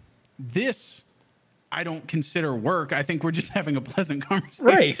 This I don't consider work. I think we're just having a pleasant conversation.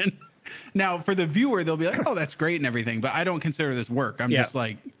 Right. Now, for the viewer, they'll be like, "Oh, that's great" and everything, but I don't consider this work. I'm Yeah. just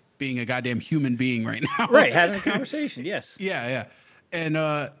like being a goddamn human being right now. right. Having a conversation. Yes. Yeah, yeah.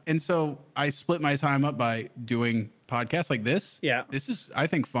 And so I split my time up by doing podcasts like this. Yeah. This is, I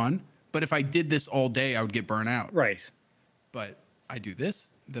think, fun. But if I did this all day, I would get burnt out. Right. But I do this,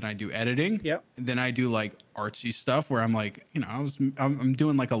 then I do editing. Yep. And then I do like artsy stuff where I'm like, you know, I'm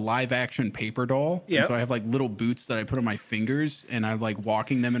doing like a live action paper doll. Yep. And so I have like little boots that I put on my fingers, and I'm like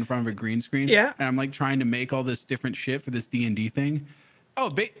walking them in front of a green screen. Yeah. And I'm like trying to make all this different shit for this D&D thing.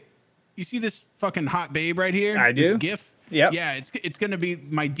 Oh, you see this fucking hot babe right here? I This do. GIF? Yep. Yeah, it's gonna be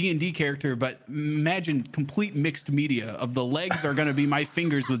my D&D character, but imagine complete mixed media of the legs are gonna be my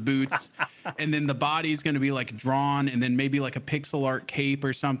fingers with boots, and then the body's gonna be like drawn, and then maybe like a pixel art cape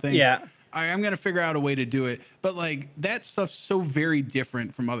or something. Yeah. I'm gonna figure out a way to do it, but like that stuff's so very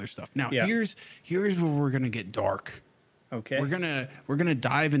different from other stuff. Now Yeah. here's where we're gonna get dark. Okay. We're gonna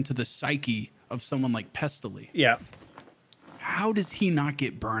dive into the psyche of someone like Pestily. Yeah. How does he not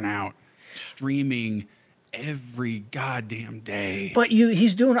get burnt out streaming every goddamn day. But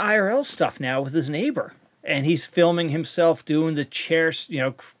he's doing IRL stuff now with his neighbor, and he's filming himself doing the chairs,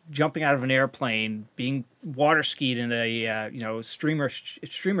 jumping out of an airplane, being water skied in a streamer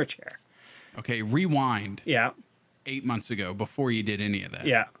chair. Okay, rewind Yeah, 8 months ago before you did any of that.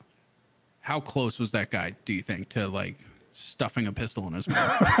 yeah. How close was that guy, do you think, to like stuffing a pistol in his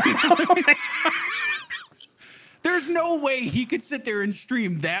mouth? There's no way he could sit there and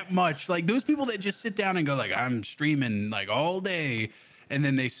stream that much. Like those people that just sit down and go like, I'm streaming like all day, and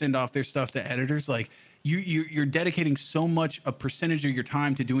then they send off their stuff to editors. Like you're dedicating so much a percentage of your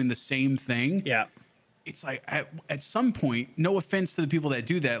time to doing the same thing. Yeah. It's like at some point, no offense to the people that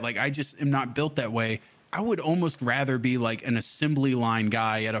do that. Like I just am not built that way. I would almost rather be like an assembly line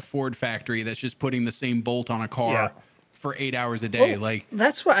guy at a Ford factory that's just putting the same bolt on a car Yeah. for 8 hours a day. Well, Like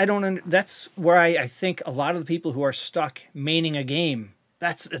that's what I don't. That's where I think a lot of the people who are stuck maining a game.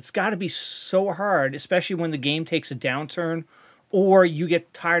 It's got to be so hard, especially when the game takes a downturn, or you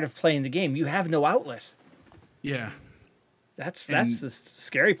get tired of playing the game. You have no outlet. yeah. That's And- the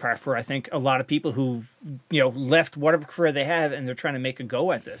scary part for I think a lot of people who've left whatever career they have and they're trying to make a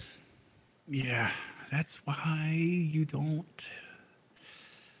go at this. Yeah, that's why you don't,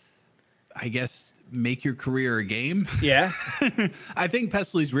 I guess, make your career a game. Yeah, I think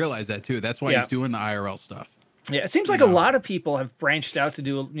Pesley's realized that too. That's why Yeah. he's doing the IRL stuff. yeah. It seems like a lot of people have branched out to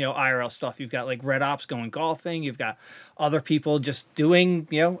do IRL stuff. You've got like Red Ops going golfing. You've got other people just doing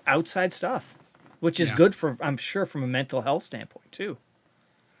outside stuff, which is Yeah. good for I'm sure from a mental health standpoint too.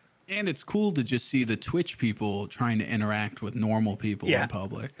 And it's cool to just see the Twitch people trying to interact with normal people Yeah. in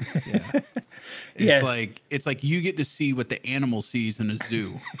public. Yeah. Yes. It's like you get to see what the animal sees in a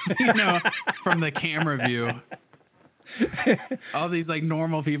zoo, from the camera view. All these like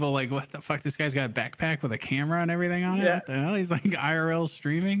normal people, like, what the fuck? This guy's got a backpack with a camera and everything on it. Yeah. What the hell? He's like IRL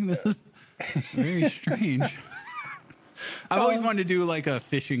streaming. This is very strange. I've always wanted to do like a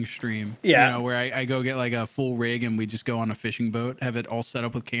fishing stream. Yeah. Where I go get like a full rig and we just go on a fishing boat, have it all set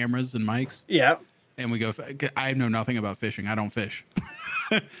up with cameras and mics. Yeah. And we go. I know nothing about fishing. I don't fish.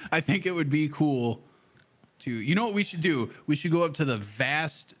 I think it would be cool to. You know what we should do? We should go up to the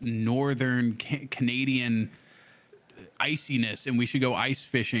vast northern Canadian iciness, and we should go ice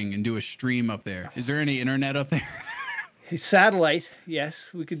fishing and do a stream up there. Is there any internet up there? Satellite,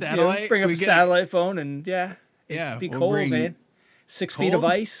 yes, we could Satellite? bring up We a get- satellite phone and it'd Yeah, be we'll cold, bring- man. 6 feet of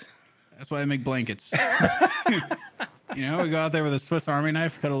Cold? ice. That's why I make blankets. We go out there with a Swiss Army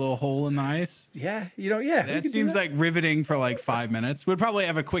knife, cut a little hole in the ice. Yeah, yeah. That seems like riveting for like 5 minutes. We'd probably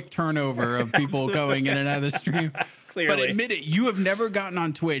have a quick turnover of people going in and out of the stream. Clearly. But admit it, you have never gotten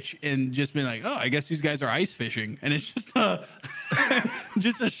on Twitch and just been like, oh, I guess these guys are ice fishing. And it's just a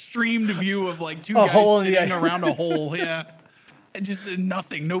just a streamed view of like two A guys hole in the sitting ice. around a hole. Yeah. And just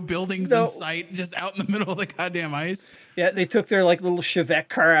nothing, no buildings No. in sight, just out in the middle of the goddamn ice. Yeah, they took their like little Chevette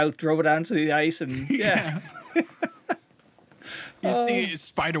car out, drove it onto the ice, and yeah. You see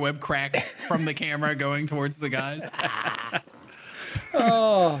spiderweb cracks from the camera going towards the guys.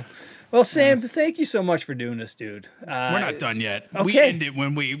 Well, Sam, thank you so much for doing this, dude. We're not done yet. We okay. end it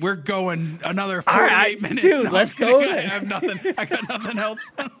when we're going another All 48 right, minutes. dude, I'm let's kidding. go I then. have nothing. I got nothing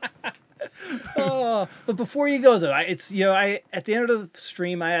else. But before you go, though, I at the end of the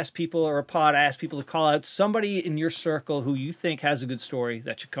stream, I ask people, or a pod, I ask people to call out somebody in your circle who you think has a good story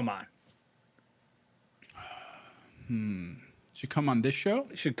that should come on. Should come on this show.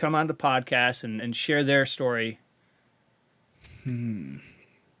 Should come on the podcast and share their story.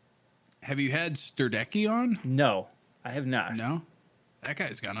 Have you had Sterdeki on? No, I have not. No. That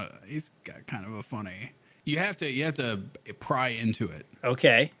guy's he's got kind of a funny. You have to pry into it.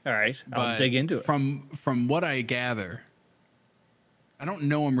 Okay, all right, I'll But dig into it. From what I gather, I don't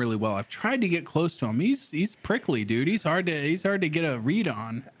know him really well. I've tried to get close to him. He's prickly, dude. He's hard to get a read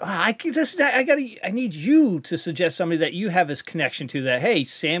on. I need you to suggest somebody that you have this connection to. That hey,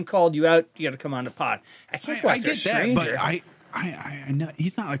 Sam called you out. You got to come on the pod. I can't go I after a get that, stranger. but I know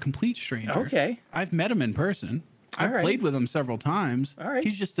he's not a complete stranger. Okay. I've met him in person. All I've right. played with him several times. All right.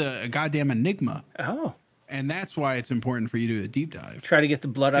 He's just a goddamn enigma. Oh, And that's why it's important for you to do a deep dive. try to get the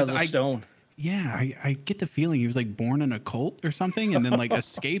blood out of the 'Cause stone. Yeah, I get the feeling he was like born in a cult or something and then like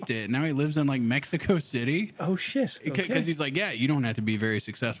escaped it. Now he lives in like Mexico City. Oh shit! Because Okay. he's like, yeah, you don't have to be very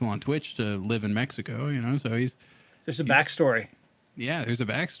successful on Twitch to live in Mexico, So There's a backstory. there's a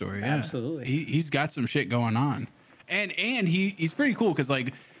backstory. Yeah. Absolutely. He's got some shit going on. And he's pretty cool because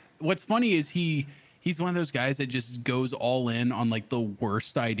like what's funny is he's one of those guys that just goes all in on like the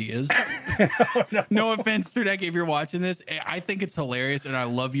worst ideas. No offense, Sterdeki, if you're watching this. I think it's hilarious and I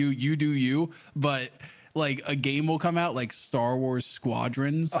love you. You do you. But like a game will come out like Star Wars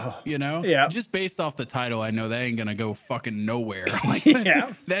Squadrons, you know? yeah. Just based off the title, I know that ain't gonna go fucking nowhere. Like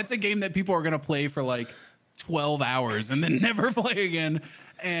Yeah. that's a game that people are gonna play for like 12 hours and then never play again.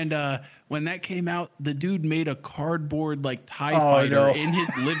 And when that came out, the dude made a cardboard like TIE fighter no. in his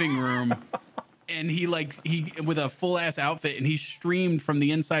living room. And he with a full ass outfit, and he streamed from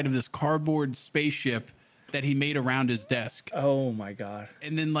the inside of this cardboard spaceship that he made around his desk. Oh my god.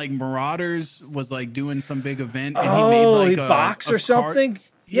 And then like Marauders was like doing some big event, and Oh, he made like a a box or something.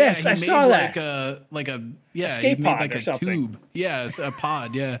 Yeah, Yes, he I made saw that. like a yeah, Escape he made pod like or a something. tube. Yeah, a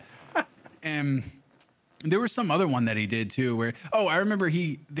pod. Yeah, and there was some other one that he did too. Where I remember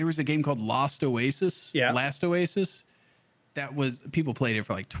there was a game called Lost Oasis. Yeah. Last Oasis. That was people played it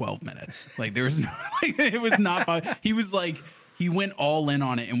for like 12 minutes. Like there was no, like, it was not. He was like he went all in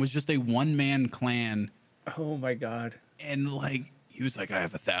on it and was just a one man clan. Oh my god. And like he was like, I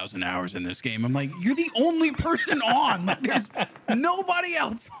have 1,000 hours in this game. I'm like, you're the only person on. Like there's nobody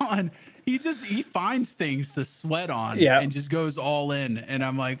else on. He finds things to sweat on and just goes all in. And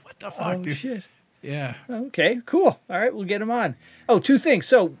I'm like, what the fuck, Oh dude? shit. Yeah. Okay, cool. All right, we'll get him on. Oh, two things.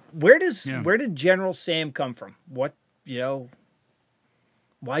 So where did General Sam come from? What,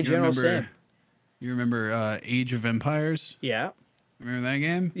 why You General remember, Sam? You remember Age of Empires? Yeah. Remember that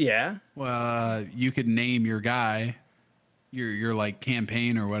game? Yeah. Well, you could name your guy, your like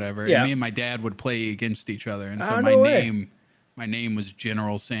campaign or whatever. Yeah. And me and my dad would play against each other. And so Oh, no way. my name was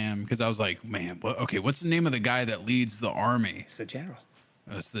General Sam because I was like, man, what's the name of the guy that leads the army? It's the general.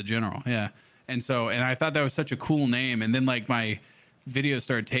 That's the general, yeah. And I thought that was such a cool name. And then like my video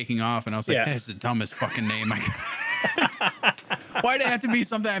started taking off, and I was like, that's the dumbest fucking name. Why'd it have to be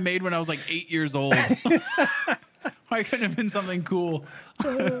something I made when I was like 8 years old? Why couldn't it have been something cool?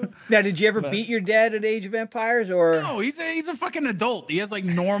 Now, did you ever beat your dad at Age of Empires, or? No, he's a fucking adult. He has like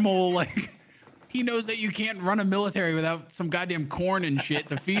normal like. He knows that you can't run a military without some goddamn corn and shit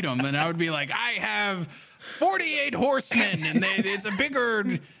to feed him. And I would be like, I have 48 horsemen, and it's a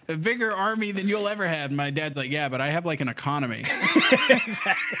bigger army than you'll ever have. And my dad's like, yeah, but I have like an economy.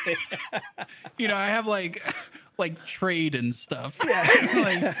 Exactly. I have like trade and stuff.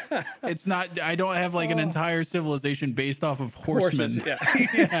 Yeah. Like it's not. I don't have like an entire civilization based off of horsemen. Horses,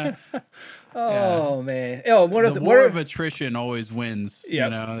 Yeah. Oh man. Oh, The war of attrition always wins.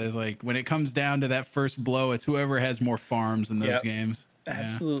 Yep. It's like when it comes down to that first blow, it's whoever has more farms in those Yep. games.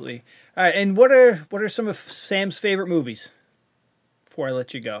 Absolutely. All right. And what are some of Sam's favorite movies? Before I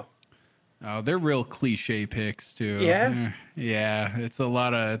let you go. Oh, they're real cliche picks too. Yeah? Yeah. It's a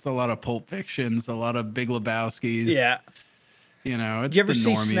lot of Pulp Fictions, a lot of Big Lebowski's. Yeah. It's Did you ever the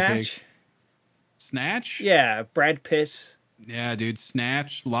see normie Snatch? pick. Snatch? Yeah, Brad Pitt. Yeah, dude.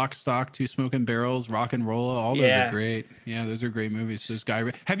 Snatch, Lock, Stock, Two Smoking Barrels, Rock and Roll. All those Yeah. are great. Yeah, those are great movies.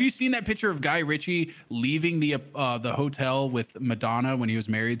 Have you seen that picture of Guy Ritchie leaving the hotel with Madonna when he was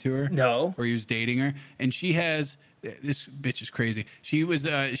married to her? No. Or he was dating her, and she has this bitch is crazy. She has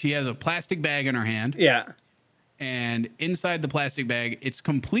a plastic bag in her hand, Yeah. and inside the plastic bag, it's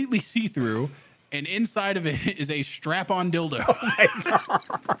completely see through, and inside of it is a strap-on dildo. Oh my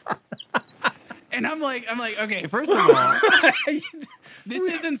God. And I'm like, okay, first of all, this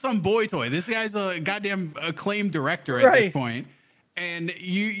isn't some boy toy. This guy's a goddamn acclaimed director at this point. And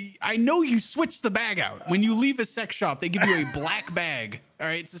I know you switch the bag out. When you leave a sex shop, they give you a black bag. All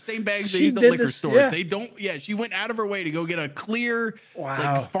right, it's the same bags they use at liquor stores. Yeah. They don't. Yeah, she went out of her way to go get a clear, Wow.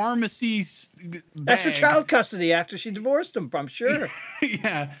 like pharmacy bag. That's for child custody after she divorced him, I'm sure.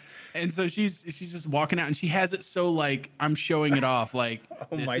 Yeah. And so she's just walking out, and she has it so like I'm showing it off, like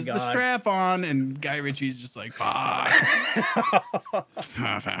this my is the God. strap on, and Guy Ritchie's just like fuck, oh,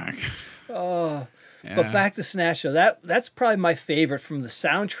 fuck. Oh, Yeah. but back to Snatch though. That's probably my favorite from the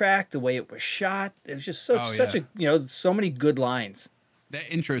soundtrack, the way it was shot. It was just such a so many good lines. That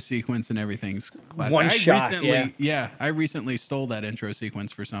intro sequence and everything's classic. One shot, I recently stole that intro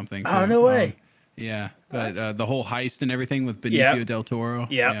sequence for something. Oh, too. no way. Yeah, but the whole heist and everything with Benicio del Toro.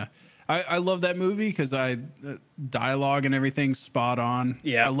 Yep. Yeah. I love that movie because dialogue and everything's spot on.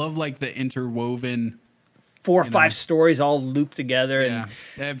 Yeah. I love like the interwoven 4 or 5 stories all looped together, Yeah, and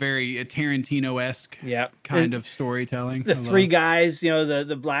that very Tarantino-esque Yep. kind And of storytelling. the three guys,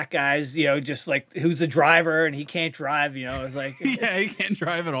 the black guys, just like who's the driver and he can't drive, it's like Yeah, he can't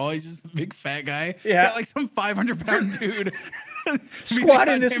drive at all. He's just a big fat guy. Yeah. Got like some 500-pound dude.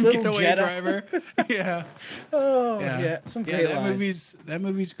 Squatting this Goddamn little getaway Jetta. driver. Yeah. yeah, some great lines. That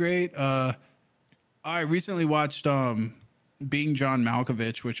movie's great. I recently watched Being John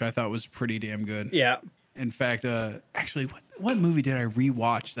Malkovich, which I thought was pretty damn good. Yeah. In fact, actually, what movie did I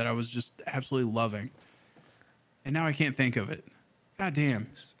rewatch that I was just absolutely loving? And now I can't think of it. God damn.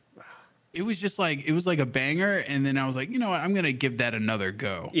 it was just like it was like a banger, and then I was like, you know what, I'm gonna give that another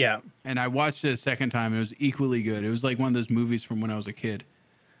go. Yeah. And I watched it a second time, and it was equally good. It was like one of those movies from when I was a kid.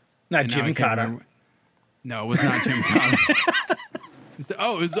 Not And now I Jimmy can't Cotter. remember- No, it was not Jimmy Cotter.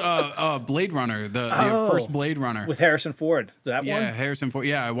 Oh, it was Blade Runner, the Oh. first Blade Runner. With Harrison Ford. That Yeah, one? Harrison Ford.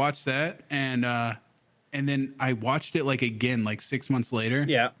 Yeah, I watched that, and then I watched it like again, like 6 months later.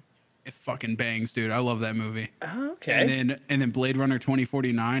 Yeah. It fucking bangs, dude. I love that movie. Okay. And then Blade Runner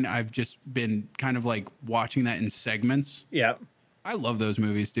 2049. I've just been kind of like watching that in segments. Yeah. I love those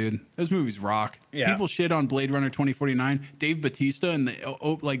movies, dude. Those movies rock. Yeah. People shit on Blade Runner 2049. Dave Bautista and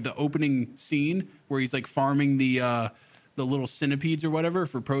the opening scene where he's like farming the little centipedes or whatever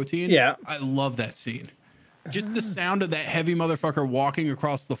for protein. Yeah. I love that scene. Just the sound of that heavy motherfucker walking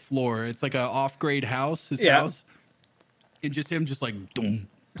across the floor. It's like a off-grade house, his Yeah. house. And just him just like doom,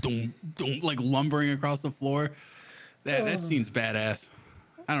 doom, doom, like lumbering across the floor. That scene's badass.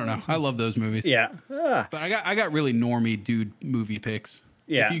 I don't know. I love those movies. Yeah. Ah, But I got really normie dude movie picks.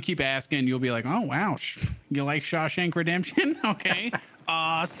 Yeah. If you keep asking, you'll be like, oh wow, you like Shawshank Redemption? Okay.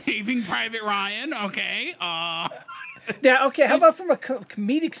 Saving Private Ryan? Okay. now, okay, how about from a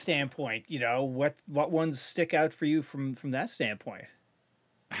comedic standpoint? You know, what ones stick out for you from that standpoint?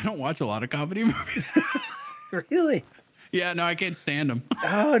 I don't watch a lot of comedy movies. Really? Yeah, no, I can't stand them.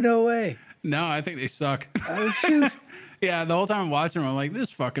 Oh, no way. No, I think they suck. Oh, shoot. Yeah, the whole time I'm watching them, I'm like,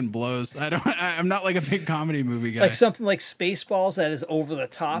 this fucking blows. I'm not like a big comedy movie guy. Like something like Spaceballs that is over the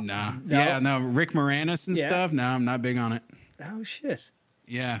top? Nah. No? Yeah, no, Rick Moranis and Yeah. stuff. No, I'm not big on it. Oh, shit.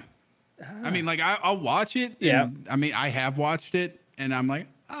 Yeah. I mean, like, I'll watch it. And, Yeah. I mean, I have watched it, and I'm like,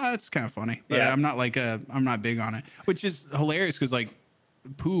 oh, it's kind of funny. But Yeah. I'm not like I'm not big on it, which is hilarious because, like,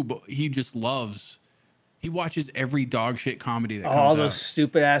 Pooh, he watches every dog shit comedy that comes All out. those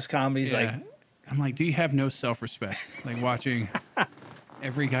stupid ass comedies, Yeah. like, I'm like, do you have no self-respect? Like, watching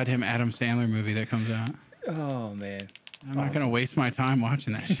every goddamn Adam Sandler movie that comes out. oh, man. I'm not going to waste my time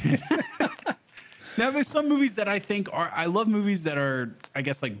watching that shit. Now, there's some movies that I think I love movies that are, I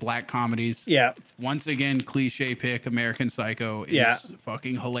guess, like black comedies. Yeah. Once again, cliche pick, American Psycho is Yeah.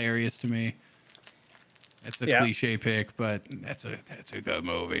 fucking hilarious to me. It's a Yeah. cliche pick, but that's a good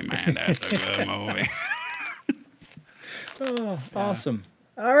movie, man. That's a good movie. Oh, awesome.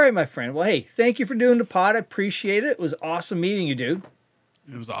 All right, my friend. Well, hey, thank you for doing the pod. I appreciate it. It was awesome meeting you, dude.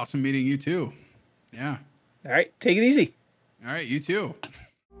 It was awesome meeting you too. Yeah. All right, take it easy. All right, you too.